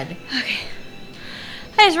said. Okay.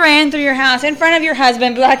 I just ran through your house in front of your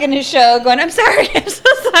husband, blocking his show, going, I'm sorry, I'm so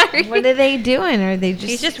sorry. What are they doing? Are they just...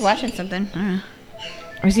 He's just watching something. I don't know.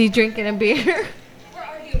 Or is he drinking a beer? Where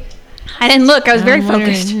are you? I didn't look. I was very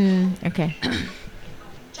wondering. focused. Okay.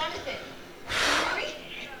 Jonathan. Hurry.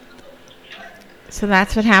 So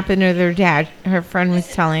that's what happened to their dad. Her friend was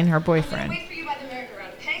telling her I'm gonna boyfriend. wait for you by the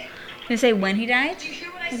merry-go-round, okay? Did you say when he died? Do you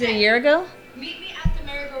hear what I Was said? it a year ago? Meet me at the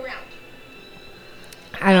merry-go-round.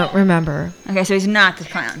 I don't remember. Okay, so he's not the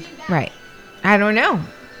clown. Right. I don't know.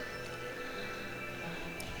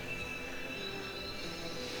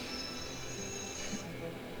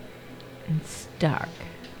 It's dark.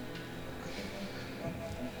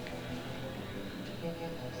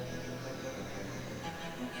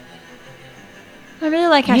 I really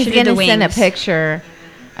like how He's she did the gonna send a wings. picture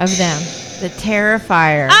of them. The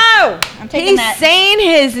Terrifier. Oh! I'm taking He's that. saying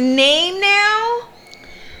his name now?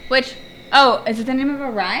 Which, oh, is it the name of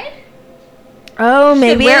a ride? Oh,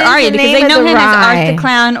 maybe Where it is are you? the Because name they of know the him as Art ride. the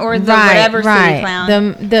Clown or the Right, whatever right. city clown.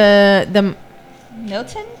 The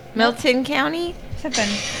Milton? Milton County? Something.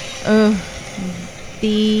 Oh,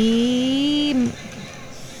 the...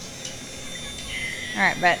 All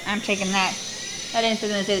right, but I'm taking that. I didn't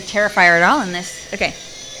think they say the Terrifier at all in this. Okay.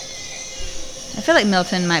 I feel like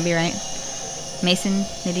Milton might be right. Mason,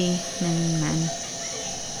 Mitty, Man.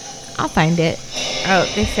 I'll find it.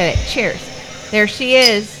 Oh, they said it. Cheers. There she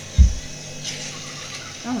is.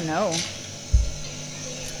 Oh, no.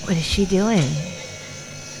 What is she doing?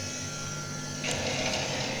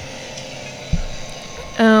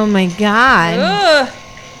 Oh, my God. Ugh.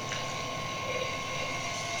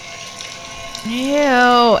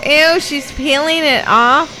 Ew, she's peeling it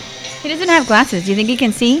off. He doesn't have glasses. Do you think he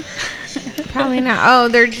can see? Probably not. Oh,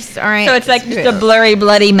 they're just, all right. So it's like just a blurry,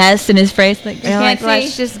 bloody mess in his face. Like, you They're can't like, see.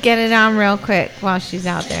 let's just get it on real quick while she's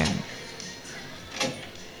out there.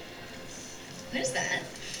 What is that?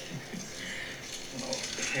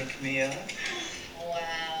 Pick me up.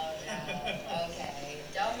 Wow, no. Okay.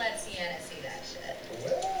 Don't let Sienna see that shit.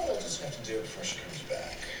 Well, I'll just have to do it before she comes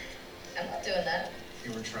back. I'm not doing that.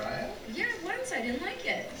 You were trying? Yeah, once I didn't like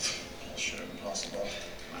it. Should have been possible.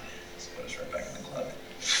 Let's put us right back in the club.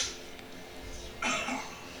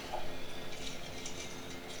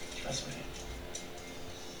 Trust me.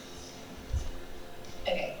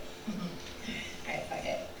 Okay. Alright, fuck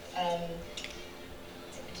it.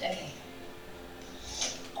 Okay.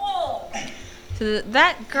 Oh! So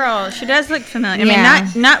that girl, she does look familiar. Yeah.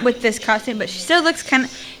 I mean, not with this costume, but she still looks kind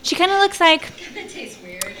of. She kind of looks like That tastes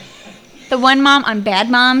weird. the one mom on Bad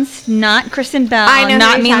Moms, not Kristen Bell, I know who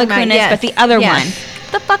not you're Mila talking about, Kunis, yes. but the other Yes. one.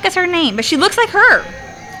 What the fuck is her name? But she looks like her.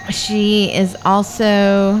 She is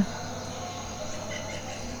also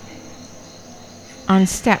on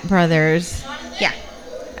Step Brothers Yeah.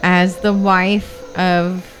 as the wife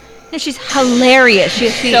of... Yeah, she's hilarious.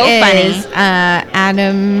 She's so is, funny.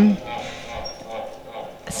 Adam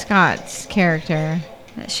Scott's character.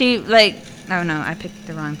 She like. Oh no, I picked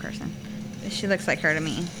the wrong person. She looks like her to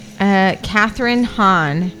me. Catherine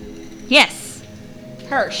Hahn. Yes,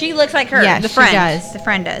 her. She looks like her. Yes, the she friend. does. The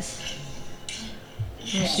friend does.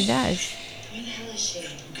 Yes, she does. Where the hell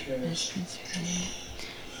is she?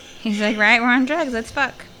 He's like, right, we're on drugs. Let's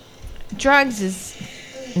fuck. Drugs is...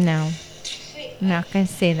 No. Wait, I'm not going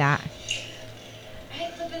to say that.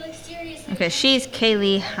 but like seriously. Okay, she's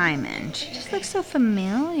Kaylee Hyman. She just looks so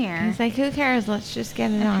familiar. He's like, who cares? Let's just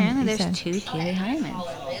get it on. Apparently, he there's said. two Kaylee Hymans. Call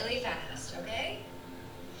it really fast, okay?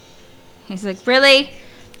 He's like, really?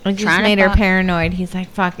 It just Trying to made her fuck. paranoid. He's like,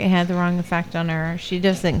 fuck, it had the wrong effect on her. She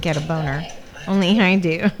doesn't get a boner. Only I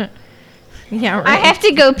do. Yeah, right. I have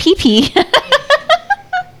to go pee pee.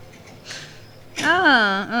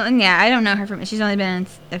 Well, and yeah, I don't know her from. She's only been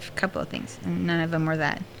in a couple of things, and none of them were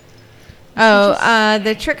that.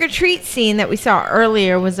 The trick or treat scene that we saw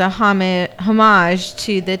earlier was a homage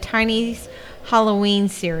to the Tiny's Halloween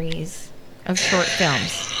series of short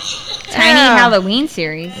films. Tiny Halloween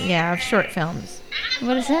series? Yeah, of short films.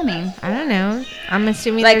 What does that mean? I don't know. I'm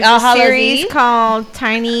assuming Like there's All a Hallows series Eve? called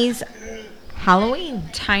Tiny's Halloween.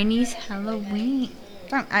 Tiny's Halloween.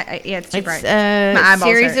 Yeah, it's too It's bright. a My eyeballs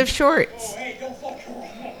series hurt. of shorts.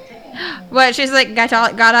 What? She's like, got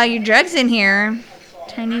all your drugs in here.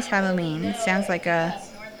 Tiny's Halloween. It sounds like a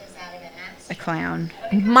clown.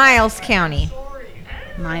 Miles County.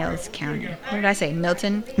 Miles County. What did I say?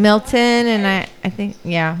 Milton? Milton, and I think,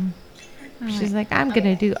 yeah. All She's right. like, I'm going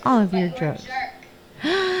to do all of your drugs.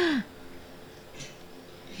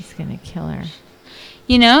 He's going to kill her.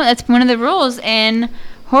 You know, that's one of the rules in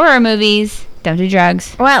horror movies. Don't do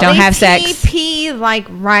drugs. Well, don't have sex. He peed like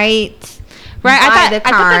right Right, by the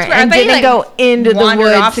car that's where, and bet he, didn't like, go into the wandered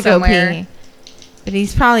woods off to go somewhere. pee. But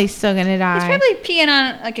he's probably still gonna die. He's probably peeing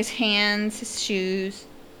on like his hands, his shoes.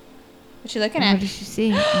 What you looking What at? did you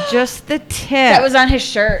see? Just the tip. That was on his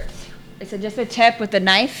shirt. It said just a tip with the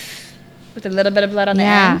knife, with a little bit of blood on the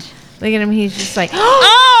end. Look at him. He's just like,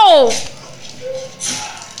 Oh!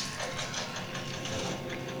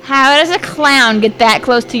 How does a clown get that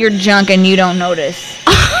close to your junk and you don't notice?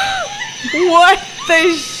 what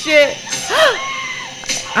the shit?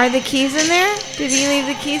 Are the keys in there? Did he leave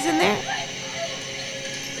the keys in there?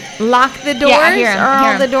 Lock the doors? Yeah, I hear him. Are I hear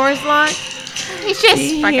all him. the doors locked? He's just Do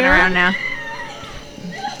you fucking hear around him? now.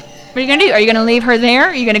 What are you gonna do? Are you gonna leave her there?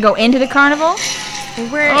 Are you gonna go into the carnival?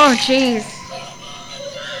 Where? Oh, jeez.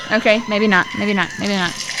 Okay, maybe not. Maybe not. Maybe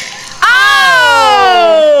not.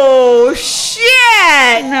 Oh,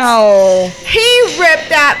 shit! No. He ripped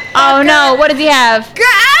that. Oh fucker. no! What does he have? Go!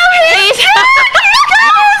 He's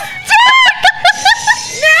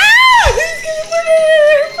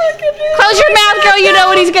Close your mouth, girl. You know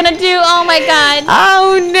what he's gonna do. Oh my god.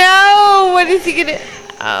 Oh no! What is he gonna?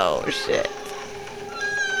 Oh shit!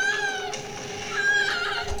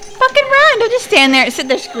 Fucking run! Don't just stand there, sit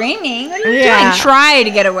there screaming. What are you Yeah. doing? Try to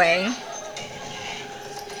get away.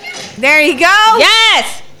 There you go.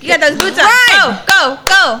 Yes. You got those boots on. Run! Go, go,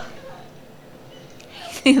 go.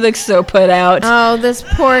 He looks so put out. Oh, this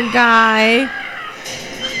poor guy.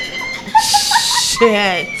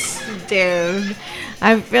 Shit, dude.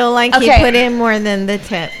 I feel like he Okay. put in more than the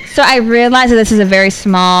tip. So I realize that this is a very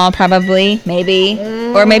small, probably, maybe,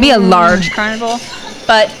 or maybe a large carnival.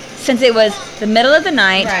 But since it was the middle of the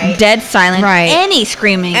night, Right. dead silent, Right. any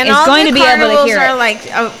screaming And is all going the to be able to carnivals hear are it. like,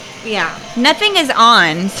 oh, yeah. Nothing is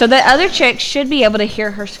on, so the other chick should be able to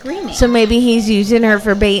hear her screaming. So maybe he's using her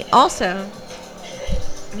for bait also.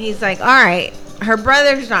 And he's like, all right, her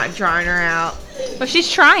brother's not drawing her out. But she's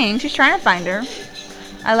trying. She's trying to find her.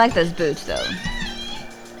 I like those boots, though.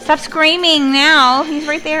 Stop screaming now. He's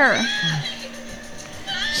right there.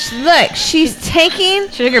 Look, she's taking.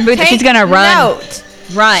 She took her boots and take she's going to run. Note.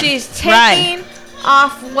 Run. She's Run. taking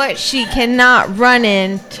off what she cannot run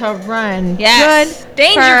in to run. Yes. Good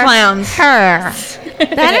Danger for clowns. Her.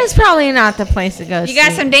 That is probably not the place to go. You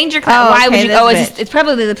got see. some danger clowns. Oh, Why okay, would you? this Oh, bitch. it's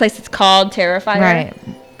probably the place that's called Terrifier. Right.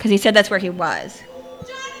 Because he said that's where he was.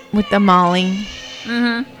 With the Molly.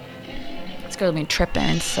 Mm-hmm. This girl's been tripping.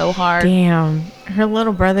 It's so hard. Damn. Her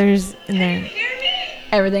little brother's in there.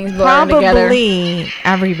 Everything's blurring together. Probably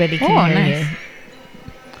everybody can Oh, hear nice. you.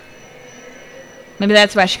 Maybe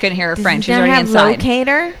that's why she couldn't hear her friend. Does She's he already have inside.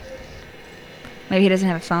 locator? Maybe he doesn't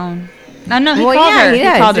have a phone. No, he Well, called yeah, her. he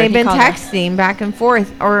does. called her. They've He been called her. texting back and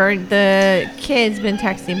forth, or the kid's been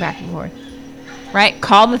texting back and forth. Right?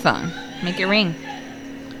 Call the phone. Make it ring.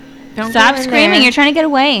 Don't Stop go in screaming. there. You're trying to get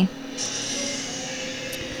away.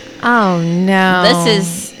 Oh no!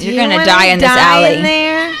 This is- Do you're you gonna wanna die in this die alley. in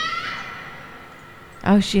there?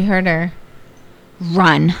 Oh, she heard her.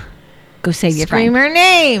 Run. Go save your Scream friend. her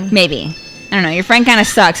name. Maybe. I don't know. Your friend kind of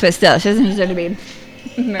sucks, but still, she doesn't deserve to be.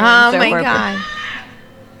 Oh so my horrible. god!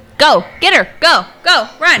 Go. Get her. Go. Go.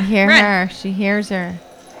 Run. I hear Run. her. She hears her.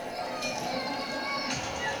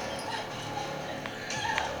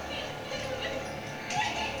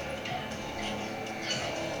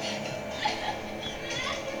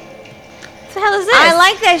 What the hell is this? I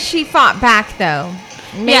like that she fought back though.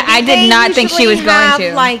 Maybe I did they not think she usually was going have,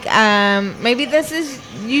 to. Like, maybe this is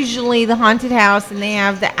usually the haunted house, and they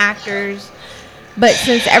have the actors. But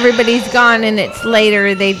since everybody's gone and it's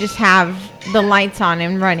later, they just have the lights on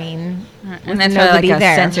and running. And that's probably like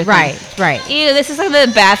a sensor thing. Right, right. Ew, this is like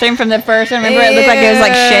the bathroom from the first one. Remember, it looked like it was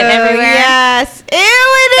like shit Ew, everywhere. Yes. Ew,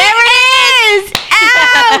 it is.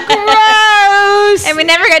 Ow, gross. And we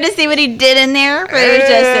never got to see what he did in there, but it was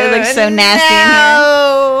just, it looked so nasty in here.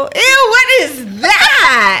 No. what is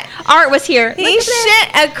that? Art was here. He shit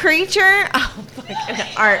a creature. Oh, fucking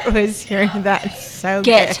Art was here. That's so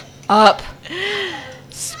Get good. up.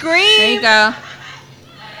 Scream. There you go.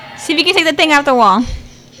 See if you can take the thing off the wall.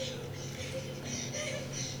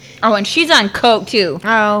 Oh, and she's on coke too.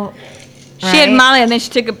 Oh. She had Molly, and then she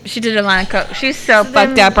did a line of coke. She's so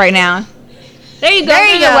fucked up right now. There you go. There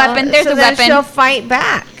you There's go. a weapon. There's so a then weapon. she'll fight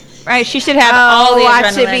back. Right, she should have all the watch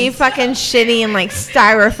adrenaline. it be fucking shitty and like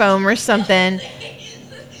styrofoam or something.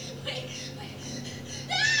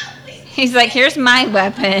 He's like, here's my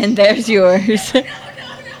weapon. There's yours.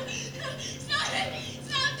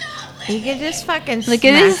 You can just fucking Look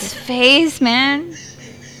at his face, man.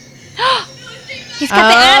 He's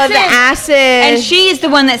got the acid. And she's the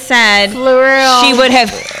one that said Floral. she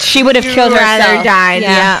would have killed herself. Died.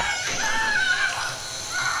 Yeah.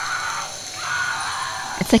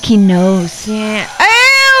 It's like he knows. Yeah.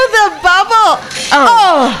 Ew, the bubble.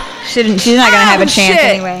 Oh. She's not gonna have a chance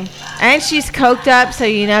anyway. And she's coked up, so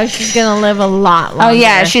you know she's gonna live a lot longer. Oh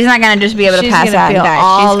yeah, she's not gonna just be able to She's pass gonna out and feel die.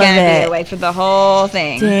 all She's of gonna be it. awake for the whole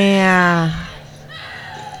thing. Damn.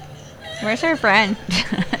 Where's her friend?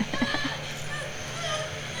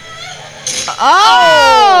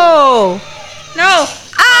 Oh! No!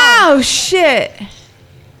 Oh shit!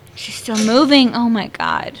 She's still moving. Oh my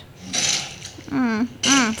god.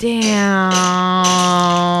 Damn.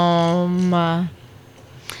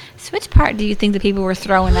 So which part do you think the people were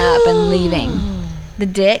throwing up and leaving? The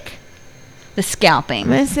dick? The scalping? I'm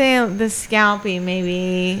gonna say the scalping,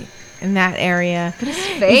 maybe in that area. But his Is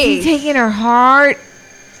face. he taking her heart?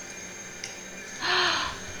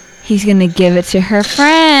 He's gonna give it to her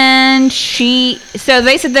friend. So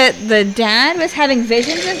they said that the dad was having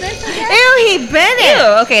visions of this? Ew, he bit it.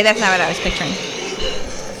 Ew, okay, that's not what I was picturing.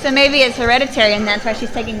 So maybe it's hereditary and that's why she's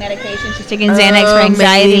taking medication. She's taking Xanax for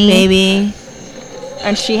anxiety. Maybe.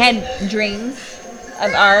 And she had dreams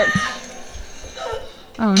of Art.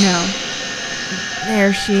 Oh no.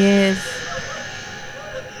 There she is.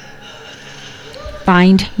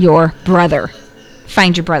 Find your brother.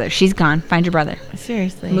 Find your brother. She's gone. Find your brother.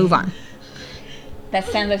 Seriously. Move on. That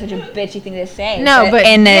sounds like such a bitchy thing to say. No, but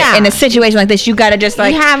in yeah. a situation like this, you gotta just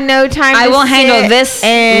like, you have no time. I to will handle sit this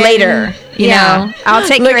and- later. You know, I'll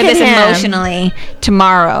take Look care of at this him. emotionally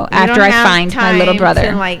tomorrow You after don't I have find my little time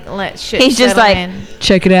brother. to, like, let shit He's just settle like, in.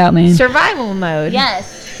 check it out, man. Survival mode.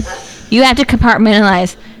 Yes. You have to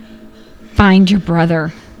compartmentalize. Find your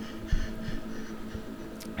brother.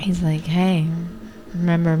 He's like, hey,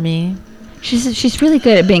 remember me? She's really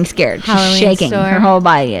good at being scared. Halloween She's shaking. store. Her whole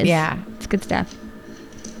body is. Yeah. It's good stuff.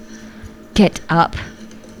 Get up.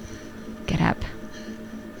 Get up.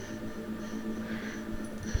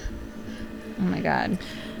 Oh my god.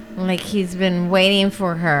 Like he's been waiting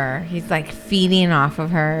for her. He's like feeding off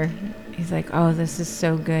of her. He's like, oh, this is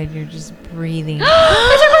so good. You're just breathing.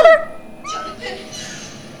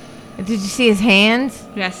 Did you see his hands?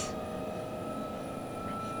 Yes.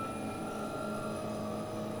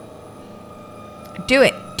 Do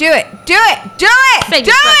it. Do it. Do it. Do it. Say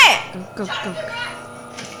Do just it. Go.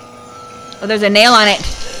 Oh, there's a nail on it.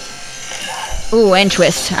 Ooh, and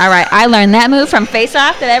twist. All right. I learned that move from Face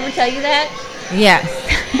Off. Did I ever tell you that? Yes.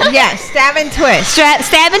 Yes. Stab and twist.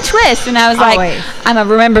 Stab and twist. And I was Always. like, I'm going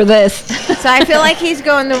to remember this. So I feel like he's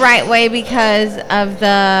going the right way because of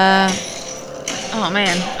the... Oh,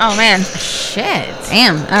 man. Shit.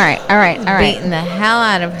 Damn. All right. Beating the hell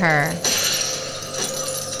out of her.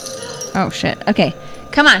 Oh, shit. Okay.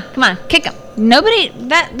 Come on. Kick him. Nobody...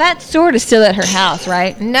 That sword is still at her house,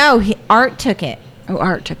 right? No, Art took it. Oh,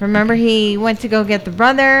 Art took it. Remember he went to go get the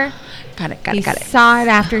brother? Got it. He saw it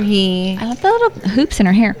after he... I love the little hoops in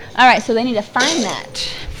her hair. All right, so they need to find that.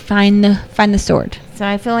 Find the sword. So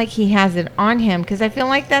I feel like he has it on him because I feel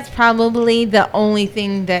like that's probably the only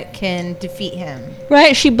thing that can defeat him.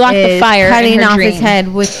 Right, she blocked the fire in cutting her off dream. his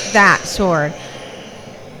head with that sword.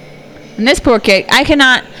 And this poor kid, I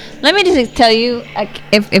cannot. Let me just tell you,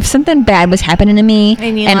 if something bad was happening to me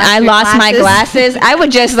and I lost my glasses, I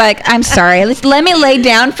would just like, I'm sorry. Let me lay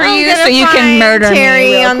down for you so you can murder Terry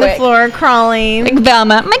me real on quick. the floor crawling. Like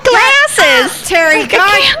Velma, my glasses. Terry,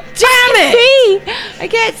 God damn it! I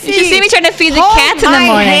can't see. You should see me trying to feed the Hold cats in the my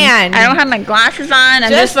morning. hand. I don't have my glasses on.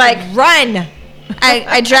 I'm just like run.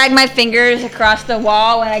 I drag my fingers across the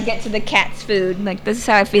wall when I get to the cat's food. Like, this is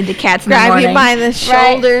how I feed the cats in the Grab morning. you by the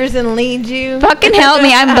shoulders and lead you. Fucking help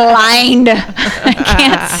me, I'm blind. I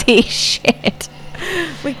can't see shit.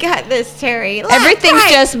 We got this, Terry. Everything's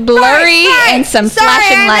just blurry and some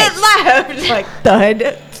flashing lights. Left. Like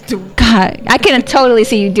thud. God, I can totally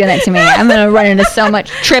see you doing that to me. I'm gonna run into so much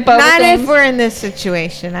trip over Not things. if we're in this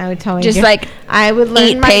situation. I would totally Just do- like I would learn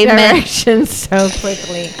eat my pavement. directions so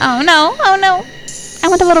quickly. Oh no! I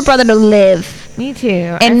want the little brother to live, Me too.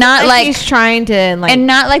 And not like- he's trying to like. and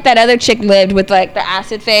not like that other chick lived with like the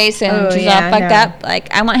acid face and Oh, she's yeah, all fucked no. up.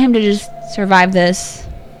 Like I want him to just survive this.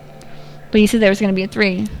 But you said there was gonna be a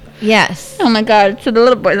 3. yes. Oh my God! So the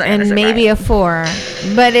little boy's not gonna And maybe a 4,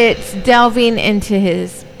 but it's delving into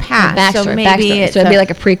his past. backstory, So maybe backstory. it's So it'd be like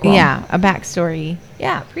a prequel. Yeah, a backstory.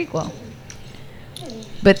 Yeah, prequel.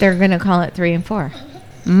 But they're gonna call it 3 and 4.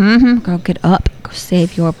 Go get up. Go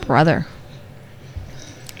save your brother.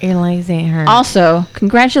 Your legs ain't hurt. Also,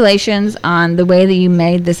 congratulations on the way that you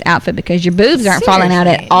made this outfit because your boobs aren't falling out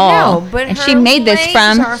at Seriously. all. No, but and her she made this legs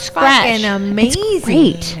from are scratch. fucking amazing. It's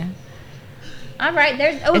great. All right,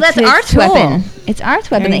 there's It's that's his Art's tool. weapon. It's Art's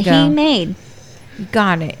weapon There that you he go. made.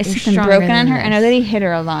 Got it. Is You're something stronger broken on than her? I know this. that he hit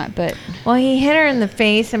her a lot, but Well, he hit her in the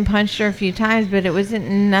face and punched her a few times, but it wasn't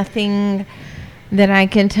nothing that I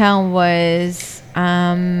can tell was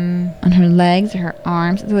on her legs or her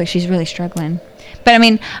arms, it looks like she's really struggling. But I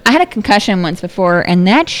mean, I had a concussion once before, and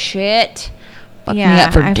that shit fucked me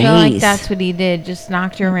up for I days. feel like that's what he did. Just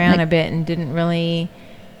knocked her around Like- a bit and didn't really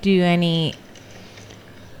do any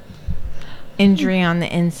injury on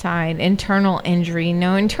the inside. Internal injury.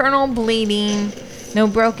 No internal bleeding. No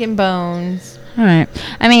broken bones. All right.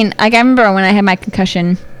 I mean, like I remember when I had my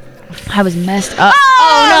concussion, I was messed up.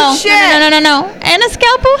 Oh, no! shit. No! And a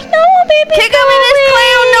scalpel? No, baby. Kick him in his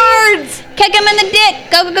clown nards! Kick him in the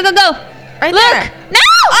dick. Go. Right Look. there. No!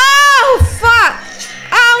 Oh, fuck!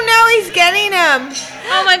 Oh, no, he's getting him.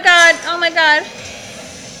 Oh my God.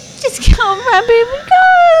 Just come, my baby.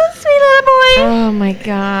 Go, sweet little boy. Oh, my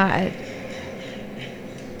God.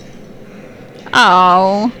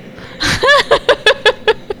 Oh.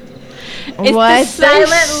 It's What the the silent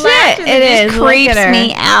shit? laughter that It just is. Look creeps at her.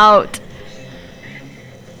 me out.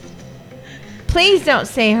 Please don't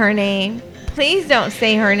say her name. Please don't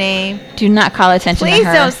say her name. Do not call attention Please to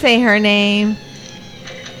her. don't say her name.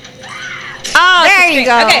 Oh, There you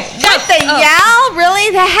go. Okay, What the yell?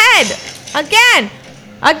 Really? The head. Again.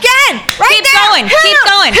 Right Keep there. going. Hit Keep him.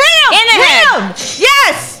 going. Hit him. In the Hit head. him.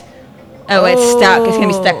 Yes. Oh, it's stuck. It's gonna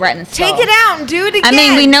be stuck right in the skull. Take it out and do it again. I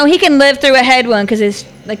mean, we know he can live through a head wound because his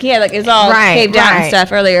it's all Right, caved out and right.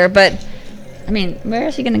 stuff earlier. But I mean, where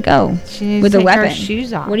is he gonna go She needs with to the take her weapon?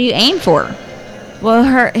 shoes off. What do you aim for?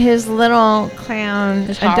 Well, his little clown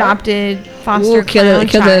His heart? adopted foster Ooh, kill clown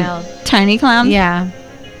the child. tiny clown. Yeah.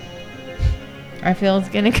 I feel it's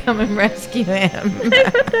gonna come and rescue him.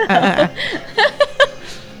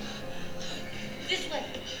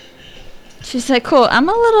 She's like, cool. I'm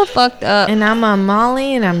a little fucked up. And I'm on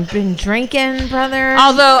Molly, and I've been drinking, brother.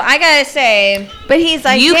 Although I gotta say, But he's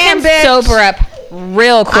like, you damn, can bitch. sober up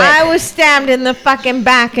real quick. I was stabbed in the fucking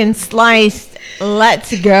back and sliced.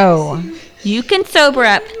 Let's go. You can sober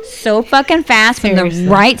up so fucking fast when Seriously.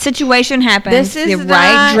 the right situation happens. This is the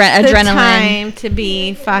not right the adrenaline. time to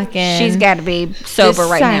be fucking. She's got to be sober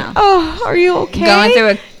right decide- now. Oh, are you okay? Going through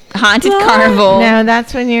a haunted What? carnival. No,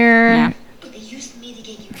 that's when you're Yeah.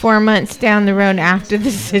 4 months down the road after the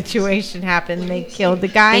situation happened. They killed the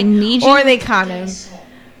guy, They need or you- they caught him.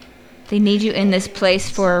 They need you in this place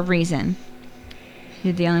for a reason.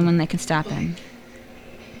 You're the only one that can stop him.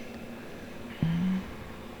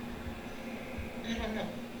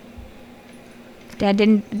 Dad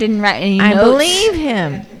didn't write any I notes. believe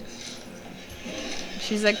him.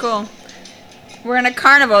 She's like, cool. We're in a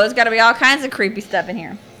carnival. There's got to be all kinds of creepy stuff in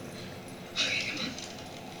here.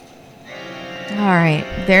 All right,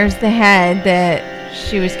 there's the head that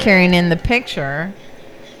she was carrying in the picture.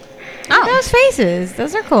 Oh. Those faces,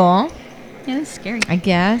 those are cool. Yeah, that's scary. I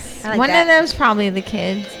guess I like one that. of them's probably the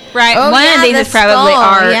kids. Right. Oh, one yeah, of these the is probably skull,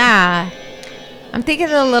 art. Yeah, I'm thinking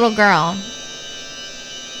of the little girl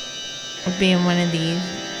of being one of these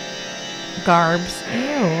garbs.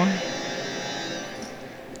 Ew.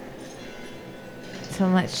 So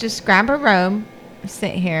let's just grab a robe,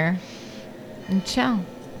 sit here, and chill.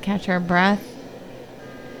 Catch our breath.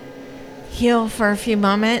 Heal for a few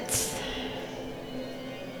moments.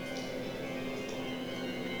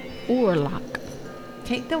 Orlok.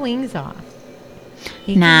 Take the wings off.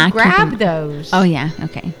 You Nah, can grab keep 'em- those. Oh yeah,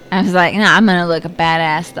 okay. I was like, no, I'm gonna look a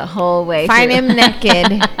badass the whole way. Fight through. him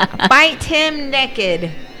naked. Fight him naked.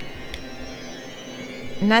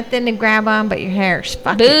 Nothing to grab on but your hair.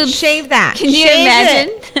 Fucking Boobs. shave that. Can you Shave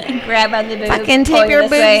imagine? it. Grab on the boobs. Fucking pull tape you your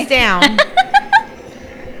this boobs way. down.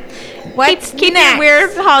 What's Keep next? your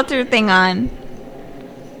weird halter thing on.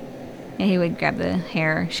 Yeah, he would grab the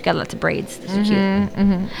hair. She got lots of braids. Those are cute.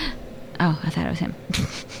 Mm-hmm. Oh, I thought it was him.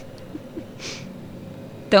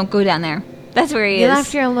 Don't go down there. That's where he You is.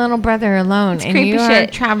 left your little brother alone, It's and creepy you are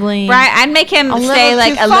shit. traveling. Right, I'd make him a stay little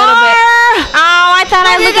like too a little bit. far. Oh, I thought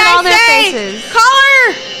What I'd look did at all I their say? faces. Caller!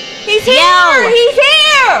 He's here! Yo. He's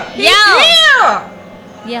here! He's Yo. here!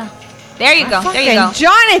 Yeah. There you go. There you go.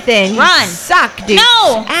 Jonathan, Run. you suck, dude.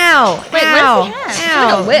 No. Ow. Wait, ow. what does he have? He's Ow.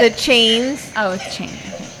 got a whip. The chains. Oh, it's a chain.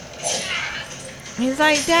 He's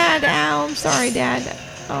like, Dad, ow, I'm sorry, Dad.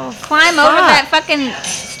 Oh, Climb over that fucking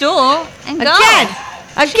stool and go.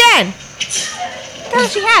 Again. What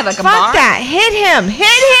does she have? Like a Fuck bar? that. Hit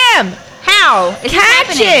him. How? Is this Catch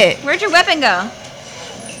happening? it. Where'd your weapon go?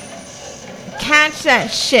 Catch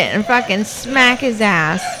that shit and fucking smack his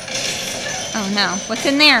ass. Oh no. What's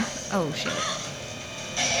in there? Oh shit.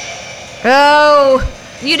 Oh.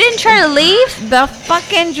 You didn't try to leave? The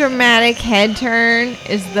fucking dramatic head turn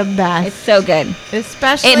is the best. It's so good.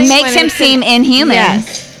 Especially It makes when him it's seem inhuman.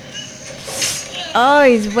 Yes. Oh,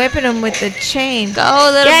 he's whipping him with the chain. Go,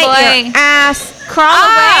 little Get boy. your ass. Crawl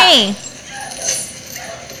away.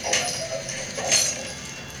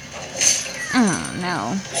 Oh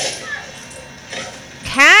no.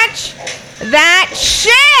 Catch that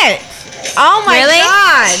shit. Oh my Really?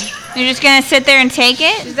 god. You're just gonna sit there and take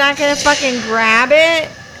it? She's not gonna fucking grab it.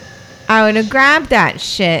 I would have grabbed that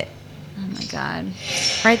shit. Oh my god.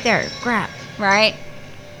 Right there. Grab. Right?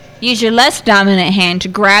 Use your less dominant hand to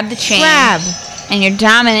grab the chain. Grab. And your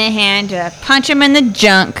dominant hand to punch him in the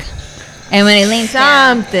junk. And when he leans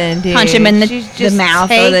down, Something, dude. punch him in the, She's the just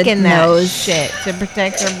mouth or the taking that nose. shit to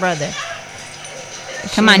protect her brother.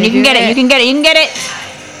 Come on, you can get it. You can get it. You can get it.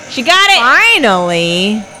 She got it.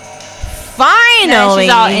 Finally. No, she's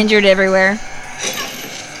all injured everywhere.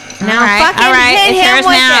 Now All fucking hit it's him hers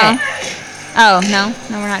with now. it. Oh, no,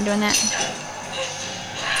 we're not doing that.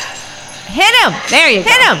 Hit him. There you go.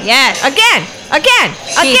 Hit him. Yes. Again.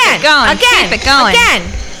 Keep it going. Again. Keep it going.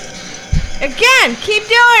 Again. Keep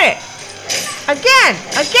doing it. Again.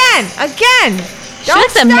 She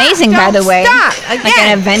looks amazing, by the way. Stop. Again. Like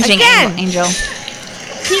an avenging angel.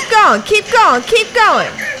 Keep going.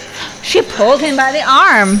 She pulled him by the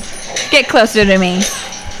arm. Get closer to me.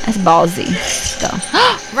 That's ballsy. Go.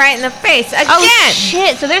 Right in the face. Again. Oh,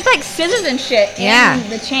 shit. So there's like scissors and shit in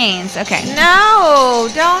the chains. Okay. No,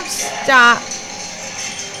 don't stop.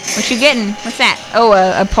 What you getting? What's that? Oh,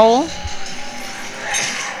 a pole?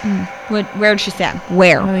 Where'd she stab?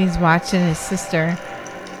 Where? Oh, he's watching his sister.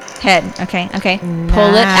 Head. Okay.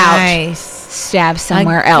 Pull it out. Nice. Stab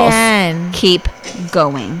somewhere Again. else. Keep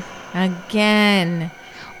going. Again.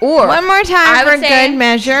 Or one more time for good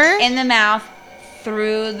measure. In the mouth,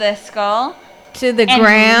 through the skull, to the and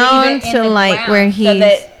ground, leave it in to the like ground where so he's.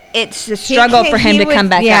 that it's a struggle for him to come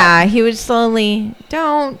back up. Yeah, he would slowly.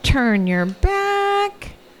 Don't turn your back.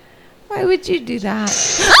 Why would you do that?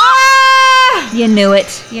 Ah! You knew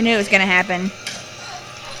it. You knew it was gonna happen.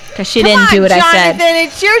 Because she Come didn't on, do what I said. Jonathan,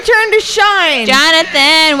 it's your turn to shine.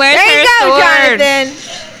 Jonathan, where's there you her go, sword? Jonathan.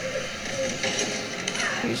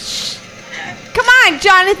 Come on,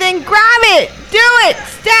 Jonathan, grab it. Do it.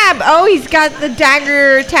 Stab. Oh, he's got the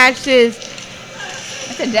dagger attached to his.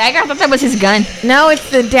 That's a dagger? I thought that was his gun. No, it's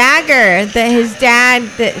the dagger that his dad,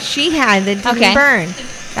 that she had that didn't burn.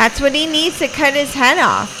 That's what he needs to cut his head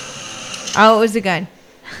off. Oh, it was a gun.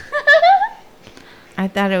 I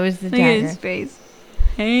thought it was the Look at dagger. his face.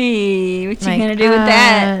 Hey, what you Like, gonna do with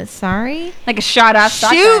that? Sorry? Like a shot off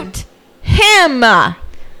shotgun. Shoot him.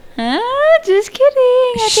 Just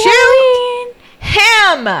kidding. Happy Shoot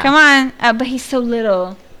Halloween. him. Come on. But he's so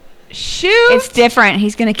little. Shoot It's different.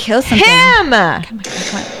 He's gonna kill something. him. Come on.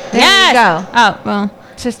 There you go. Oh, well.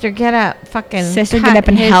 Sister, get up. Fucking Sister, cut get up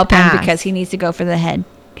and his help him ass. because he needs to go for the head.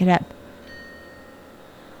 Get up.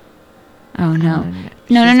 Oh, no. No.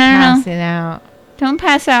 She's passing out. Don't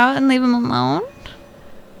pass out and leave him alone.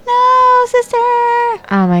 No, sister.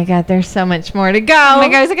 Oh my god, there's so much more to go. Oh my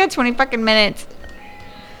god, it's like 20 fucking minutes.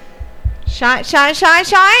 Shot. Shot. All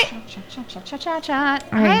right,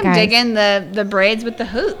 I'm guys. digging the braids with the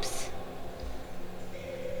hoops.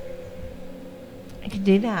 I can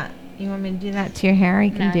do that. You want me to do that to your hair? I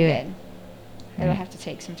can No, do I'm it. good. It'll have to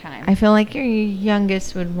take some time. I feel like your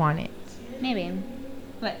youngest would want it. Maybe.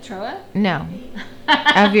 What, Troa? No.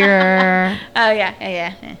 Of your... Oh,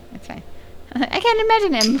 yeah. That's fine. I can't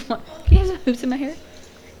imagine him. Can you have some hoops in my hair?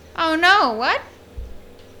 Oh, no. What?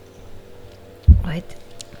 What?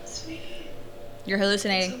 You're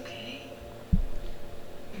hallucinating. Okay.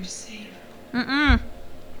 You're safe. Mm-mm.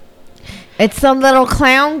 It's the little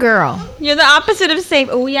clown girl. You're the opposite of safe.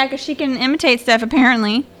 Oh, yeah, because she can imitate stuff,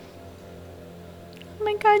 apparently. Oh,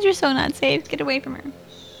 my God. You're so not safe. Get away from her.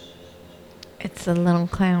 It's the little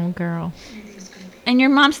clown girl. And your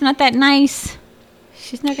mom's not that nice.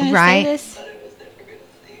 She's not going to say Right. this.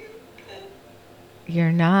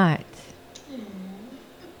 You're not.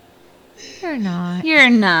 You're not. You're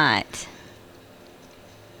not.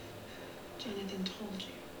 Jonathan told you.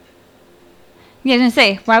 Yeah, I was gonna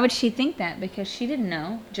say, why would she think that? Because she didn't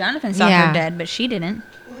know. Jonathan saw her dead, but she didn't.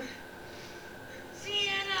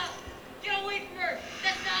 Sienna! Get away from her!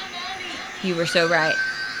 That's not mommy! You were so right.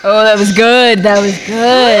 Oh, that was good. That was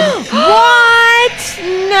good. What?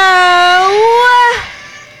 No.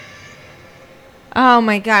 Oh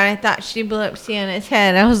my god, I thought she blew up Sienna's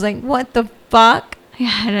head. I was like, what the fuck?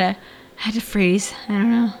 Yeah, I had to freeze. I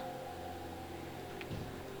don't know.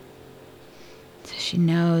 So she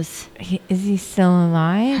knows. Is he still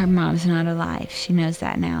alive? Her mom's not alive. She knows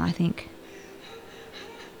that now, I think.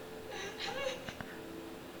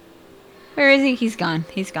 Where is he? He's gone.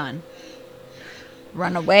 He's gone.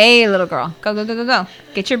 Run away, little girl. Go, go, go, go, go.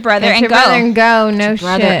 Get your brother and go. Get your brother and go. No shit.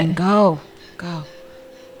 Brother and go. Go.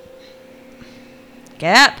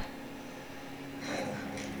 Get up.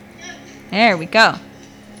 There we go.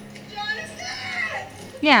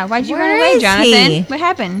 Yeah, why'd you run away, Jonathan? He? What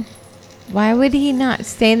happened? Why would he not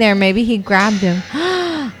stay there? Maybe he grabbed him.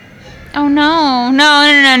 Oh, no. No,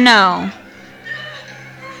 no, no, no.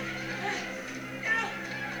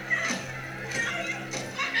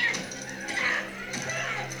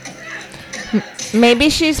 Maybe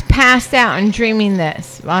she's passed out and dreaming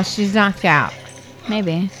this while she's knocked out.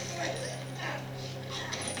 Maybe.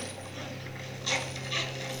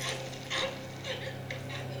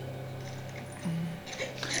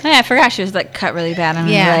 Oh, yeah, I forgot she was like cut really bad on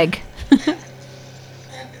her leg.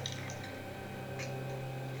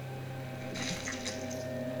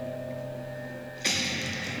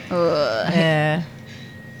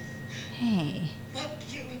 Hey.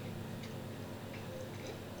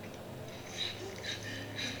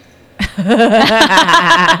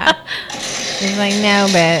 He's like, no,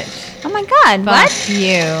 bitch. Oh my god, Fuck what?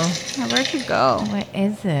 you. Oh, where'd you go? What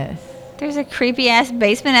is this? There's a creepy ass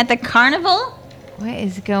basement at the carnival? What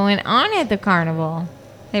is going on at the carnival?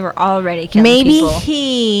 They were already killing Maybe people.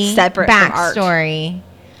 he separate from art. backstory.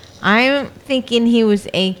 I'm thinking he was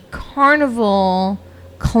a carnival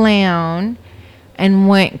clown and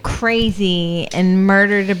went crazy and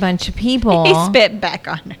murdered a bunch of people. He spit back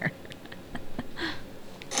on her.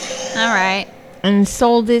 All right. And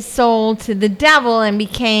sold his soul to the devil and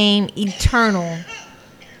became eternal.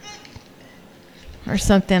 Or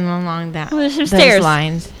something along that Oh, there's some those stairs.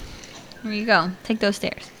 lines. There you go. Take those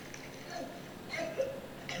stairs.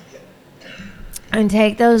 And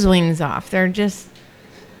take those wings off. They're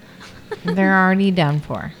already done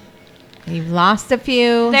for. You've lost a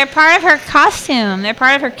few. They're part of her costume. They're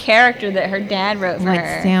part of her character that her dad wrote for her.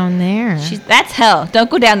 What's down there? That's hell. Don't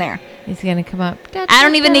go down there. He's going to come up. I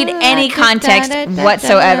don't even need any context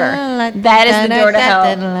whatsoever. That is the door to hell.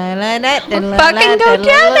 Fucking go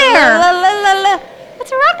down there.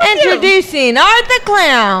 What's wrong with you? Introducing Art the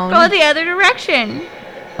Clown. Go the other direction.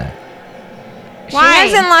 She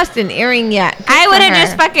hasn't lost an earring yet. Good I for would have her.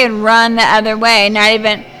 just fucking run the other way. Not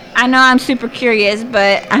even. I know I'm super curious,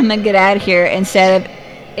 but I'm gonna get out of here instead of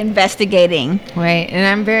investigating. Wait, and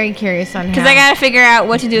I'm very curious on Because I gotta figure out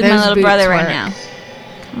what to do with my those little brother boots right work. now.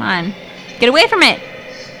 Come on, get away from it.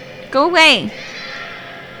 Go away.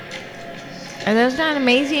 Are those not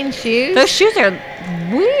amazing shoes? Those shoes are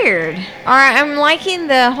weird. Alright, I'm liking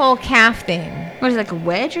the whole calf thing. What is it, like a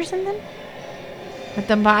wedge or something? But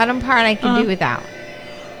the bottom part I can do without.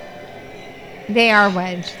 They are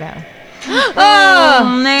wedged though.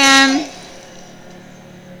 Oh man.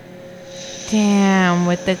 Damn,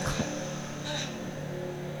 with the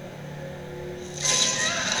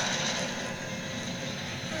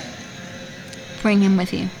Bring him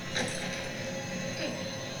with you.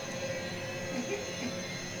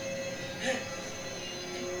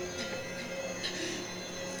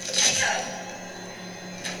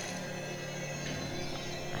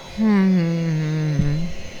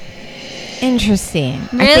 Interesting.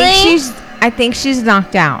 Really? I think she's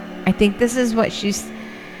knocked out. I think this is what she's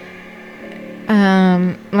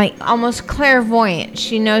like almost clairvoyant.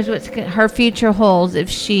 She knows what her future holds if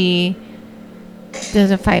she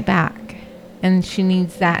doesn't fight back. And she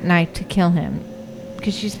needs that knife to kill him.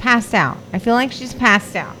 Because she's passed out. I feel like she's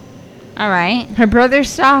passed out. All right. Her brother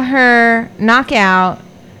saw her knock out.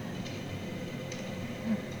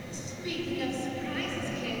 Speaking of surprises,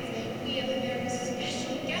 kids, we have a very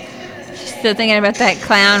special guest with us. Still thinking about that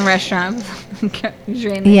clown restaurant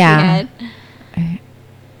dream that Yeah. she had.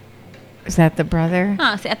 Is that the brother?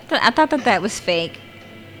 Oh, see, I thought that was fake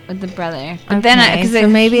with the brother. But Okay, then, because so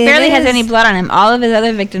maybe he it barely has is. any blood on him. All of his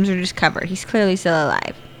other victims are just covered. He's clearly still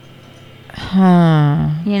alive. Huh.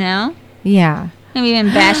 You know? Yeah. Maybe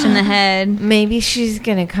even bashed in the head. Maybe she's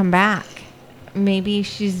going to come back maybe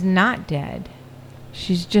she's not dead.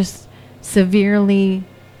 She's just severely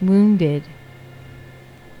wounded.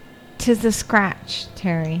 'Tis the scratch,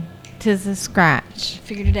 Terry. 'Tis the scratch.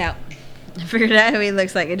 Figured it out. I figured out who he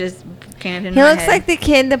looks like. It just came up in He my looks head. like the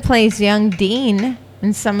kid that plays young Dean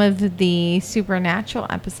in some of the Supernatural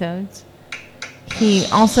episodes. He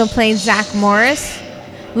also played Zach Morris.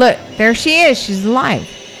 Look, there she is. She's alive.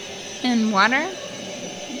 In water?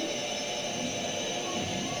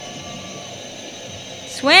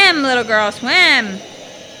 Swim, little girl, swim.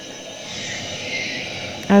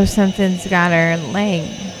 Oh, something's got her leg.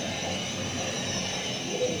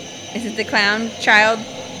 Is it the clown child?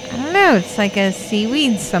 I don't know. It's like a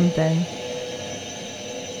seaweed something.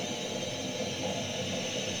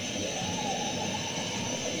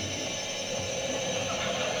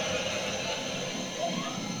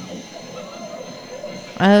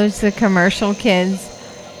 Oh, it's the commercial kids.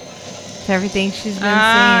 It's everything she's been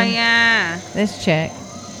Oh, seeing. yeah. This chick.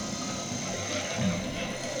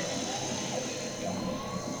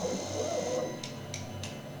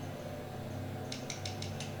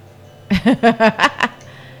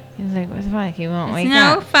 He's like, what the fuck? He won't wake It's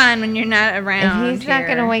no up. fun when you're not around. If he's not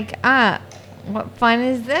going to here. wake up, what fun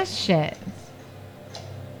is this shit?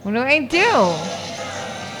 What do I do?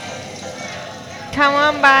 Come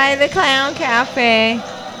on by the Clown Cafe.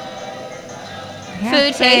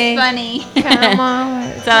 Food tastes funny. Come on.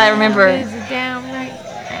 That's all I remember. It's downright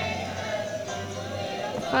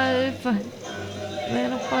fun.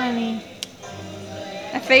 Little funny.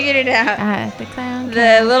 I figured it out. At the Clown The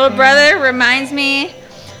Cafe. little brother reminds me.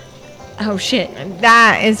 Oh shit.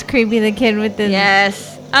 That is creepy. The kid with the.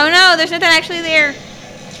 Yes. Oh no, there's nothing actually there.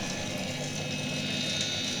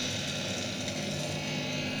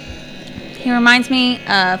 He reminds me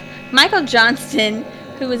of Michael Johnston,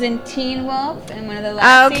 who was in Teen Wolf and one of the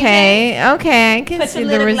last Okay, okay, I can Put see some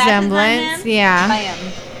the little glasses on resemblance. him. Yeah. Bam.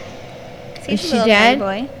 See, Is he's a she little dead?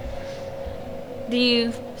 Boy. Do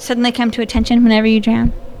you suddenly come to attention whenever you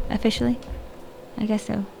drown? Officially? I guess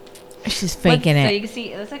so. She's faking So it. you can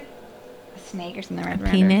see it looks like a snake or something right around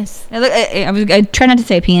her. Penis. I tried not to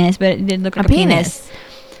say penis, but it did look like a penis.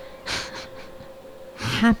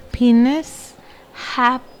 Happiness.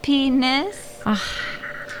 Happiness.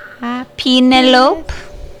 Ah, Penelope.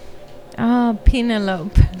 Oh,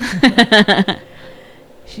 Penelope.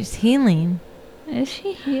 She's healing. Is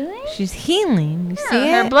she healing? She's healing. You see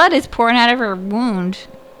Her it? blood is pouring out of her wound.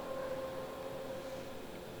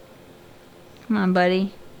 Come on,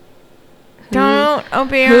 buddy. Don't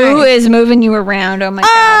open your Who eyes. is moving you around? Oh my god.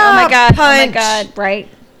 Oh my god. Oh my punch. god. Right.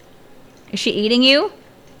 Is she eating you?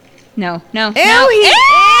 No. No. Ew, no. he Ew!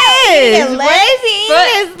 is. Eating a leg? What is he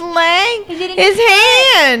eating? His leg? He's eating His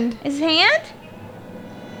hand. His hand?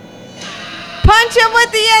 Punch him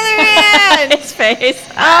with the other hand. His face.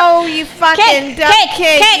 Oh, you fucking Kick, dumb kick,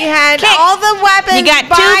 kid. kick, You had kick. all the weapons You got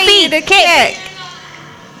by 2 you feet. to Kick. kick.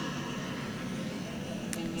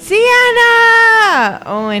 Sienna!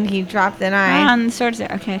 Oh, and he dropped the knife. On the swords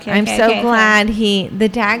there. Okay. I'm so glad the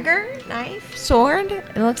dagger, knife, sword.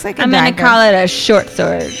 It looks like a I'm dagger. gonna call it a short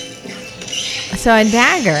sword. So a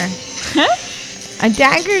dagger. A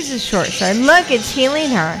dagger's a short sword. Look, it's healing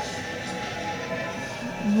her.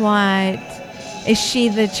 What? Is she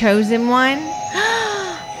the chosen one?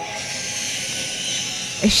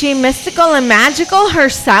 Is she mystical and magical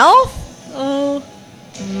herself? Oh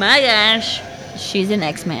my gosh. She's an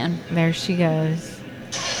X-Man. There she goes.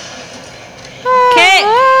 Kick!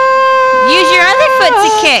 Use your other foot to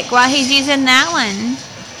kick while he's using that one.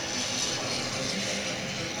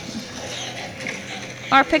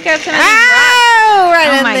 Or pick up some of these rocks. Oh, right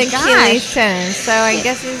Oh in my the gosh. Achilles tendon. So I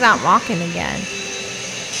guess he's not walking again.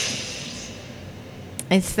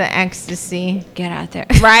 It's the ecstasy. Get out there.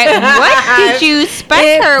 Right? What did you spank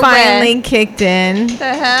It her finally with? kicked in.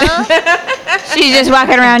 The hell? She's just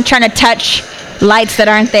walking around trying to touch lights that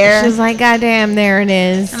aren't there. She's like, God damn, there it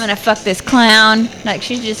is. I'm gonna fuck this clown. Like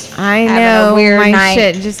she's just I having know a weird my night.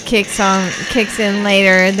 shit just kicks in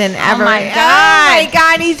later than ever. my Oh my God.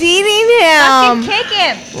 god, he's eating him. Fucking kick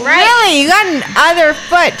him. Right? Really? You got an other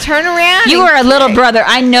foot. Turn around. You and are a little kick. brother.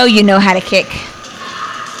 I know you know how to kick.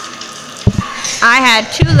 I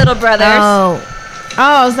had 2 little brothers. Oh,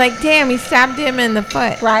 I was like, damn, he stabbed him in the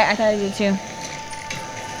foot. Right, I thought he did too.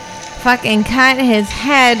 Fucking cut his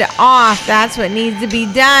head off. That's what needs to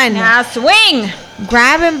be done. Now swing.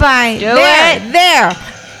 Grab him by Do there. it. There.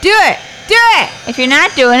 Do it. Do it. If you're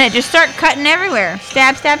not doing it, just start cutting everywhere.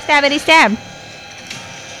 Stab, stab, stabbity, stab.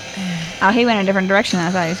 Oh, he went a different direction than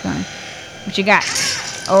I thought he was going. What you got?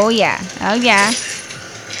 Oh, yeah. Oh, yeah.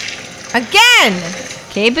 Again.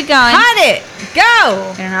 Keep it going. Cut it.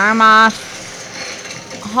 Go. Get an arm off.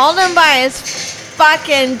 Hold him by his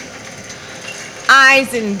fucking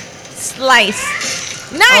eyes and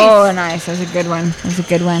slice. Nice. Oh, nice. That was a good one. That was a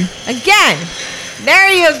good one. Again. There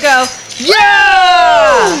you go.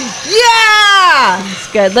 Yeah. Yeah.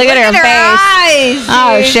 It's good. Look at her face. eyes.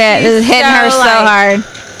 Oh, dude. shit. This is hitting her so hard.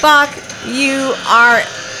 Fuck, you are.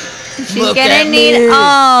 She's gonna need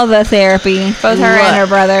all the therapy. Both her and her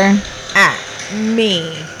brother. At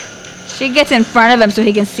me. She gets in front of him so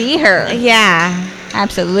he can see her. Yeah.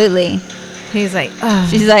 Absolutely. He's like, oh.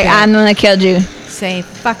 She's like, I'm the one that killed you. Say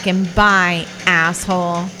fucking bye,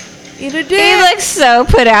 asshole. You do. He looks so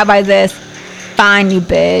put out by this. Fine, you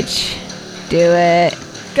bitch. Do it.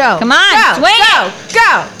 Go. Come on. Go. Swing Go. it.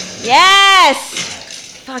 Go.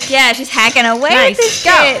 Yes. Fuck yeah. She's hacking away Nice. with this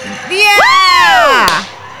Go. shit. Yeah.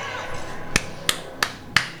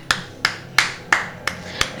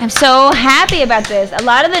 I'm so happy about this. A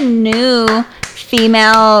lot of the new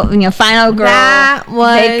female, final girl, That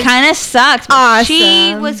was they kind of sucked. But she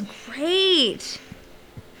awesome. was great.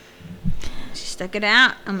 She stuck it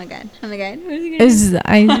out. Oh my god. Oh my god. What is he gonna Is the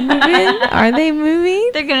eyes moving? Are they moving?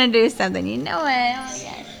 They're gonna do something. You know it. Oh my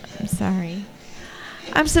god. I'm sorry.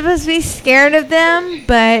 I'm supposed to be scared of them,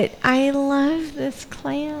 but I love this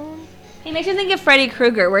clown. He makes me think of Freddy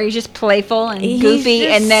Krueger, where he's just playful and He's goofy,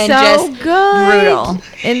 just and then so just good. brutal.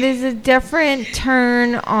 And there's a different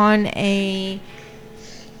turn on I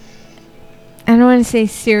don't want to say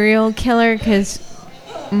serial killer because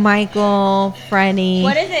Michael, Freddy.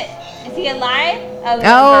 What is it? Is he alive? Oh, the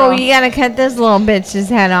Oh, girl. you gotta cut this little bitch's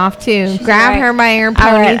head off too. She's Grab right. her by her All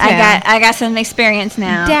ponytail. right, I got some experience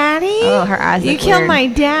now. Daddy? Oh, her eyes You look killed weird. my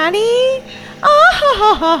daddy?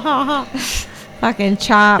 Oh, fucking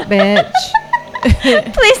chop, bitch.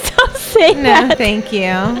 Please don't say No, that. thank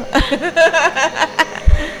you.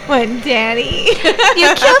 What, daddy?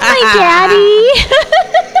 You killed my daddy.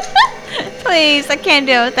 Please, I can't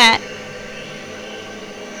deal with that.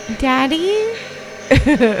 Daddy?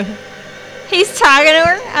 He's talking to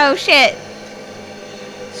her. Oh shit.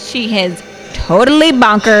 She is totally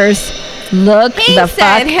bonkers. Look He the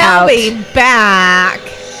said fuck he'll out. be back.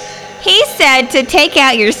 He said to take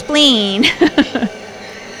out your spleen.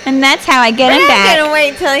 And that's how I get him We're not back. gonna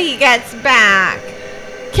wait till he gets back.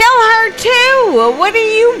 Kill her too. What are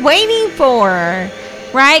you waiting for?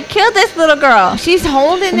 Right? Kill this little girl. She's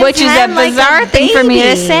holding his Which is a head like bizarre thing for me to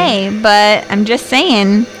baby. say, but I'm just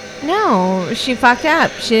saying. No, she fucked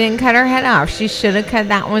up. She didn't cut her head off. She should have cut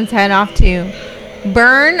that one's head off too.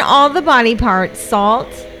 Burn all the body parts. Salt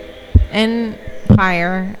and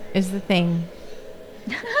fire is the thing.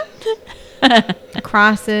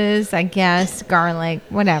 Crosses, I guess, garlic,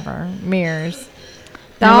 whatever, mirrors.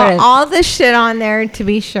 All the shit on there to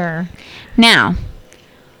be sure. Now,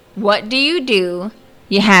 what do?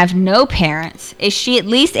 You have no parents. Is she at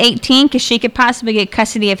least 18? Because she could possibly get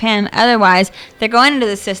custody of him. Otherwise, they're going into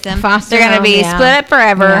the system. Foster they're going to home, be yeah. split up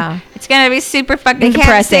forever. Yeah. It's going to be super fucking They can't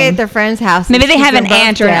depressing. stay at their friend's house. Maybe they because have an they're both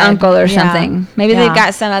aunt or an dead. uncle or Yeah. something. Maybe Yeah. they've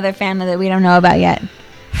got some other family that we don't know about yet.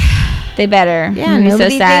 They better. Yeah, It'd be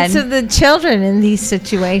nobody so sad. thinks of the children in these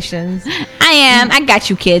situations. I am. I got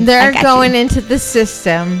you, kids. They're I got going you. into the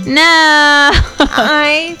system. No.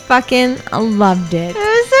 I fucking loved it. It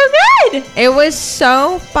was so good. It was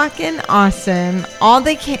so fucking awesome. All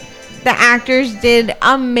the actors did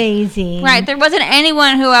amazing. Right. There wasn't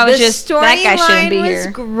anyone who I was The just, that guy shouldn't be storyline was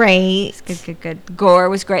here. great. Good. Gore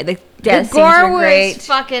was great. The death The gore scenes were great. was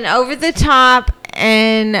fucking over the top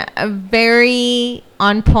and very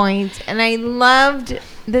on point. And I loved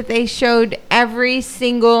that they showed every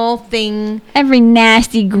single thing. Every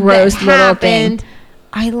nasty, gross that little happened. thing.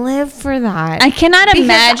 I live for that. I cannot Because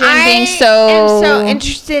imagine being I so... am so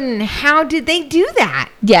interested in how did they do that?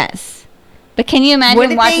 Yes. But can you imagine What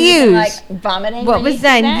did watching they this and, use? like, vomiting? What when was you see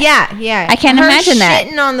done? that? Yeah. I can't Her imagine that.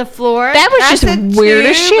 shitting on the floor. That was That's just a weird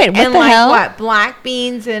as tube shit. What and the like, hell? What, black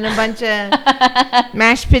beans and a bunch of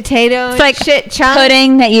mashed potato It's and like shit chunks.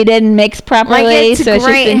 pudding that you didn't mix properly. Like, it's so it's just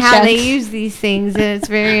great in how they chunks. use these things, and it's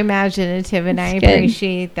very imaginative, and I It's good.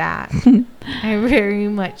 appreciate that. I very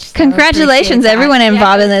much so Congratulations, appreciate that. everyone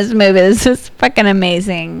involved Yeah. in this movie. This is fucking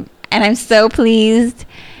amazing. And I'm so pleased.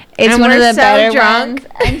 It's And one of we're the so better drunk.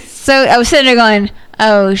 ones. I was sitting there going,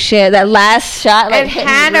 oh shit, that last shot like It hit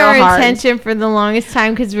had me real our hard. attention for the longest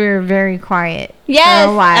time because we were very quiet. Yes,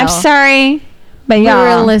 for a while. I'm sorry. But We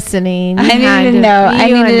y'all, were listening. I You needed had to know. I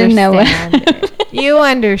you needed to know what- understand. You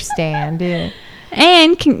understand.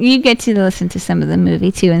 and can you get to listen to some of the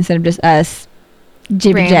movie too instead of just us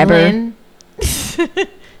jibber jabber. Rambling.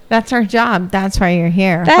 That's our job. That's why you're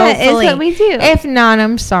here. That is Hopefully. what we do. If not,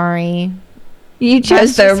 I'm sorry. You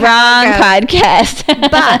chose the That's just how wrong it goes.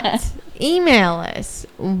 podcast. But email us.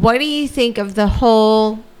 What do you think of the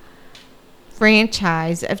whole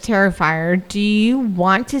franchise of Terrifier, do you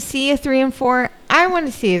want to see a 3 and 4? I want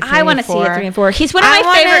to see a 3 I want to see a 3 and 4. He's one of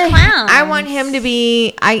my favorite clowns. I want him to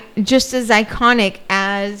be just as iconic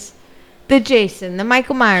as the Jason, the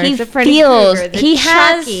Michael Myers, the Freddy Krueger, the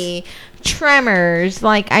Chucky, Tremors.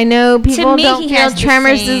 Like, I know people don't feel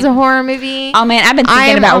Tremors is a horror movie. Oh man, I've been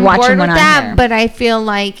thinking about watching one on here. But I feel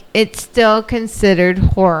like it's still considered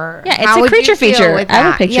horror. Yeah, it's a creature feature. I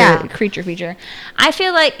would picture a creature feature. I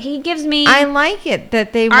feel like he gives me. I like it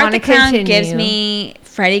that they want to continue. Art the Clown gives me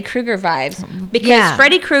Freddy Krueger vibes because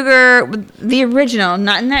Freddy Krueger, the original,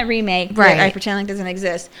 not in that remake, that I pretend like doesn't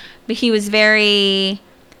exist, but he was very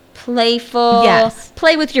playful,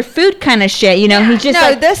 play with your food kind of shit. You know, he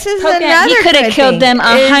just this is another. He could have killed them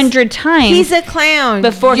 100 times. He's a clown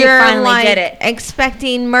before he finally did it,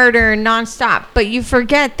 expecting murder nonstop. But you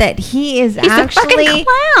forget that he's actually a fucking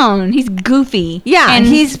clown. He's goofy. Yeah, and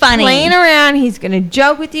he's funny. Playing around. He's gonna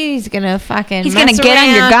joke with you. He's gonna fucking. He's gonna get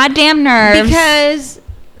on your goddamn nerves because.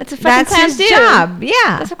 That's his job.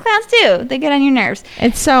 Yeah. That's what clowns do. They get on your nerves.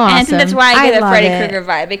 It's so awesome. And I think that's why I get a Freddy Krueger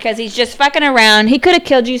vibe, because he's just fucking around. He could have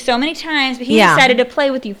killed you so many times, but he decided to play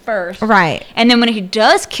with you first. Right. And then when he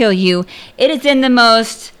does kill you, it is in the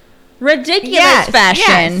most ridiculous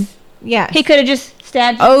fashion. Yes. He could have just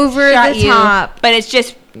stabbed you, over shot the top. But it's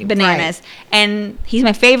just bananas. Right. And he's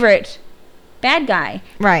my favorite bad guy.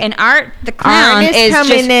 Right. And Art the Clown is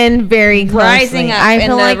coming in very closely. Rising up I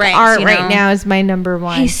feel in like the ranks, Art right now is my number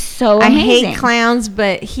one. He's so amazing. I hate clowns,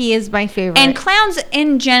 but he is my favorite. And clowns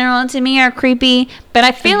in general to me are creepy, but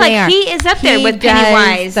I feel like he is up there with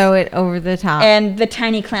Pennywise. Throw it over the top. And the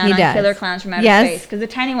tiny clown on Killer Clowns from Outer Space, because the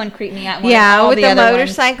tiny one creeped me out more than all with the the other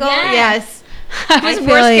motorcycle. Ones. Yes. I was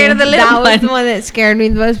more scared of the little one. That was the one that scared me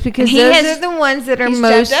the most, because those are the ones that are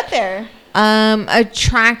most up there.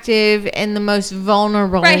 Attractive in the most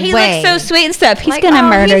vulnerable way. Right, he looks so sweet and stuff. He's gonna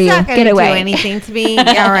murder you. Get away. Do anything to me?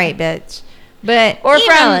 Yeah, all right, bitch. But or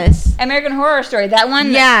from American Horror Story, that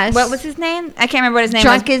one. Yes. What was his name? I can't remember what his name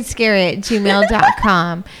was.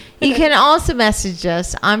 drunkandscary@gmail.com. You can also message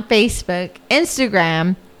us on Facebook,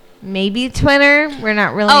 Instagram, maybe Twitter. We're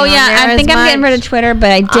not really. Oh yeah, I think I'm getting rid of Twitter,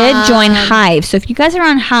 but I did join Hive. So if you guys are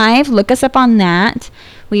on Hive, look us up on that.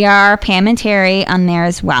 We are Pam and Terry on there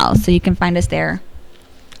as well, so you can find us there.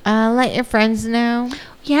 Let your friends know.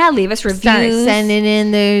 Yeah, leave us reviews. Start sending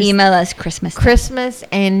in those. Email us Christmas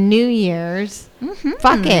and New Year's. Mm-hmm.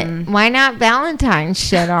 Fuck it. Why not Valentine's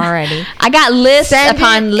shit already? I got lists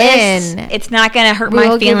upon lists. It's not going to hurt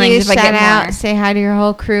my feelings if I get out, more. Say hi to your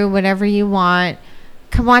whole crew, whatever you want.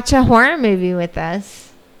 Come watch a horror movie with us.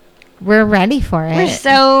 We're ready for it. We're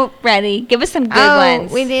so ready. Give us some good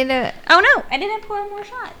ones. We need a. Oh no, I didn't pour more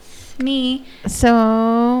shots. Me.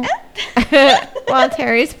 So, while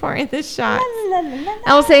Terry's pouring the shots, I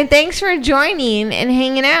will say thanks for joining and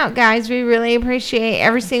hanging out, guys. We really appreciate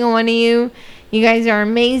every single one of you. You guys are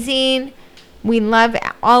amazing. We love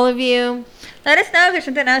all of you. Let us know if there's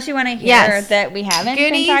something else you want to hear that we haven't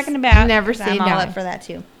been talking about. Never say I'm all die. up for that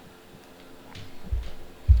too.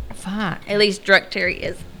 Fuck. At least Drunk Terry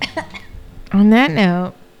is. On that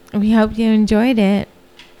note, we hope you enjoyed it.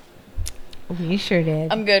 We sure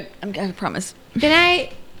did. I'm good. I promise. Good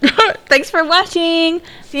night. Thanks for watching.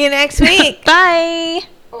 See you next week. Bye.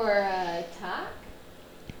 Or talk.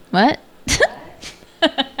 What?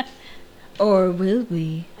 Or will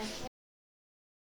we?